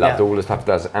 I loved all the stuff it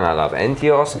does, and I love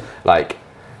Entios. Like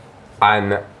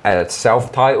I'm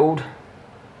self-titled.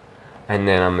 And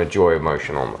then I'm a Joy of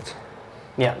Motion onwards.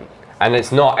 Yeah. And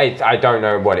it's not, I don't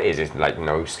know what it is. It's like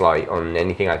no slight on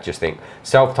anything. I just think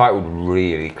self-titled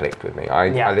really clicked with me.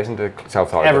 I listened to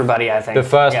self-titled. Everybody, I think. The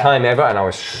first time ever, and I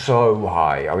was so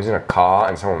high. I was in a car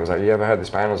and someone was like, you ever heard this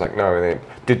band? I was like, no. And then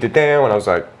did-did-down, and I was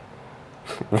like,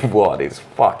 what is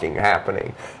fucking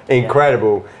happening?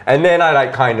 Incredible. Yeah. And then I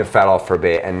like kind of fell off for a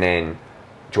bit, and then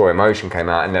Joy Emotion came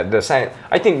out, and the same.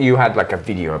 I think you had like a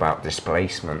video about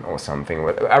Displacement or something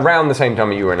around the same time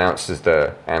that you were announced as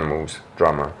the Animals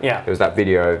drummer. Yeah, there was that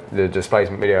video, the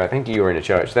Displacement video. I think you were in a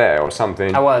church there or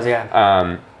something. I was,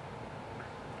 yeah.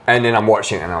 And then I'm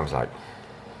watching it, and I was like,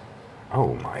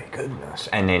 oh my goodness.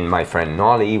 And then my friend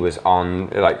Nolly was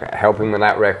on, like helping with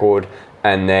that record,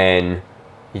 and then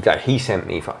he sent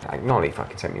me, Nolly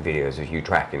fucking sent me videos of you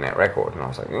tracking that record, and I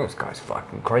was like, oh, this guy's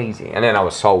fucking crazy. And then I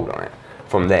was sold on it.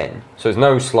 From then. So there's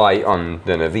no slight on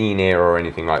the Naveen era or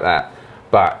anything like that,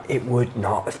 but it would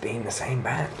not have been the same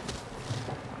band.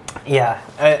 Yeah,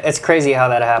 it's crazy how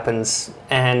that happens,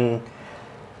 and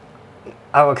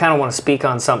I would kind of want to speak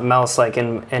on something else like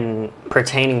in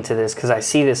pertaining to this, because I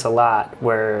see this a lot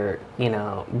where, you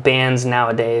know, bands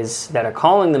nowadays that are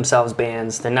calling themselves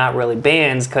bands, they're not really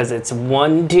bands because it's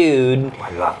one dude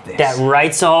that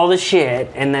writes all the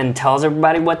shit and then tells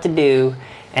everybody what to do.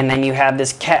 And then you have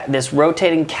this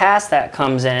rotating cast that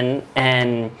comes in,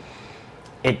 and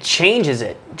it changes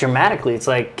it dramatically. It's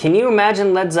like, can you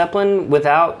imagine Led Zeppelin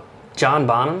without John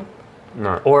Bonham?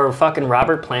 No. Or fucking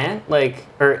Robert Plant? Like,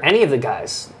 or any of the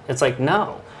guys? It's like,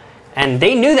 no. And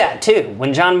they knew that too.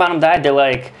 When John Bonham died, they're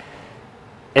like,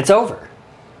 it's over.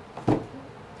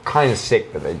 Kind of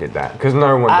sick that they did that, because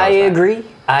no one does that. I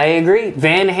agree.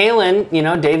 Van Halen, you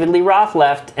know, David Lee Roth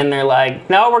left, and they're like,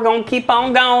 no, we're going to keep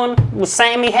on going with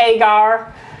Sammy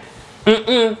Hagar.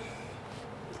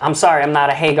 I'm sorry, I'm not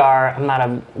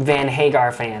a Van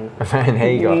Hagar fan. Van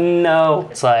Hagar? No.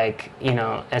 It's like, you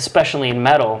know, especially in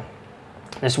metal,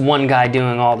 there's one guy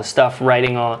doing all the stuff,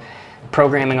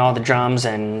 programming all the drums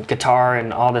and guitar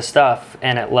and all this stuff,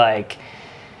 and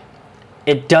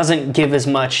it doesn't give as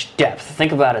much depth.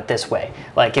 Think about it this way.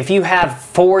 Like, if you have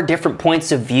 4 different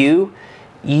points of view,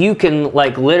 you can,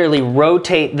 like, literally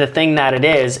rotate the thing that it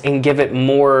is and give it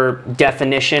more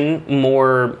definition,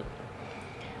 more...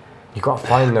 You got to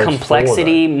find those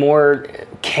complexity, more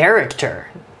character,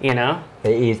 you know?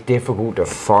 It is difficult to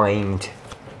find...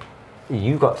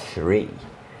 You got 3.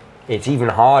 It's even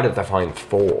harder to find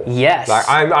 4. Yes. Like,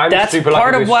 I'm That's super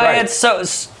part lucky of why it's so...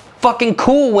 fucking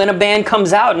cool when a band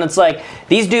comes out and it's like,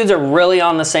 these dudes are really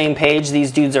on the same page, these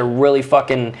dudes are really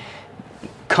fucking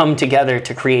come together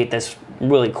to create this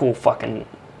really cool fucking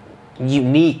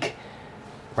unique,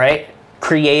 right,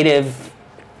 creative,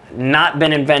 not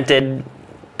been invented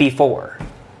before.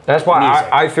 That's why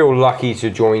I feel lucky to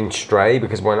join Stray,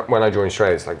 because when I joined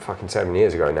Stray, it's like fucking 7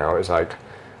 years ago now, it's like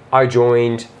I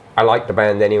joined, I liked the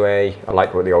band anyway, I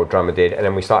liked what the old drummer did, and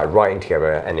then we started writing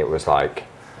together, and it was like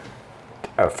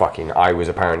I was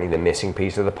apparently the missing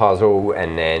piece of the puzzle,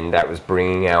 and then that was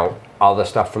bringing out other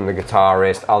stuff from the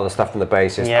guitarist, other stuff from the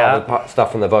bassist, other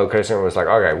stuff from the vocalist, and it was like,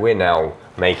 okay, we're now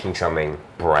making something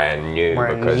brand new.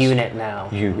 We're a unit now.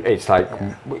 It's like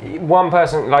one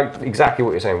person, like exactly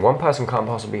what you're saying, one person can't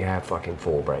possibly have fucking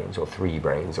 4 brains or 3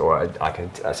 brains or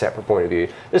a separate point of view.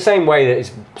 The same way that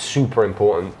it's super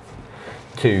important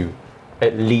to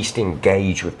at least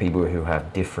engage with people who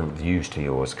have different views to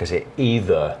yours, because it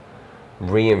either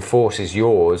reinforces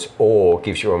yours or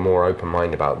gives you a more open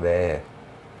mind about their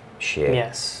shit.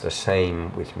 Yes. The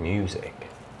same with music.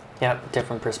 Yep,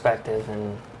 different perspective,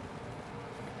 and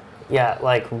yeah,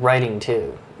 like writing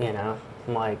too, you know?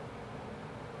 I'm like,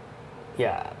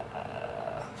 yeah,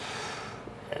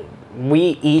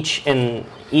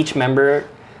 each member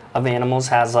of Animals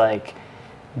has like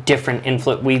different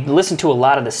influence. We listen to a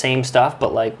lot of the same stuff,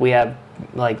 but like we have,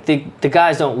 like the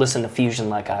guys don't listen to Fusion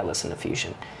like I listen to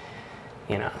Fusion.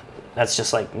 You know, That's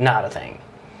just like not a thing.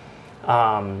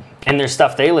 And there's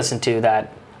stuff they listen to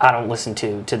that I don't listen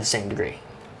to the same degree.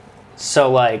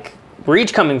 So like we're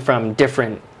each coming from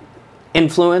different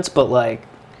influence, but like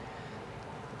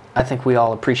I think we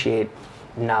all appreciate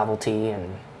novelty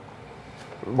and.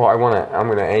 Well, I'm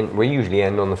gonna end. We usually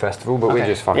end on the festival, but we're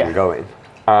just fucking going.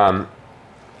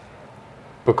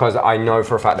 Because I know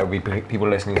for a fact there will be people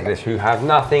listening to this who have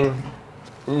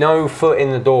no foot in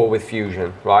the door with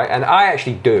fusion, right? And I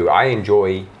actually do. I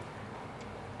enjoy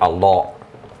a lot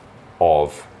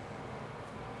of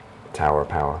Tower of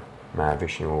Power,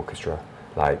 Mahavishnu Orchestra,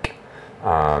 like,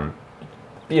 more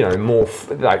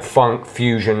like funk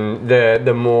fusion.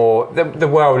 The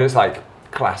world is like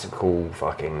classical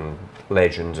fucking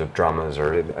legends of drummers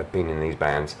have been in these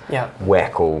bands. Yeah.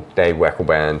 Dave Weckl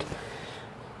band.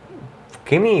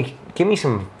 Give me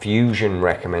some fusion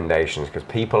recommendations because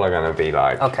people are going to be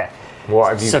like, okay,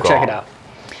 what have you got? So check it out.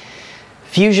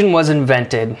 Fusion was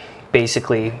invented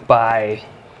basically by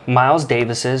Miles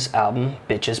Davis's album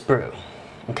Bitches Brew.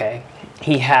 Okay,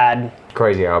 he had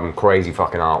crazy album, crazy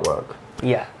fucking artwork.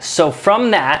 Yeah. So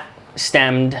from that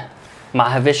stemmed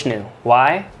Mahavishnu.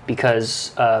 Why?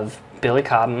 Because of Billy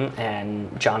Cobham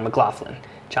and John McLaughlin.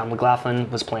 John McLaughlin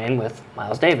was playing with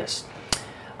Miles Davis.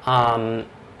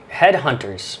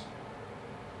 Headhunters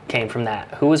came from that.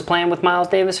 Who was playing with Miles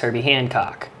Davis? Herbie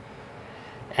Hancock.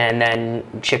 And then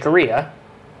Chick Corea.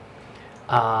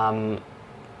 And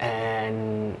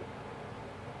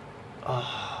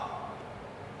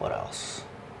what else?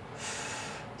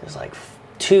 There's like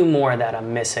two more that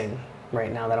I'm missing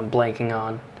right now that I'm blanking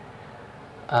on.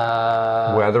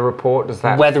 Weather Report, does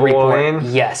that Weather fall Report?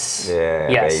 in? Yes. Yeah,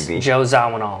 yes. baby. Joe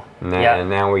Zawinul. And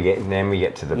now we get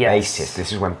to the bassist.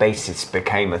 This is when bassists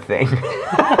became a thing.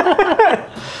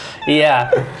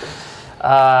 Yeah.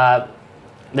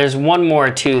 There's one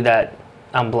more too that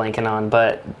I'm blanking on,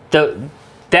 but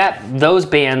those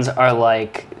bands are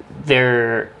like,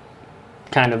 they're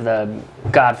kind of the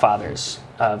godfathers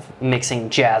of mixing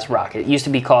jazz rock. It used to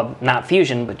be called not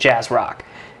fusion, but jazz rock.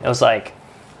 It was like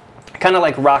kind of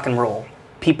like rock and roll.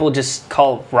 People just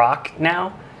call it rock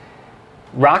now.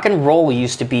 Rock and roll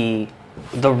used to be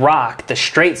the rock, the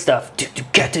straight stuff,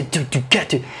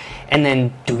 and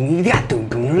then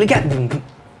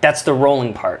that's the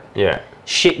rolling part. Yeah.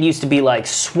 Shit used to be like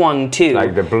swung too.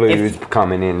 Like the blues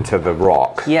coming into the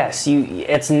rock. Yes,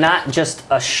 it's not just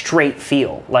a straight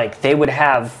feel. Like they would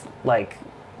have like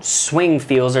swing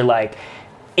feels or like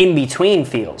in between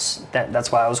feels.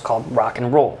 That's why it was called rock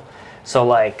and roll. So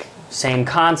like same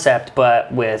concept,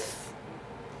 but with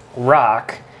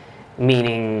rock,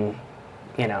 meaning,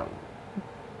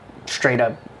 straight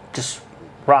up just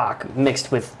rock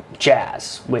mixed with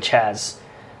jazz, which has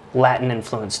Latin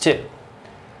influence too.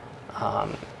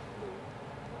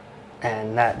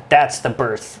 And that's the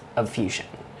birth of fusion.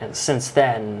 And since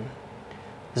then,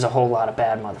 there's a whole lot of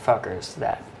bad motherfuckers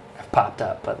that have popped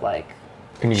up. But like,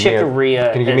 Chick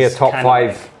Corea. Can you give me a top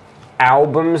 5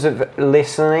 albums of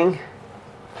listening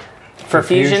for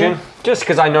fusion? Just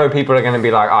because I know people are going to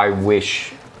be like, I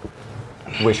wish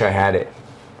I had it.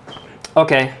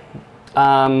 Okay.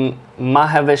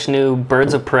 Mahavishnu,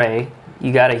 Birds of Prey.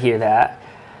 You got to hear that.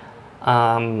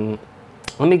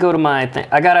 Let me go to my thing.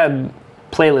 I got a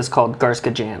playlist called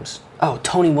Garstka Jams. Oh,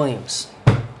 Tony Williams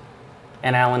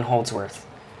and Alan Holdsworth.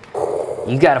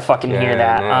 You got to fucking hear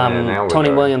that. Now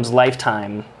Tony Williams'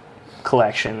 Lifetime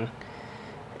collection.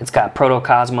 It's got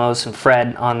Protocosmos and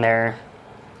Fred on there.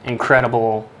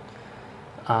 Incredible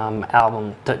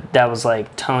album. That was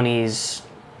like Tony's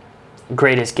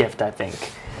greatest gift, I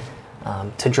think,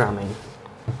 to drumming.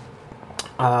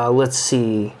 Let's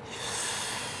see.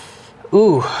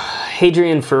 Ooh,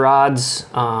 Hadrian Farad's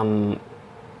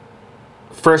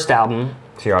first album.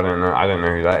 See, I don't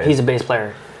know who that is. He's a bass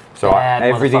player. So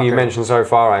everything you mentioned so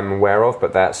far, I'm aware of,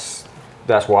 but that's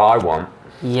what I want.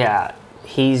 Yeah,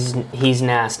 he's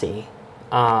nasty.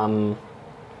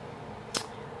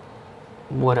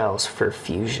 What else for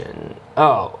fusion?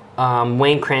 Oh,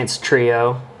 Wayne Krantz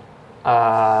Trio.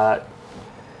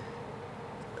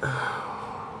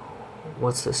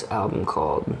 What's this album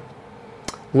called?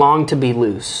 Long to Be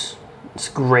Loose. It's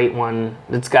a great one.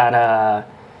 It's got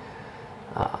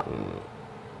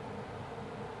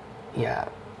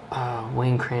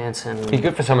Wayne Krantz and. It's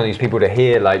good for some of these people to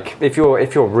hear. Like, if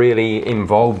you're really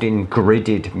involved in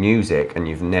gridded music and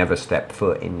you've never stepped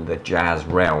foot in the jazz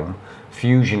realm,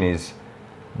 fusion is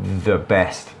the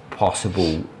best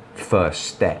possible first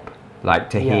step. Like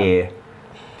to hear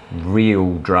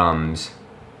real drums.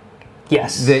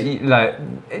 Yes.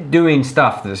 Like doing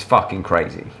stuff that's fucking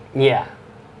crazy. Yeah.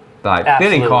 Like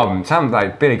Absolutely. Billy Cobham, some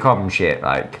like Billy Cobham shit.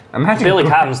 Like imagine Billy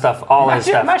Cobham stuff, all his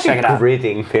stuff. Imagine Check it out.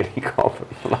 gridding Billy Cobham.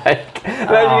 Like,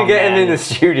 imagine you get him in the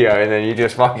studio and then you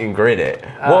just fucking grid it.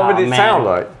 What would it sound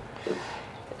like?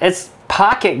 Its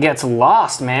pocket gets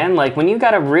lost, man. Like when you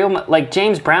got a real, like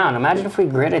James Brown. Imagine if we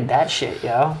gridded that shit,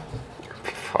 yo.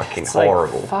 Fucking It's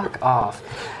horrible. Like, fuck off.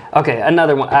 Okay,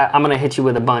 another one. I'm gonna hit you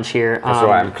with a bunch here. That's all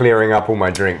right. I'm clearing up all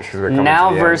my drinks because we're coming Now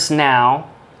to the vs. Now.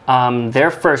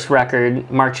 Their first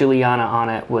record, Mark Juliana on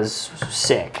it, was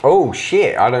sick. Oh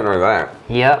shit! I don't know that.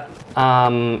 Yep.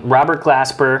 Robert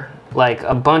Glasper, like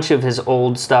a bunch of his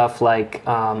old stuff, like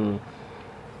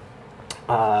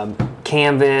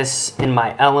Canvas, In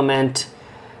My Element.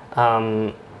 Yeah,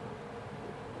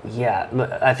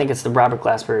 I think it's the Robert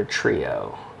Glasper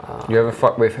trio. You ever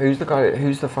fuck with who's the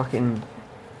fucking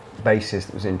bassist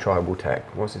that was in Tribal Tech?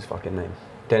 What's his fucking name?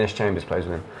 Dennis Chambers played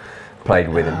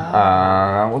with him.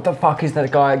 What the fuck is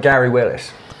that guy? Gary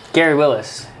Willis. Gary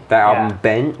Willis. That album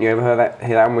Bent. You ever heard that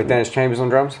album with Dennis Chambers on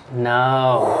drums?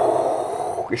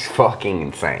 No. It's fucking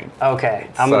insane. Okay,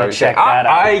 I'm gonna check that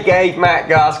out. I gave Matt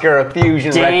Garstka a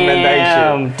fusion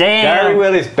recommendation. Damn. Gary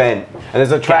Willis Bent. And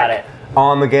there's a track, Got it.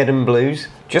 Armageddon Blues.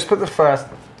 Just put the first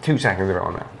 2 seconds of it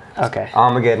on there. Okay.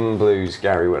 Armageddon Blues,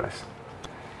 Gary Willis.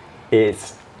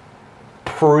 It's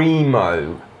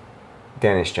primo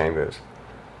Dennis Chambers.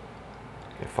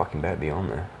 It fucking better be on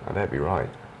there. I better be right.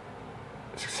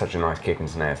 It's such a nice kick and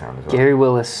snare sound as well. Gary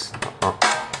Willis.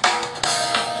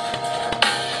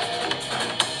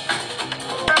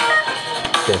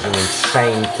 There's an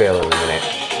insane fill in a minute.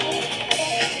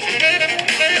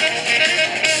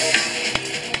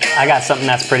 I got something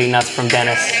that's pretty nuts from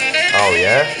Dennis. Oh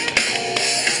yeah?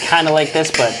 It's kind of like this,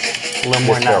 but a little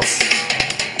more This nuts.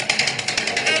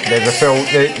 There's a fill,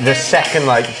 the second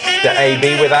like the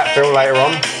AB with that fill later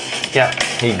on. Yeah.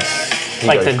 He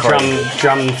Like goes the crazy.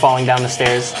 drum falling down the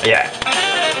stairs. Yeah.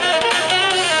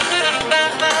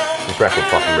 This record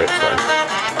fucking rips though.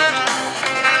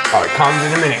 Oh, it comes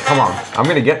in a minute. Come on. I'm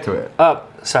gonna get to it. Oh,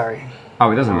 sorry.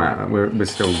 Oh, it doesn't matter. We're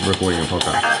still recording a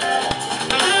podcast.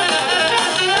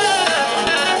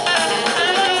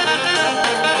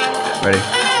 Ready?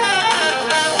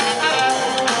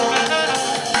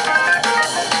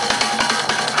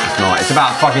 It's not. It's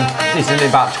about fucking. It's in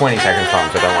about 20 seconds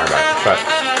time, so don't worry about it. But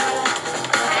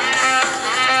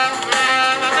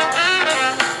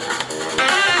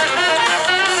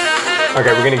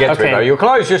okay, we're gonna get to it Okay. though. You're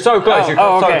close. You're so close. You're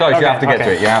so okay, close. You have to get okay.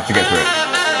 to it. You have to get to it.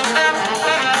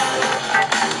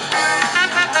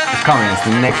 It's coming. It's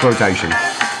the next rotation.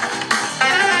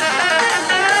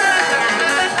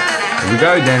 Here we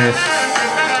go, Dennis.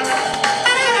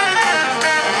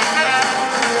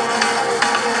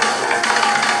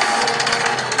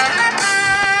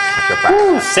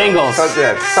 Singles. Singles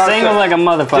Singles like a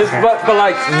motherfucker. Just, but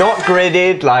like not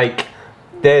gridded. Like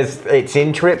it's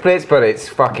in triplets, but it's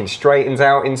fucking straightens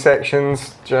out in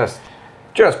sections. Just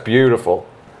beautiful.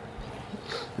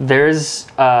 There's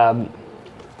a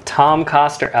Tom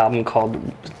Coster album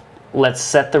called Let's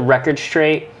Set the Record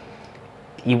Straight.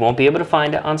 You won't be able to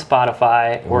find it on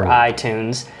Spotify or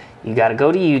iTunes. You got to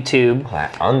go to YouTube.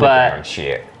 That underground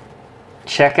shit.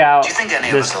 Check out Do you think any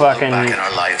of this us will look fucking back in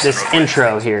our lives this and regret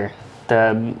intro here.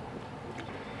 The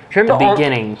Do you remember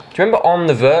beginning. Do you remember On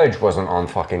the Verge wasn't on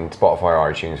fucking Spotify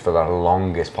or iTunes for the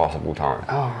longest possible time?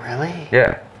 Oh really?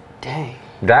 Yeah. Dang.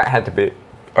 That had to be.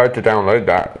 I had to download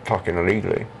that fucking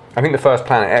illegally. I think the first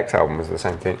Planet X album was the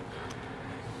same thing.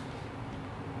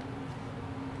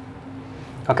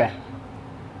 Okay.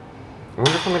 I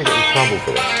wonder if I'm gonna get in trouble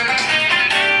for this.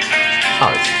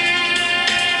 Oh,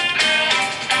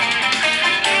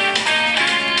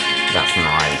 that's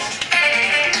nice.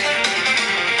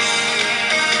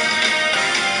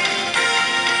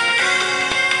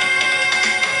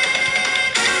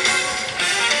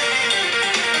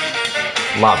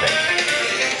 Love it.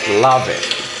 Love it.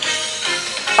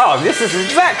 Oh, this is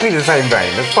exactly the same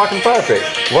vein. That's fucking perfect.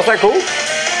 What's that called?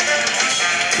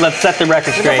 Let's set the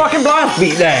record There's a straight. fucking blast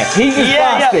beat there. He's just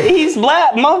blasting. he's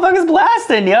motherfucker's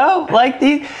blasting, yo. Like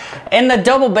and the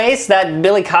double bass that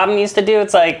Billy Cobham used to do.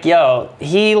 It's like, yo,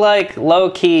 he like low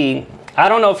key. I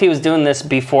don't know if he was doing this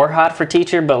before Hot for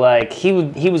Teacher, but like he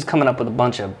was coming up with a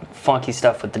bunch of funky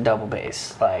stuff with the double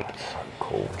bass, like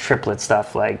Cool. triplet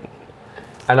stuff, like.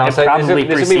 And I'll It say probably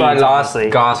this will be my precedes, last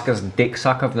honestly. Garska's dick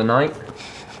suck of the night.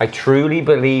 I truly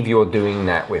believe you're doing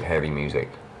that with heavy music.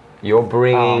 You're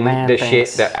bringing the thanks. shit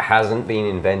that hasn't been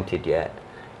invented yet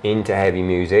into heavy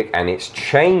music, and it's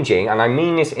changing. And I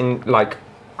mean this in like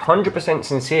 100%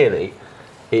 sincerely.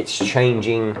 It's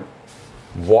changing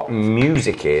what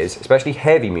music is, especially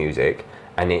heavy music,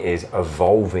 and it is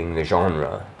evolving the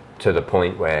genre to the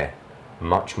point where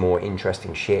much more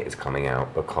interesting shit is coming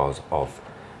out because of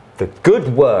the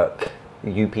good work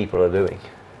you people are doing.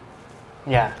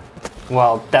 Yeah.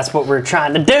 Well, that's what we're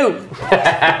trying to do.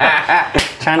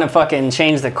 Trying to fucking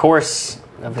change the course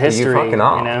of history. You fucking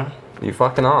are. You know? You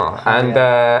fucking are. And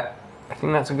I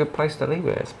think that's a good place to leave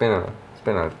it. It's been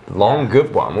a long,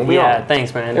 good one. What we on? Yeah,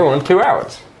 thanks, man. We're on 2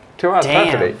 hours. 2 hours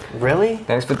perfectly. Really?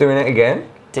 Thanks for doing it again.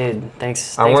 Dude,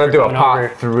 thanks. I want to do a coming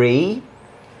part over. 3.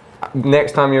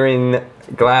 Next time you're in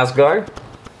Glasgow,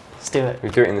 Let's do it. we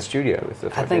do it in the studio with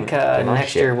the I think the nice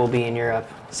next shit. year we'll be in Europe.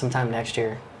 Sometime next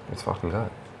year. Let's fucking go.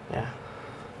 Yeah.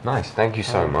 Nice, thank you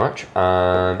so much.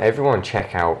 Everyone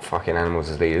check out fucking Animals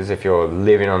as Leaders if you're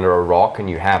living under a rock and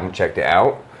you haven't checked it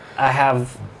out. I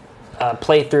have a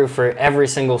playthrough for every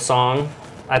single song.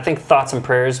 I think Thoughts and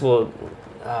Prayers will,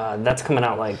 that's coming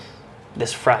out like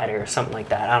this Friday or something like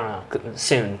that. I don't know,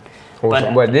 soon.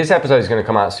 Also, well, this episode is going to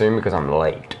come out soon because I'm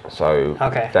late, so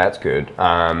Okay. that's good.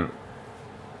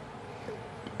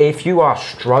 If you are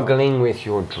struggling with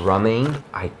your drumming,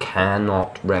 I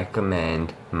cannot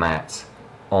recommend Matt's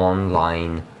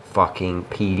online fucking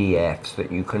PDFs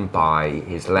that you can buy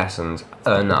his lessons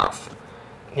enough.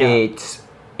 Yeah. It's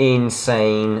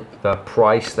insane the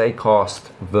price they cost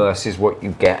versus what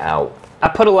you get out. I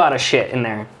put a lot of shit in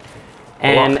there.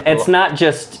 And it's not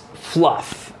just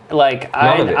fluff. Like,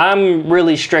 None of it. I'm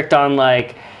really strict on,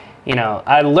 like, you know,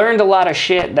 I learned a lot of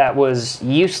shit that was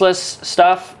useless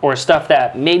stuff or stuff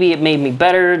that maybe it made me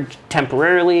better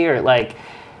temporarily or, like,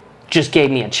 just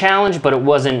gave me a challenge, but it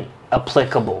wasn't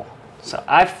applicable. So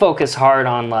I focus hard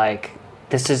on, like,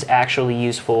 this is actually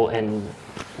useful in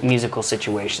musical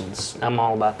situations. I'm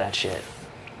all about that shit.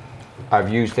 I've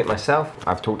used it myself.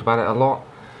 I've talked about it a lot.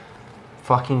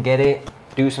 Fucking get it.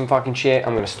 Do some fucking shit.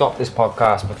 I'm going to stop this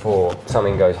podcast before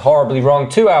something goes horribly wrong.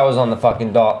 2 hours on the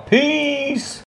fucking dot. Peace!